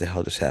 oh, what the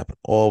hell just happened?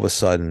 All of a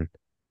sudden,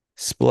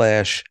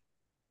 splash,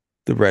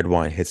 the red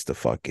wine hits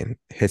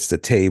the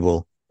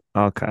table.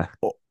 Okay.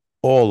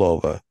 All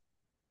over,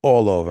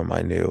 all over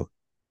my new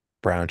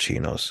brown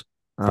chinos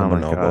Oh from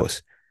my God.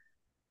 Bonobos.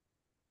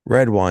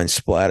 Red wine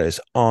splatters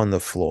on the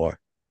floor.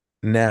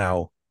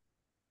 Now,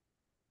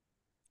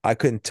 I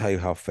couldn't tell you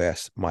how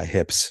fast my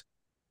hips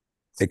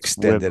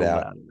extended Swiveled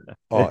out. out of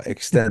Oh, there.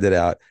 extended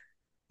out,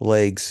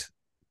 legs,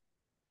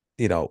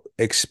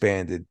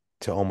 expanded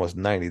to almost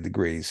 90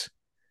 degrees.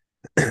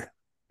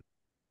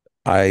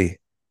 I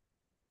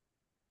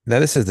Now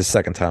this is the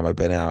second time I've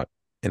been out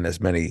in as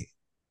many,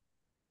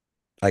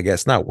 I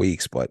guess not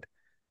weeks, but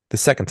the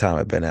second time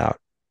I've been out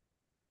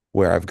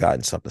where I've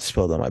gotten something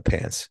spilled on my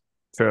pants.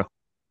 True.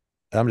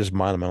 I'm just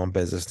minding my own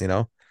business. Then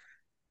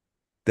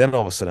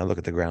all of a sudden I look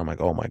at the ground, I'm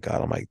like, oh my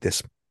God. I'm like,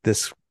 this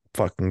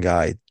fucking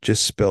guy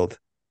just spilled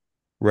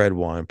red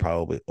wine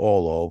probably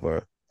all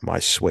over my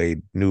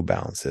suede New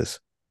Balances.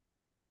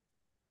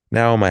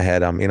 Now in my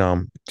head,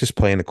 I'm just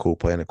playing it cool,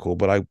 playing it cool.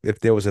 But if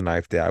there was a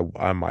knife there,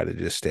 I might have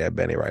just stabbed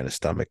Benny right in the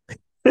stomach.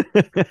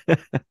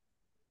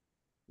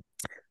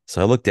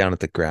 So I looked down at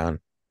the ground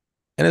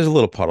and there's a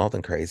little puddle,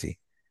 nothing crazy.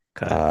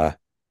 Okay. Of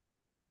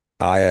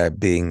Aya,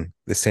 being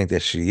the saint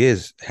that she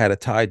is, had a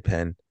Tide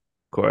pen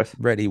course.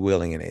 ready,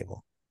 willing, and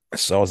able.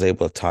 So I was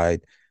able to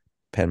Tide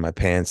pen my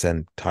pants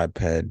and Tide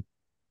pen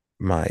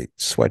my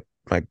sweat,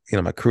 my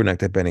crew neck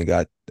that Benny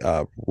got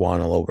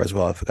wine all over as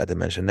well. I forgot to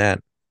mention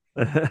that.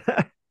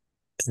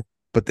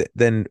 But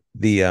then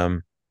we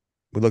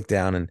looked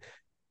down and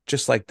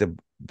just like the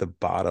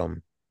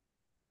bottom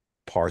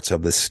parts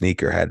of the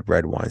sneaker had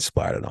red wine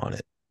splattered on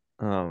it.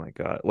 Oh my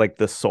God. Like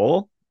the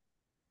sole?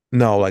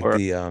 No, Or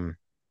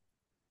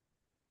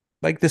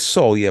like the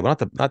sole, yeah,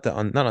 but not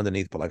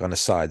underneath, but like on the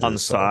sides of on the the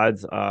sole.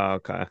 sides? Oh,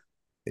 okay.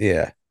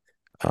 Yeah.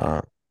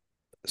 Uh,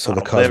 so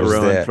the Oh, cuz they're was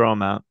ruined. there. Throw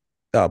them out.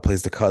 Oh,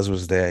 please, the cuz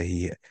was there.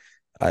 He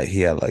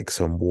had like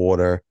some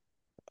water.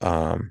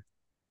 Um,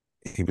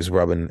 he was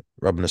rubbing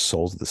the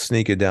soles of the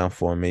sneaker down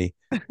for me.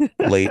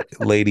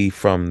 Lady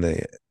from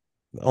the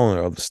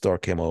owner of the store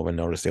came over and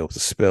noticed there was a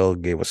spill,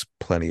 gave us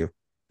plenty of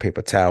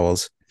paper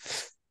towels.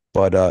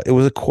 But it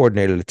was a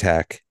coordinated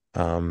attack,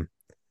 done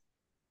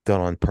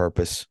on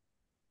purpose.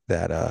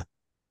 That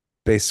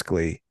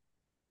basically,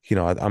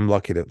 I'm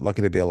lucky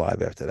to be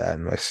alive after that,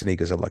 and my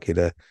sneakers are lucky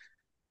to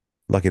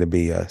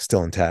be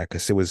still intact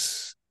because it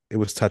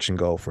was touch and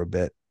go for a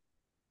bit.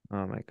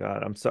 Oh my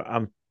God.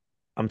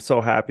 I'm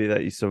so happy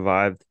that you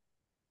survived.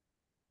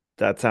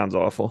 That sounds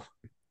awful.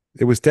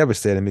 It was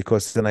devastating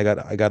because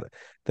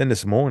then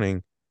this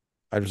morning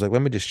I was like,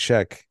 let me just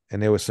check,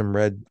 and there was some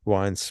red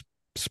wine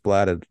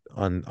splattered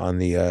on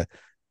the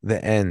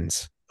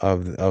ends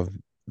of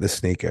the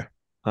sneaker,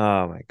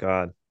 Oh my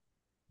God.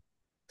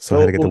 so I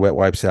had to get the So wet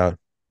wipes out.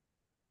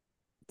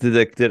 did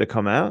it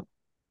come out?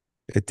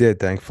 It did,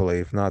 thankfully.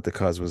 If not, the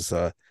cuz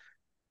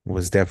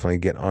was definitely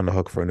getting on the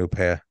hook for a new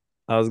pair.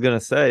 I was gonna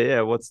say,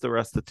 yeah, what's the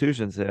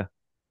restitutions here?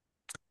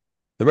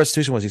 The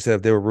restitution was he said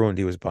if they were ruined,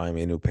 he was buying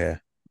me a new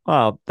pair.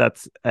 Well,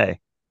 that's a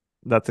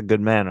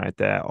good man right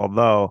there.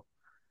 Although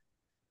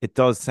it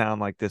does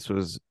sound like this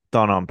was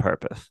done on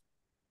purpose.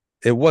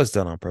 It was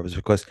done on purpose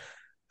because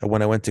And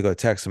when I went to go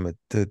text him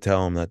to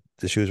tell him that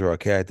the shoes were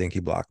okay, I think he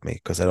blocked me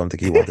because I don't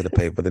think he wanted to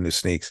pay for the new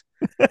sneaks.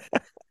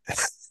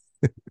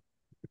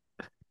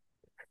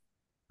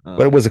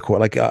 But it was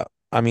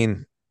I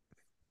mean,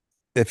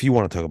 if you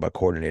want to talk about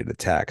coordinated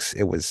attacks,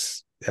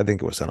 I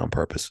think it was done on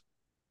purpose.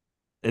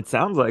 It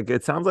sounds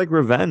like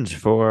revenge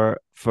for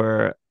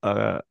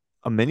a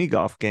mini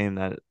golf game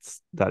that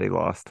he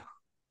lost.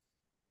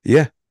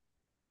 Yeah.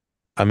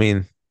 I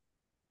mean,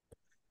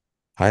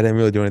 I didn't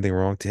really do anything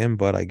wrong to him,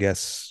 but I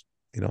guess,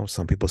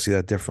 some people see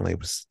that differently.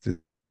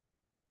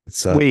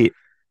 It's a, Wait,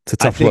 it's a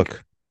I tough think.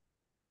 look.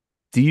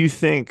 Do you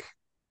think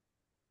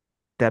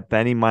that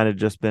Benny might have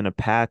just been a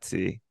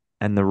patsy,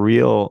 and the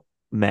real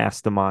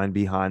mastermind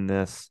behind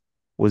this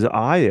was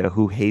Aya,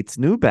 who hates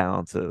New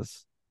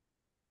Balances?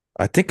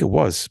 I think it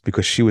was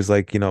because she was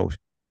like,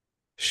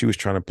 she was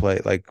trying to play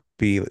like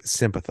be a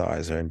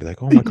sympathizer and be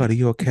like, "Oh my God, are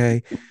you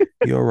okay?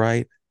 You all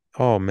right?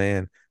 Oh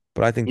man."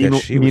 But I think that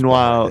she was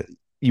behind Meanwhile, it.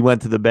 you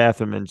went to the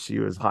bathroom and she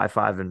was high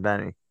fiving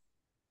Benny.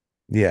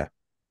 Yeah.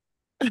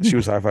 She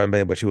was high-fiving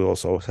Benny, but she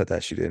also said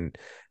that she didn't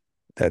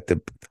that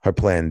the her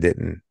plan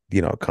didn't,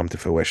 come to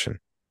fruition.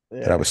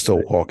 That I Yeah, was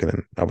still walking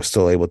and I was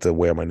still able to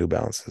wear my New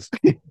Balances.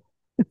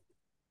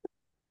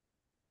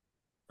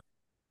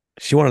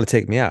 She wanted to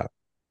take me out.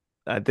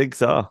 I think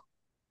so.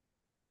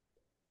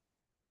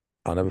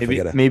 I'll never Maybe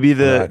forget it. maybe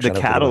I'll the actually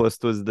never forget it.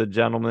 catalyst was the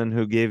gentleman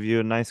who gave you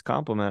a nice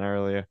compliment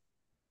earlier.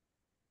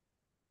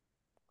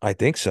 I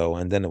think so.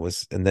 And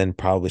then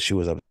probably she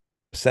was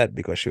upset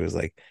because she was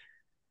like,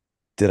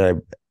 did I,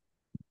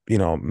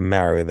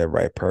 marry the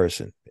right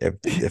person?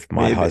 If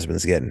my Maybe.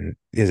 husband's getting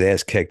his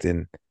ass kicked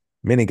in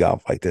mini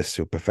golf like this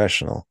to a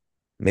professional,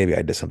 maybe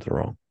I did something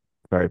wrong.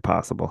 Very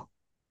possible.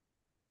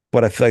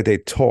 But I feel like they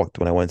talked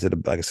when I went to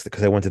like I said,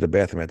 because I went to the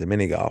bathroom at the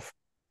mini golf,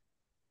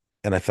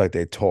 and I feel like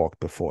they talked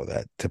before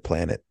that to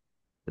plan it.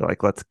 You're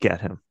like, let's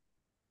get him.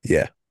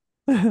 Yeah.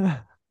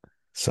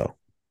 So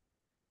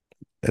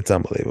it's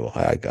unbelievable.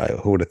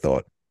 Who would have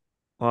thought?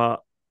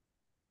 Well,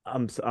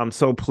 I'm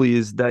so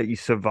pleased that you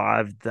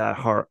survived that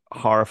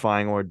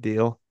horrifying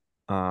ordeal.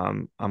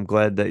 I'm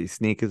glad that your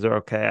sneakers are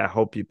okay. I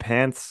hope your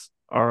pants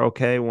are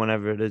okay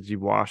whenever it is you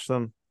wash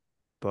them.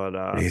 But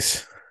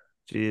Jeez.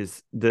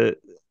 geez, the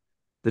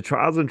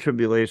trials and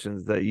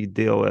tribulations that you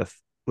deal with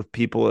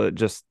people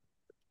just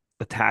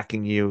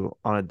attacking you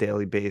on a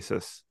daily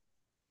basis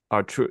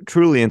are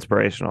truly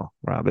inspirational,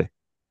 Robbie.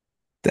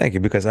 Thank you,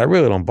 because I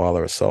really don't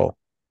bother a soul.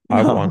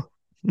 I want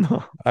No,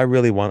 no, I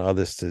really want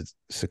others to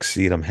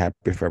succeed. I'm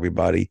happy for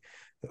everybody,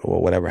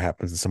 or whatever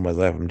happens in somebody's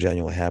life. I'm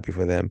genuinely happy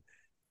for them.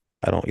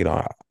 I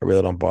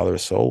really don't bother a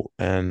soul.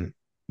 And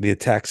the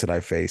attacks that I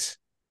face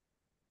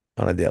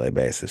on a daily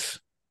basis,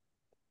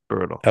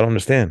 brutal. I don't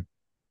understand.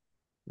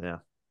 Yeah.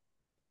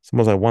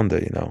 Sometimes I wonder,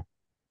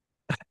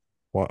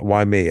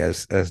 why me,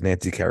 as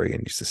Nancy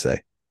Kerrigan used to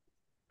say.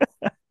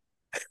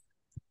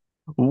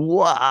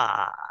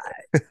 Why?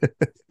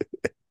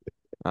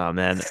 Oh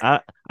man,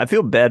 I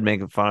feel bad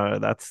making fun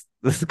of her.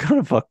 This is kind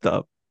of fucked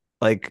up.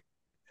 Like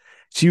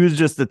she was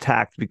just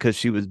attacked because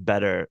she was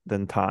better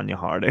than Tanya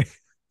Harding.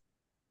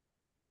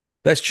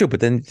 That's true. But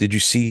then, did you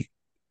see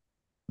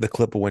the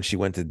clip of when she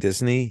went to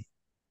Disney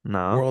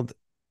No, World?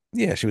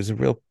 Yeah, she was a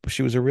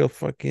real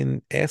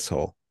fucking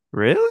asshole.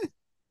 really?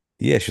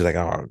 Yeah, she was like,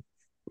 oh,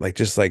 like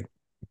just like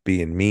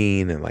being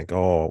mean and like,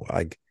 oh,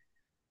 like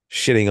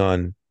shitting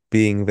on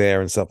being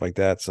there and stuff like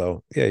that.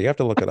 So yeah, you have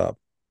to look it up.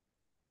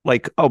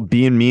 Like, oh,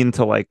 being mean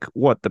to like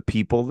what the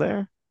people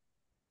there?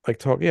 Like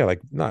talk, yeah,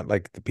 like not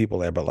like the people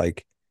there, but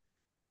like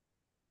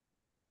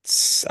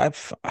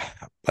I've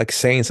like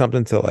saying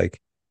something to like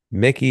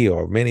Mickey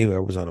or Minnie,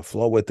 whoever was on the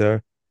floor with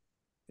her.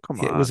 Come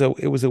It on, was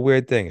a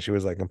weird thing. She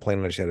was like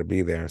complaining that she had to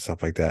be there and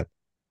stuff like that.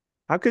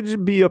 how could you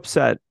be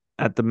upset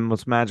at the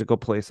most magical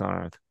place on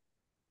earth?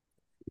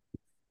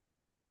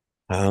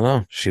 I don't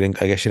know. She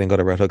didn't. I guess she didn't go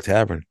to Red Hook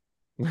Tavern.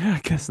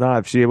 I guess not.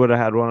 If she would have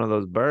had one of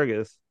those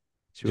burgers,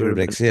 she She would would have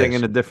have been been, yeah.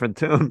 singing a different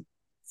tune.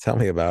 Tell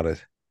me about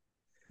it.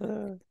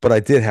 But I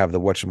did have the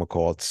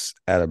whatchamacallits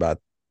at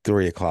about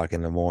 3 o'clock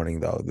in the morning,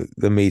 though.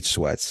 The meat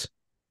sweats.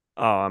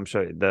 Oh, I'm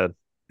sure you did.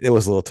 It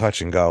was a little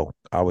touch and go.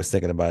 I was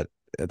thinking about,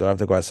 do I have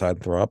to go outside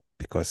and throw up?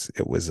 Because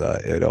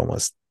it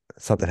almost,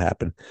 something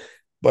happened.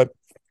 But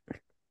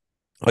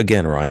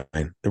again,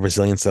 Ryan, the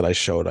resilience that I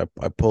showed,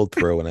 I pulled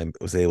through and I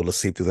was able to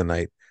sleep through the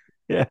night.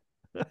 Yeah,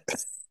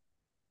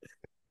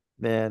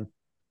 man,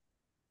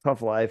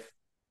 tough life.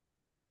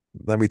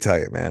 Let me tell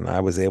you, man, I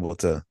was able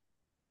to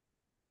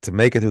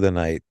make it through the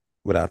night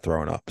without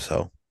throwing up.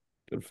 So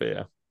Good for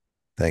you.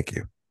 thank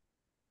you.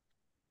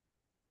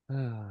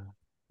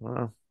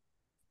 Well,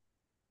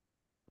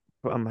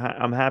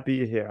 I'm happy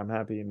you're here. I'm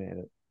happy you made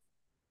it.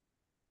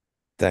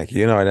 Thank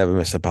you. I never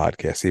miss a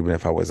podcast, even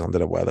if I was under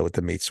the weather with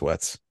the meat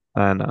sweats.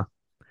 I know.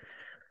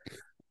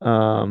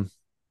 Um,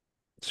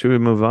 should we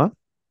move on?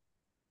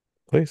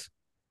 Please.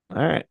 All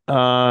right.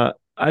 I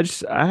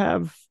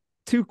have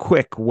two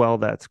quick. Well,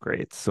 that's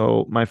great.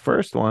 So my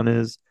first one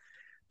is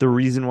the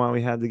reason why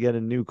we had to get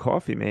a new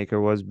coffee maker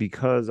was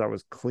because I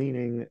was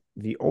cleaning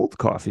the old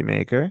coffee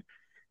maker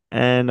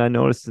And I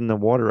noticed in the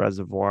water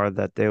reservoir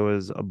that there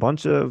was a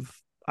bunch of,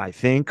 I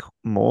think,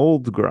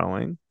 mold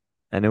growing,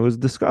 and it was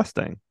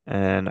disgusting.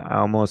 And I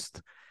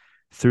almost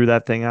threw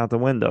that thing out the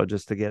window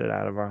just to get it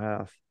out of our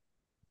house.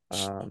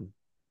 Um,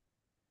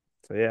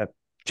 so yeah,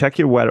 check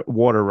your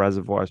water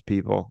reservoirs,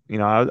 people.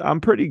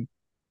 I'm pretty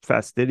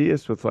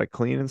fastidious with like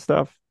cleaning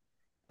stuff,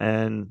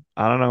 and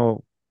I don't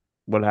know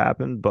what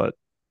happened, but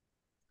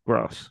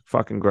gross,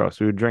 fucking gross.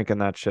 We were drinking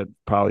that shit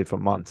probably for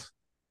months.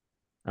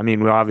 I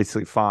mean, we're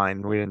obviously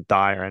fine. We didn't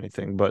die or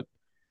anything, but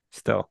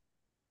still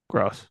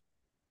gross.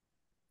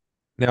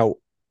 Now,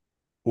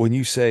 when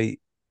you say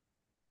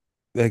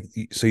like,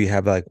 so you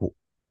have like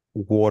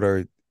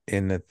water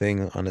in the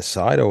thing on the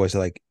side, or was it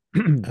like, I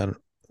don't, like how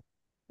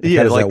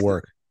Yeah, does that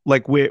work?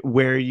 like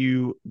where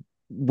you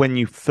when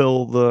you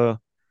fill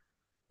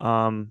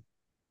um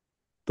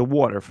the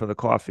water for the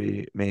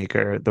coffee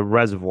maker, the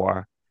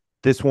reservoir.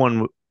 This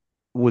one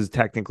was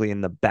technically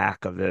in the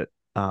back of it.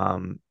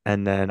 And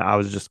then I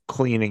was just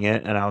cleaning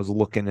it and I was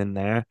looking in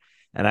there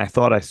and I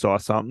thought I saw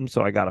something,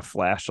 so I got a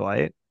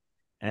flashlight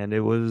and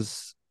it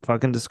was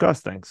fucking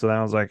disgusting. So then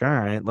I was like, all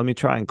right, let me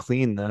try and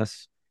clean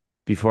this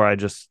before I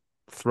just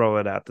throw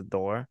it out the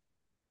door.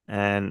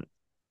 And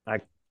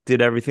I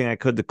did everything I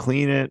could to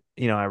clean it.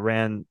 I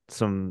ran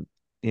some,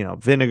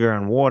 vinegar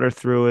and water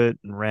through it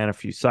and ran a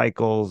few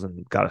cycles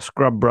and got a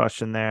scrub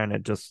brush in there and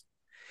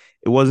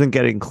it wasn't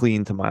getting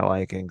clean to my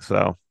liking.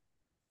 So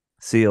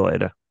see you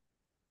later.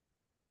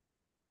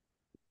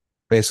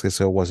 Basically,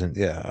 so it wasn't.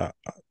 Yeah,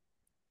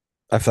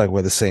 I feel like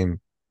we're the same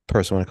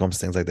person when it comes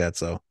to things like that.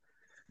 So,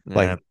 Yeah,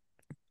 like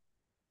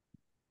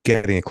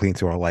getting it clean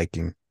to our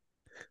liking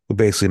will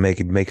basically make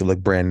it look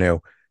brand new.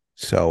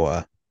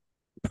 So,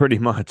 pretty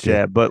much. yeah,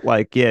 Yeah. But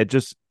like, yeah,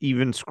 just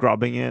even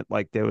scrubbing it,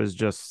 like there was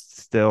just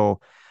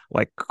still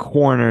like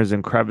corners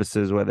and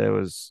crevices where there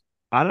was,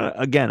 I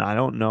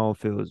don't know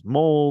if it was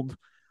mold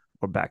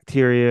or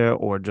bacteria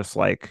or just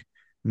like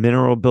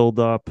mineral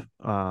buildup.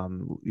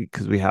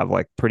 Because we have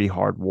like pretty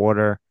hard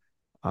water.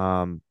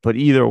 But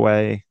either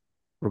way,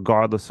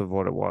 regardless of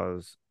what it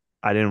was,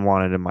 I didn't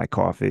want it in my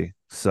coffee.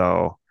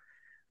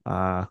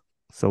 Uh,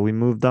 so we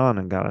moved on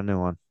and got a new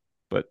one.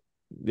 But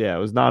yeah, it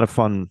was not a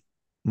fun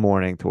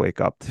morning to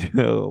wake up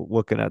to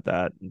looking at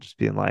that and just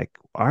being like,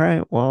 all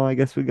right, well, I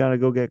guess we got to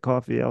go get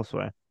coffee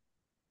elsewhere.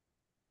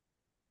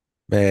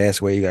 may I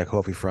ask where you got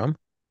coffee from?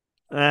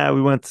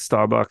 We went to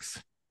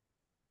Starbucks.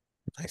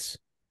 Nice.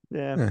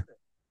 Yeah,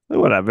 Yeah.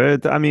 whatever.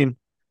 I mean,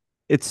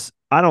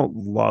 I don't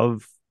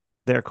love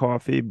their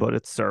coffee, but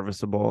it's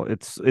serviceable.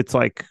 It's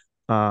like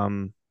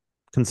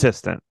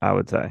consistent, I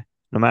would say.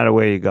 No matter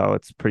where you go,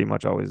 it's pretty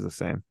much always the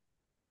same.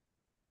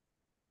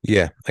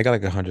 Yeah, I got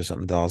like $100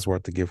 something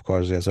worth of gift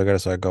cards there, so I gotta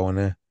start going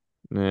there.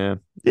 Yeah.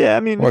 Yeah,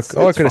 I mean Or I it's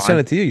could have sent fine.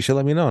 it to you. You should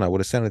let me know, and I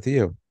would have sent it to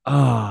you.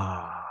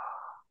 Ah.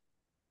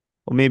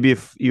 Well, maybe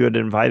if you had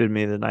invited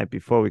me the night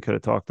before, we could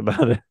have talked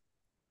about it.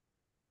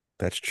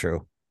 That's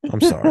true.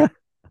 I'm sorry.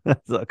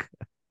 Look,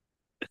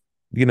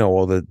 You know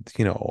all the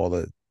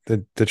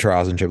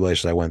trials and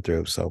tribulations I went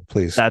through. So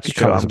please that's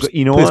true. cut me some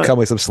You know please what? cut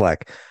me some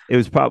slack. It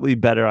was probably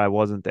better I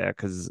wasn't there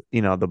because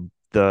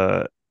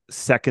the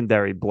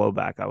secondary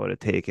blowback I would have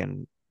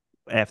taken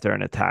after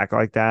an attack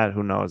like that.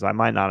 Who knows? I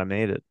might not have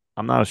made it.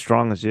 I'm not as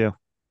strong as you.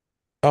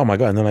 Oh my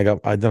God. And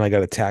then I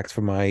got attacked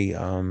for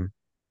my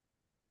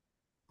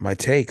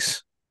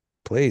takes.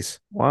 Please.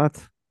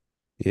 What?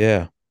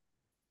 Yeah.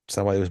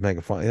 Somebody was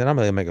making fun. And I'm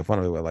really making fun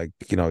of it, but like,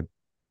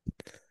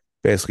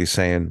 basically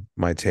saying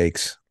my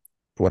takes,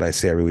 what I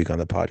say every week on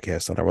the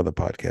podcast, on our other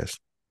podcast.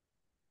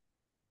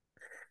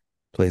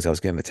 Please, I was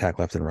getting attacked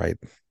left and right.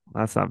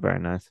 That's not very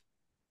nice.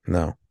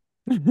 No.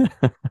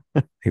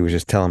 He was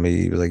just telling me,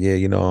 he was like, yeah,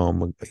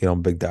 I'm a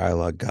big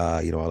dialogue guy.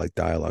 I like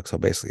dialogue. So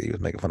basically he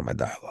was making fun of my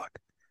dialogue.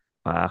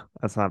 Wow,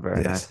 that's not very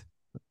Yes. nice.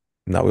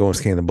 No, we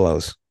almost came to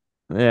blows.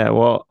 Yeah,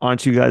 well,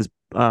 aren't you guys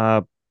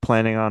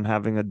planning on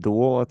having a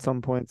duel at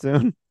some point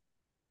soon?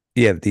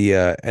 Yeah, the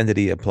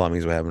entity of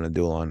plumbings were having a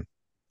duel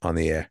on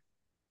the air.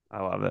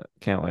 I love it.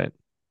 Can't wait.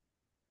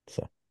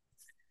 So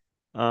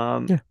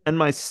yeah. And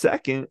my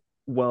second,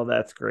 well,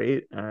 that's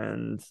great.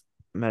 And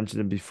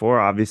mentioned it before,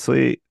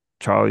 obviously,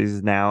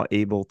 Charlie's now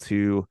able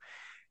to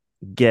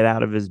get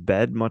out of his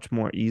bed much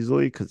more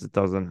easily because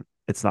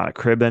it's not a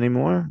crib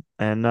anymore.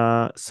 And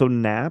so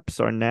naps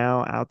are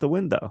now out the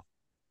window.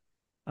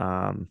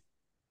 Um,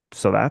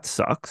 so that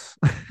sucks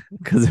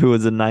because it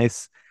was a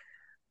nice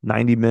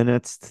 90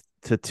 minutes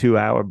to 2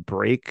 hour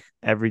break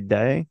every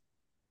day.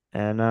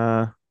 And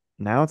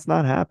now it's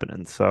not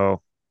happening.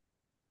 So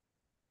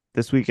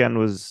this weekend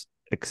was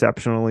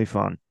exceptionally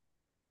fun.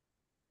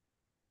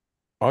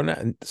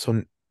 Oh,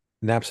 so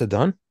naps are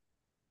done?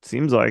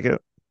 Seems like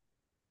it.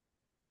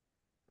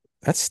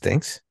 That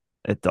stinks.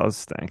 It does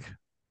stink.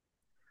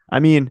 I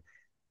mean,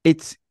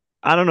 it's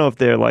I don't know if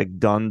they're like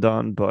done,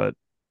 but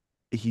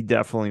he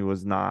definitely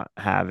was not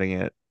having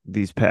it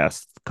these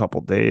past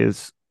couple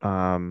days.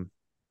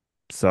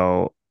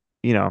 So,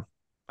 you know,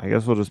 I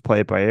guess we'll just play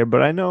it by ear.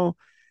 But I know,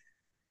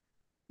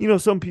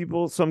 some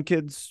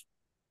kids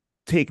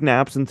take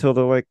naps until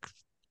they're like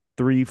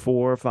 3,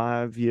 4,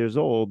 5 years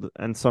old,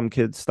 and some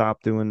kids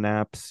stop doing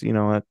naps,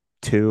 at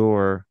 2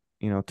 or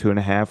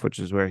 2.5, which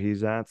is where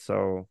he's at.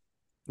 So,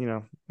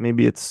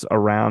 maybe it's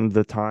around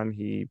the time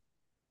he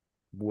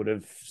would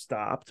have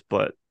stopped,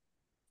 but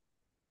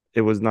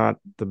it was not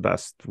the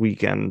best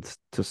weekend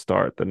to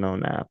start the no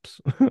naps.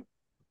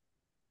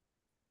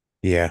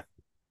 Yeah,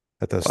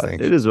 that does But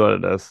stink. it is what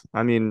it is.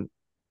 I mean,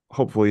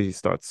 hopefully he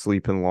starts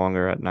sleeping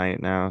longer at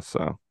night now.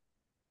 So,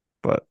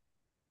 but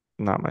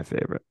not my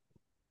favorite.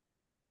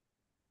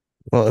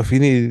 Well, if you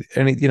need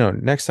any,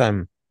 next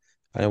time,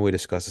 I know we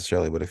discussed this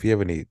earlier, but if you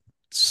ever need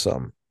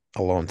some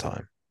alone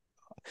time,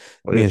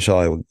 me and Please.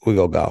 Charlie, we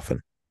go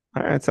golfing.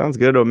 All right, sounds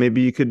good. Or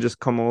maybe you could just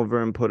come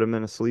over and put him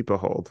in a sleeper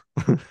hold.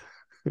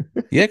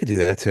 Yeah, I could do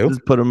that too.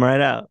 Just put him right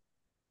out.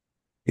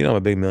 I'm a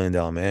big $1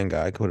 million man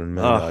guy. I could put in $1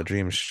 million Oh,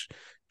 dream,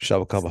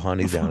 shove a couple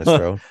honeys down his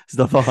throat.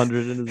 stuff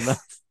 100 in his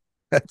mouth.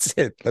 That's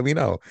it. Let me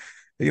know.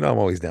 I'm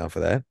always down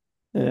for that.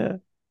 Yeah.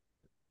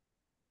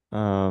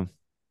 Um.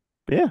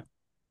 But yeah.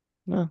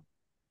 No.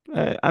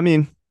 I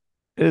mean,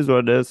 it is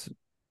what it is.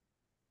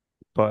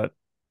 But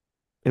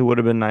it would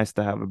have been nice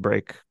to have a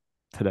break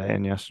today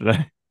and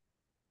yesterday.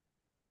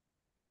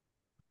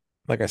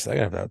 Like I said,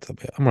 I'm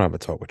gonna have a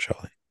talk with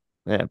Charlie.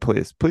 Yeah,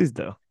 please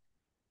do.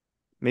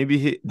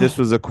 Maybe this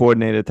was a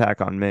coordinated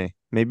attack on me.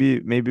 Maybe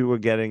we're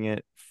getting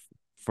it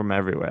from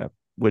everywhere.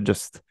 We're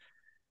just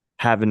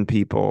having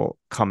people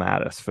come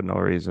at us for no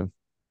reason.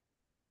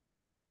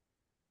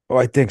 Oh,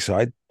 I think so.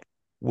 I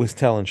was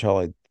telling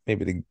Charlie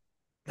maybe to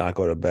not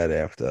go to bed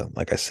after,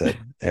 like I said,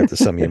 after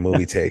some of your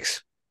movie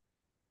takes.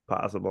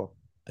 Possible.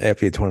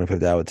 After your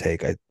 25th hour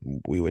take,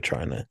 we were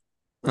trying to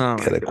Oh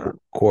my get a God.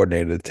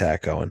 coordinated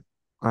attack going.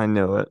 I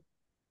knew it.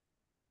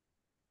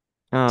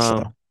 Um,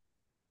 So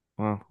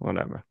well,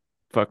 whatever.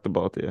 Fuck the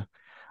both of you.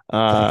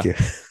 thank you.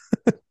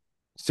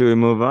 Should we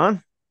move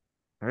on?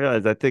 I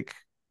realize I think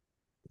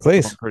it's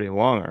going Please. pretty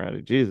long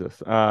already.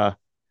 Jesus.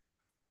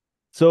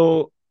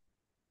 So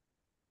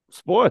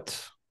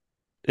sports.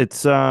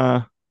 It's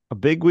a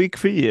big week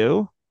for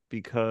you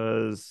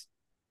because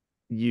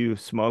you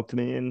smoked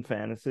me in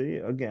fantasy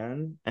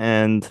again,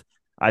 and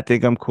I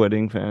think I'm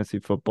quitting fantasy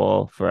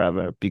football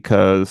forever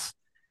because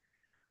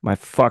my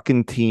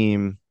fucking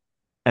team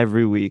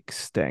every week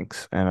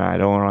stinks, and I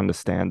don't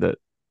understand it.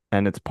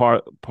 And it's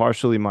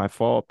partially my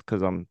fault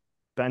because I'm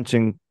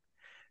benching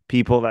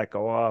people that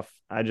go off.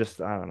 I don't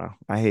know.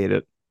 I hate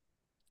it,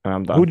 and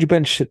I'm done. Who'd you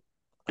bench?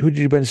 Who'd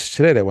you bench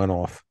today that went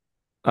off?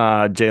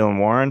 Jalen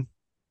Warren,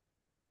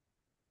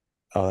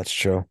 Oh, that's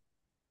true.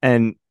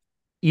 and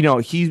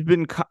he's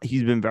been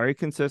very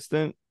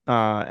consistent,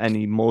 and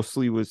he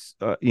mostly was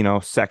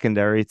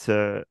secondary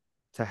to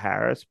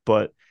Harris.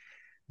 But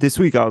this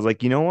week I was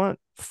like, you know what?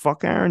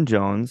 Fuck Aaron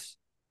Jones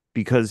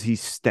because he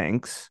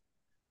stinks. It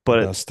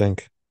But does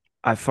stink.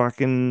 I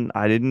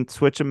didn't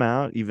switch him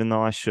out, even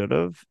though I should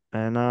have,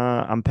 and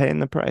I'm paying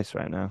the price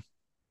right now.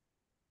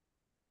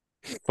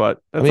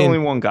 But I that's only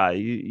mean, one guy.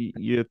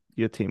 Your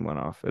team went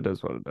off. It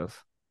is what it is.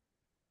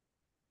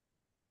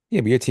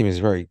 yeah, but your team is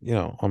very,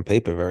 on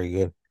paper, very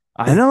good.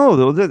 I know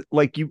those are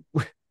like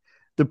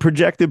the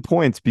projected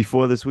points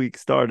before this week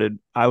started.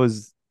 I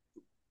was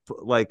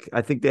like,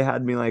 I think they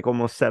had me like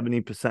almost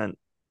 70%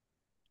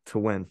 to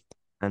win,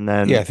 and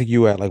Yeah, then I think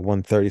you were at like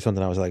 130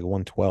 something. I was like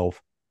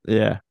 112.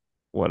 yeah,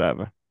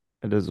 whatever.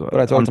 It is But I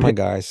what talked to my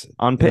guys,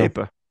 on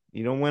paper.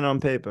 You don't win on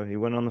paper. You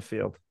win on the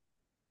field.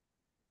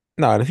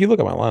 No, and if you look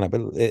at my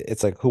lineup,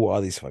 it's like, who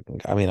are these fucking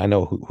guys? I mean, I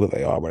know who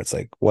they are, but it's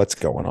like, what's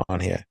going on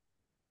here?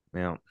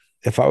 Yeah,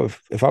 If I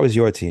was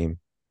your team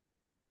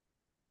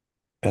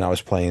and I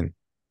was playing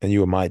and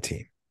you were my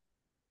team,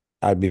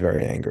 I'd be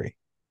very angry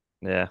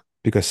yeah,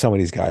 because some of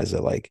these guys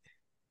are like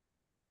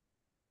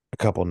a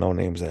couple no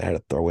names that I had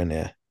to throw in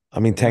there. I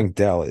mean, yeah, Tank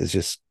Dell is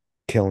just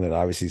killing it.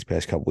 Obviously, these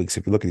past couple weeks.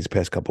 If you look at these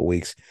past couple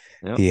weeks,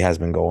 yep, he has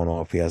been going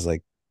off. He has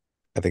like,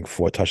 I think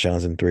 4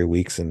 touchdowns in 3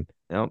 weeks,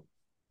 yep.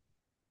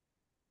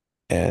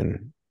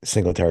 and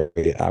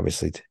Singletary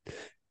obviously.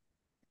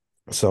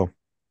 So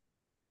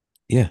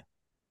yeah,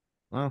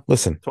 Well,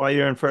 listen, that's why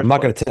you're in I'm first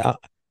not gonna place. ta-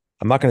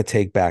 I'm not gonna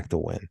take back the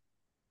win.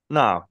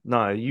 No,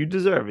 no, you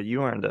deserve it.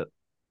 You earned it.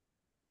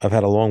 I've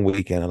had a long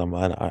weekend,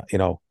 and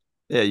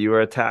Yeah, you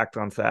were attacked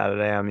on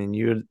Saturday. I mean,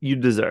 you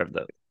deserved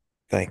it.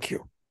 thank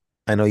you.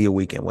 I know your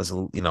weekend was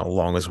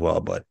long as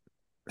well, but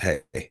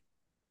hey, I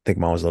think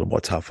mine was a little more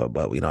tougher.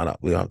 But we don't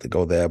have to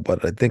go there.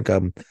 But I think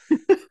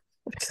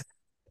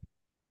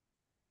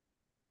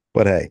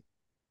but hey,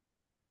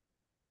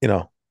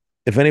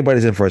 if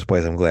anybody's in first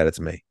place, I'm glad it's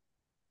me.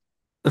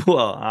 Well,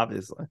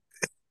 obviously.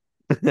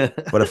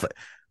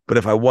 But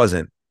if I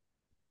wasn't,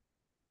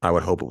 I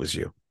would hope it was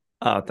you.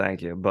 Oh,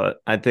 thank you. But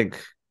I think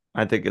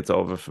it's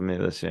over for me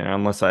this year.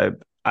 Unless I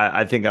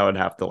think I would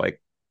have to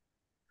like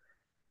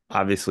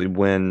obviously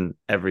win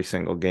every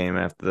single game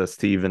after this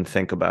to even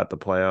think about the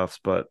playoffs,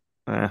 but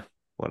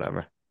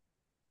whatever.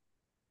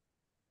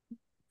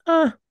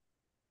 Uh,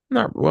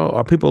 Not well.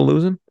 Are people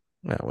losing?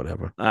 Yeah,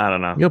 whatever. I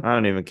don't know. Yep. I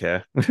don't even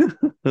care.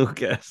 Who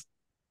cares?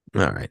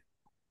 All right.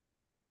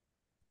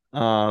 Did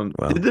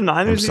Well, the I'm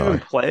Niners even sorry.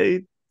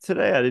 play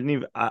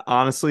today.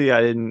 Honestly,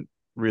 I didn't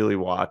really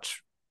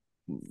watch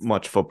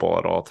much football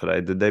at all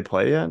today. Did they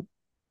play yet?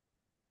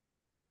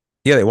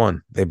 Yeah, they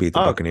won. They beat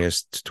the Oh,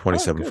 Buccaneers oh, good.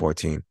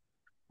 27-14.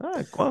 All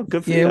right, well,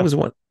 good for Yeah, it you. was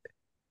one.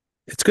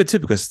 It's good too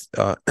because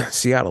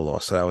Seattle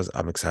lost, so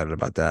I'm excited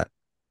about that.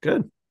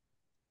 Good.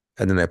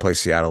 And then they play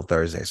Seattle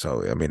Thursday.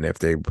 So I mean, if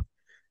they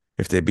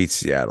beat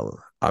Seattle,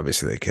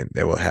 obviously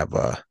they will have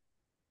a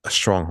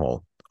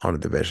stronghold on the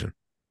division.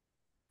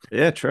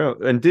 Yeah, true.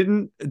 And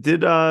did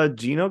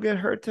Gino get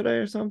hurt today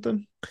or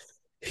something?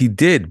 He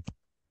did,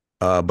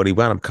 but he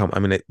wound up coming. I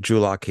mean, Drew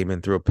Lock came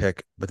in through a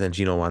pick, but then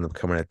Gino wound up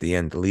coming at the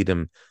end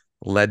to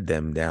led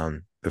them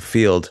down the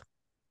field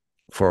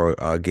for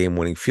a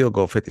game-winning field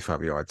goal,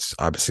 55 yards,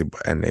 obviously,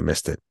 and they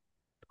missed it.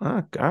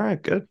 All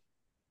right, good.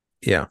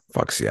 Yeah,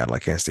 fuck Seattle. I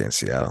can't stand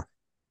Seattle.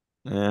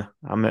 Yeah,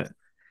 I'm at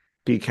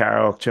Pete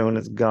Carroll chewing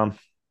his gum.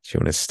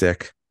 Chewing his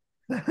stick.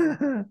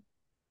 Please.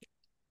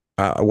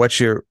 Uh, what's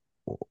your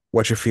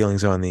what's your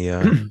feelings on the?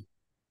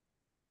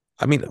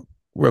 I mean,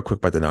 real quick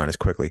about the Niners,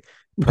 quickly.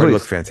 Purdy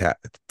looked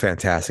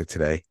fantastic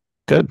today.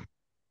 Good.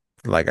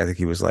 Like I think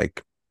he was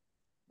like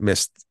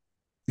missed,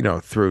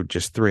 through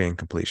just three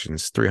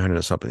incompletions, 300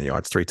 or something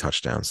yards, three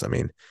touchdowns. I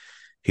mean,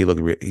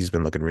 he's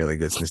been looking really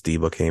good since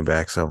Debo came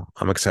back. So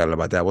I'm excited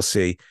about that. We'll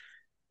see.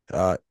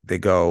 They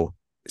go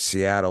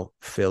Seattle,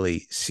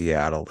 Philly,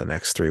 Seattle the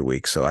next 3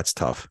 weeks. So that's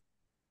tough.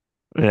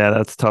 Yeah,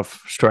 that's a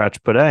tough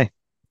stretch, but hey,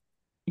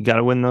 you got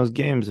to win those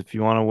games if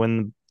you want to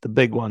win the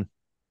big one.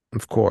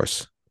 Of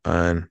course.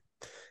 And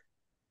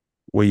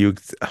were you,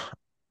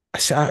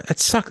 it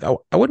sucked.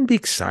 I wouldn't be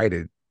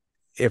excited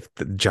if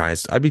the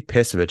Giants, I'd be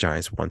pissed if the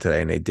Giants won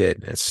today and they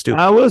did. It's stupid.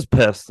 I was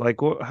pissed. Like,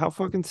 how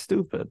fucking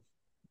stupid.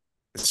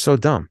 It's so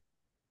dumb.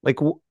 Like,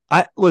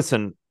 I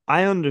listen,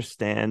 I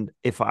understand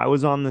if I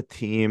was on the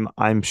team,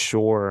 I'm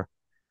sure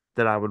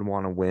that I would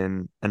want to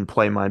win and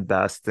play my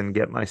best and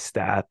get my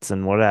stats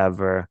and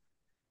whatever.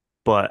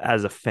 But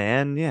as a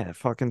fan, yeah, it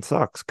fucking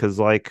sucks. Cause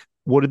like,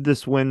 what did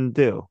this win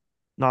do?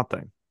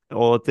 Nothing.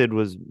 All it did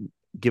was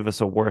give us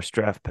a worse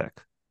draft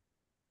pick.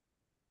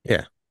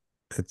 Yeah.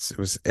 It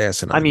was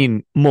asinine. I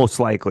mean, most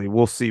likely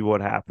we'll see what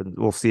happens.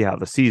 We'll see how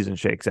the season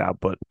shakes out,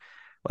 but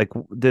like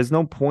there's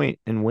no point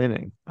in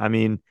winning. I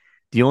mean,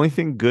 the only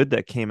thing good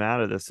that came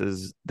out of this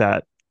is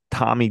that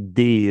Tommy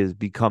D is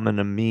becoming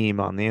a meme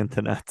on the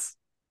internet.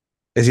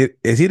 Is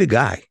he the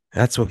guy?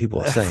 That's what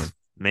people are saying.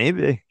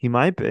 Maybe he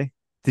might be.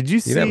 Did you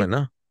see? You never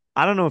know.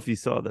 I don't know if you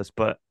saw this,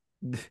 but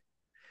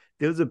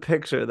there was a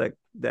picture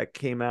that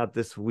came out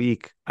this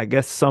week. I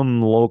guess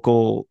some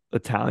local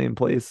Italian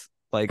place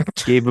like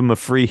gave him a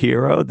free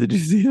hero. Did you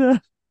see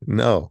that?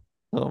 No.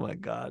 Oh my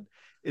god.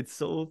 It's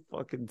so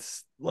fucking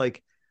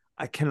like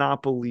I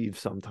cannot believe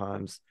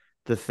sometimes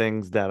the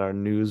things that are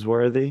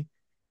newsworthy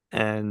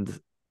and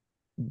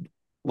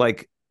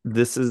like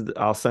this is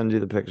I'll send you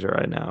the picture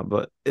right now,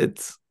 but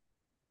it's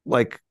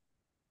like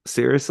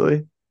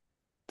seriously,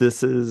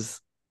 this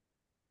is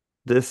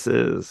this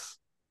is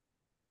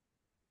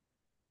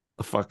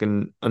a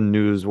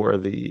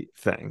newsworthy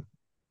thing.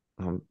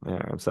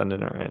 Yeah, I'm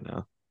sending it right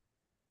now.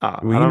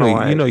 Well, I don't know you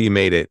why. know you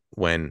made it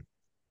when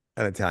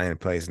an Italian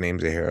place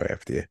names a hero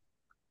after you.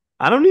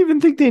 I don't even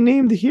think they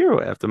named the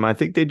hero after him. I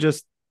think they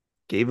just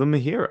gave him a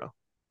hero.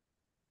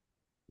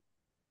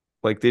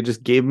 Like they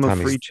just gave him a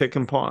free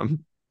chicken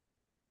palm.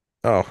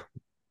 Oh,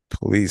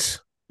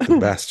 please. The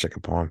best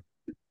chicken palm.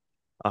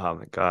 Oh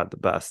my god, the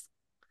best.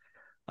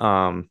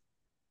 Um,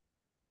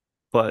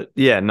 but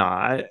yeah, no,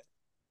 I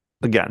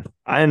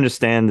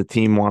understand the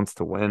team wants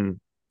to win,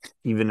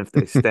 even if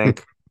they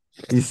stink.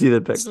 You see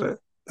the picture?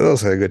 It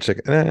looks like a good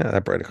chicken.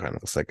 That bread kind of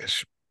looks like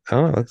I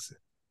don't know.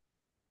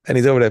 And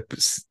he's over there.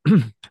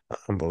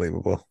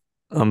 Unbelievable.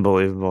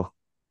 Unbelievable.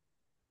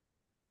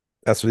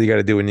 That's what you got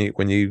to do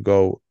when you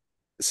go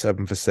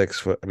 7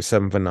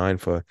 for 9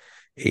 for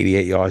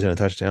 88 yards and a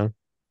touchdown.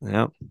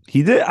 Yeah,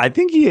 he did. I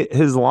think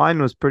his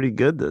line was pretty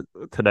good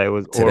today.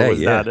 Was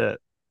Yeah. that it?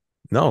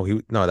 No,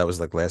 that was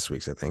like last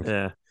week's, I think.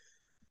 Yeah.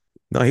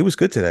 No, he was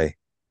good today.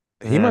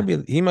 He Yeah.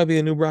 might be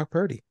a new Brock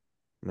Purdy.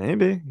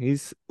 Maybe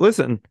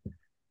listen,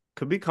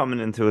 could be coming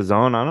into his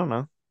own. I don't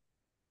know.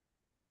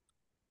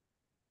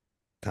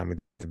 Tommy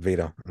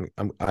DeVito.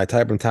 I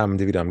type in Tommy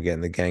DeVito. I'm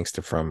getting the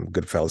gangster from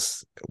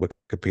Goodfellas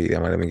Wikipedia. I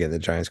might even get the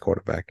Giants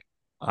quarterback.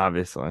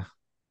 Obviously,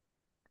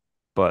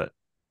 but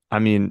I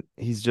mean,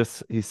 he's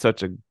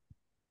such a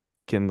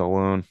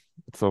kindaloon.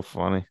 It's so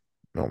funny.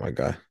 Oh my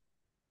god.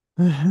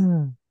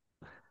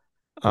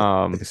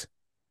 um, Please.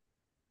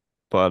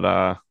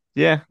 but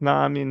yeah, no,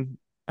 I mean,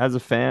 as a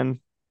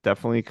fan,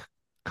 definitely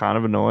kind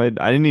of annoyed.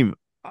 I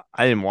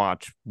didn't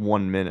watch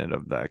 1 minute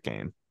of that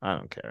game. I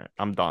don't care.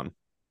 I'm done.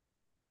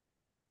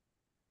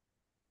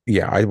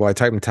 Yeah, I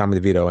typed in Tommy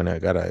DeVito and I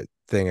got a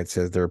thing. It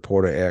says the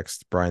reporter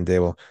asked Brian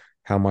Dable,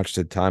 "How much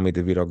did Tommy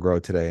DeVito grow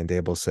today?" And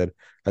Dable said,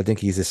 "I think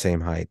he's the same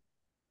height."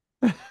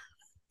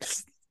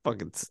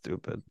 Fucking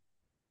stupid.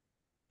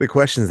 The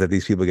questions that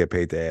these people get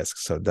paid to ask,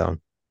 so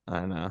dumb.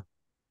 I know.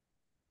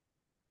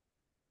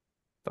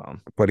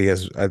 Dumb. But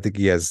I think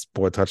he has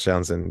 4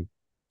 touchdowns and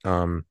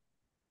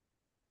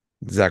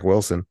Zach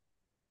Wilson.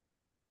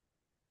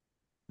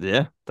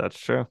 Yeah, that's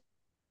true.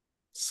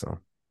 So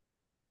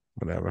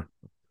whatever.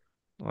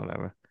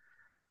 Whatever.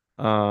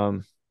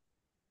 Um.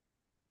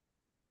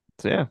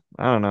 So yeah,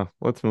 I don't know.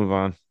 Let's move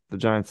on. The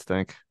Giants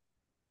stink,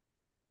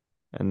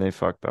 and they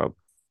fucked up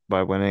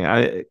by winning.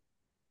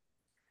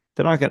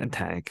 They're not gonna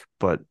tank,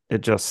 but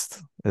it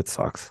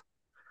sucks.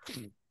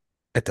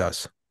 It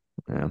does.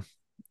 Yeah.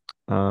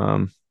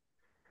 Um.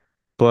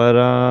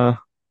 But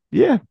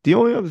yeah. The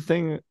only other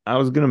thing I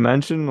was gonna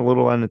mention, a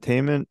little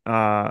entertainment.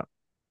 I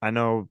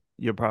know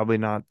you're probably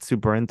not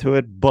super into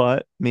it,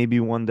 but maybe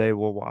one day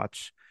we'll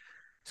watch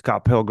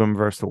Scott Pilgrim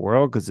versus the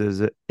World because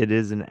it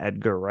is an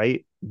Edgar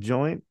Wright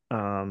joint.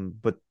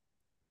 But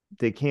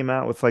they came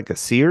out with like a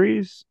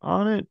series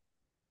on it.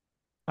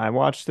 I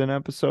watched an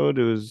episode.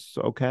 It was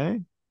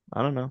okay.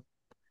 I don't know.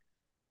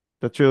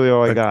 That's really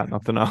all I Like, got.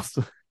 Nothing else.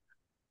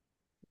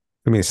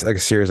 I mean, it's like a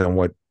series on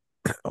what?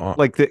 Oh,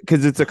 Like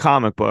because it's a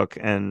comic book,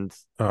 and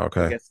I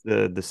okay. guess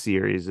the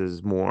series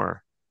is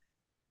more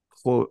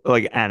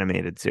like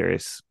animated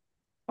series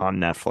on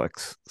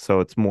Netflix, so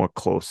it's more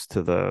close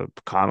to the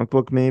comic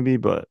book maybe.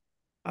 But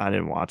I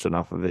didn't watch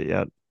enough of it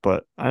yet.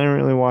 But I didn't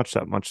really watch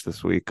that much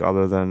this week,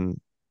 other than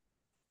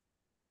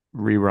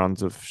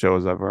reruns of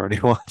shows I've already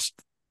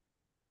watched.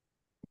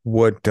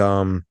 What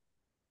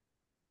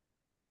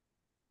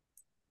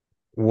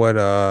what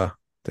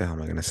the hell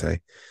am I gonna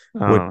say?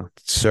 What Uh,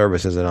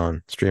 service is it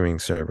on? Streaming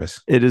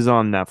service. it is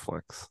on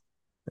Netflix.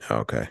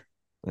 Okay.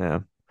 Yeah.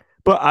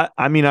 But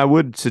I mean, I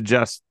would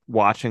suggest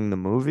watching the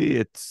movie.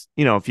 It's,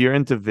 if you're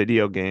into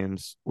video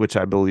games, which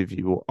I believe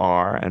you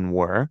are and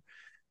were,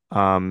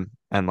 and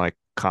like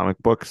comic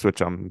books,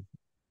 which I'm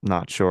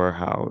not sure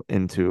how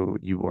into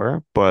you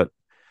were, but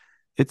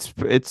it's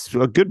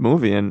a good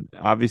movie, and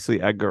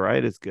obviously Edgar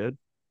Wright is good.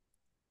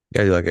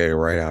 Yeah, you like it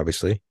right,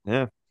 obviously.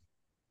 Yeah.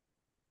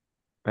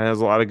 And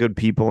there's a lot of good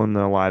people in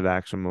the live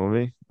action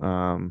movie.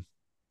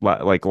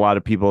 Like a lot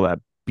of people that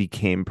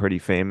became pretty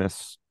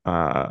famous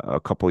a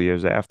couple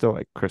years after,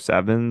 like Chris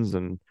Evans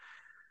and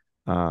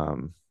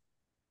um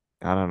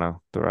I don't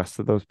know the rest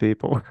of those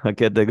people. I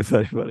can't think of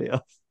anybody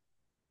else.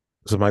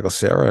 Was it Michael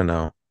Cera or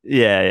no?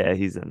 Yeah, yeah,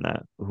 he's in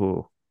that.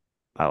 Who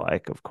I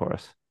like, of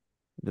course,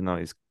 even though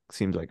he's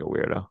seems like a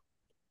weirdo.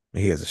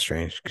 He is a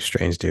strange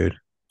dude.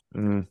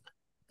 Mm.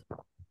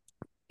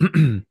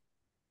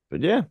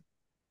 But yeah,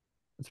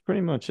 that's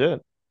pretty much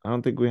it. I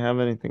don't think we have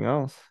anything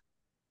else.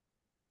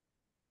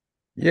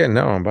 Yeah,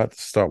 no, I'm about to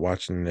start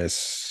watching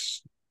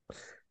this.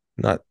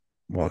 Not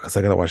well, because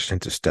I gotta watch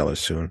Interstellar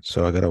soon.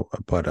 So I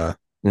gotta,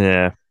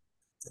 Yeah,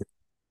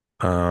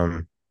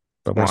 um,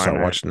 I'm gonna tomorrow start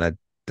night. watching that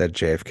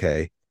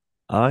JFK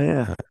Oh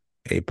yeah, uh,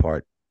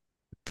 8-part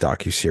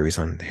docu series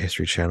on the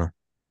History Channel.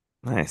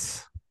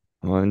 nice.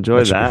 Well, enjoy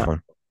That should be that.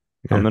 fun.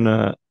 I'm Yeah,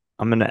 gonna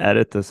I'm gonna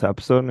edit this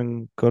episode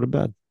and go to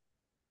bed.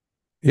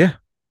 yeah.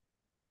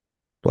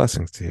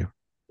 Blessings to you.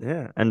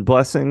 Yeah, and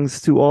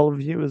blessings to all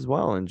of you as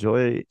well.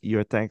 Enjoy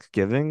your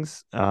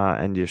Thanksgivings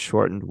and your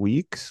shortened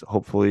weeks.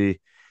 Hopefully,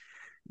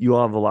 you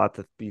all have a lot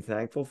to be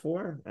thankful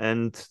for,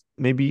 and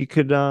maybe you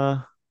could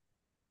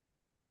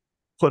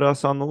put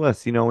us on the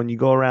list. When you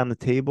go around the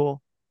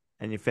table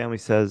and your family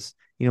says,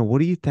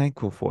 what are you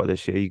thankful for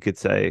this year? You could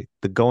say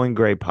the Going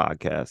Gray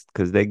podcast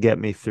because they get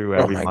me through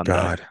Oh every my Monday.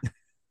 God,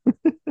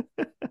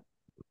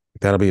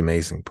 that'll be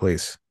amazing.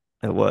 Please,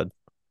 It would.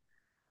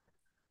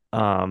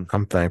 Um,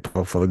 I'm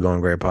thankful for the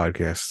Going Great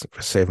podcast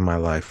for saving my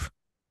life.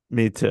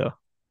 Me too.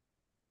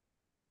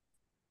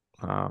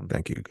 Um,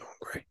 Thank you, Going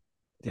Great.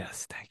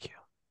 yes, thank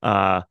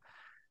you.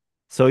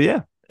 So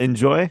yeah,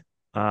 enjoy.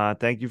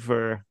 Thank you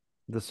for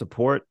the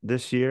support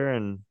this year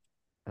and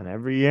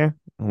every year.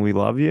 And we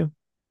love you.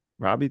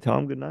 Robbie, tell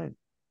him good night.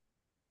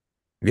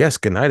 Yes,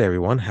 good night,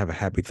 everyone. Have a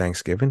happy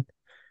Thanksgiving.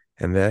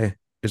 And there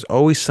is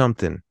always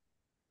something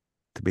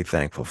to be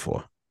thankful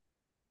for.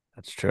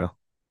 That's true.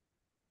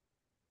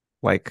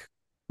 Like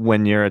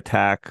when your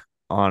attack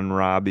on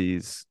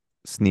Robbie's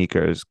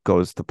sneakers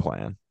goes to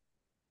plan.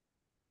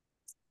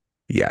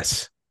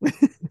 Yes,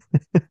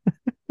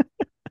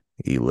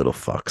 you little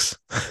fucks.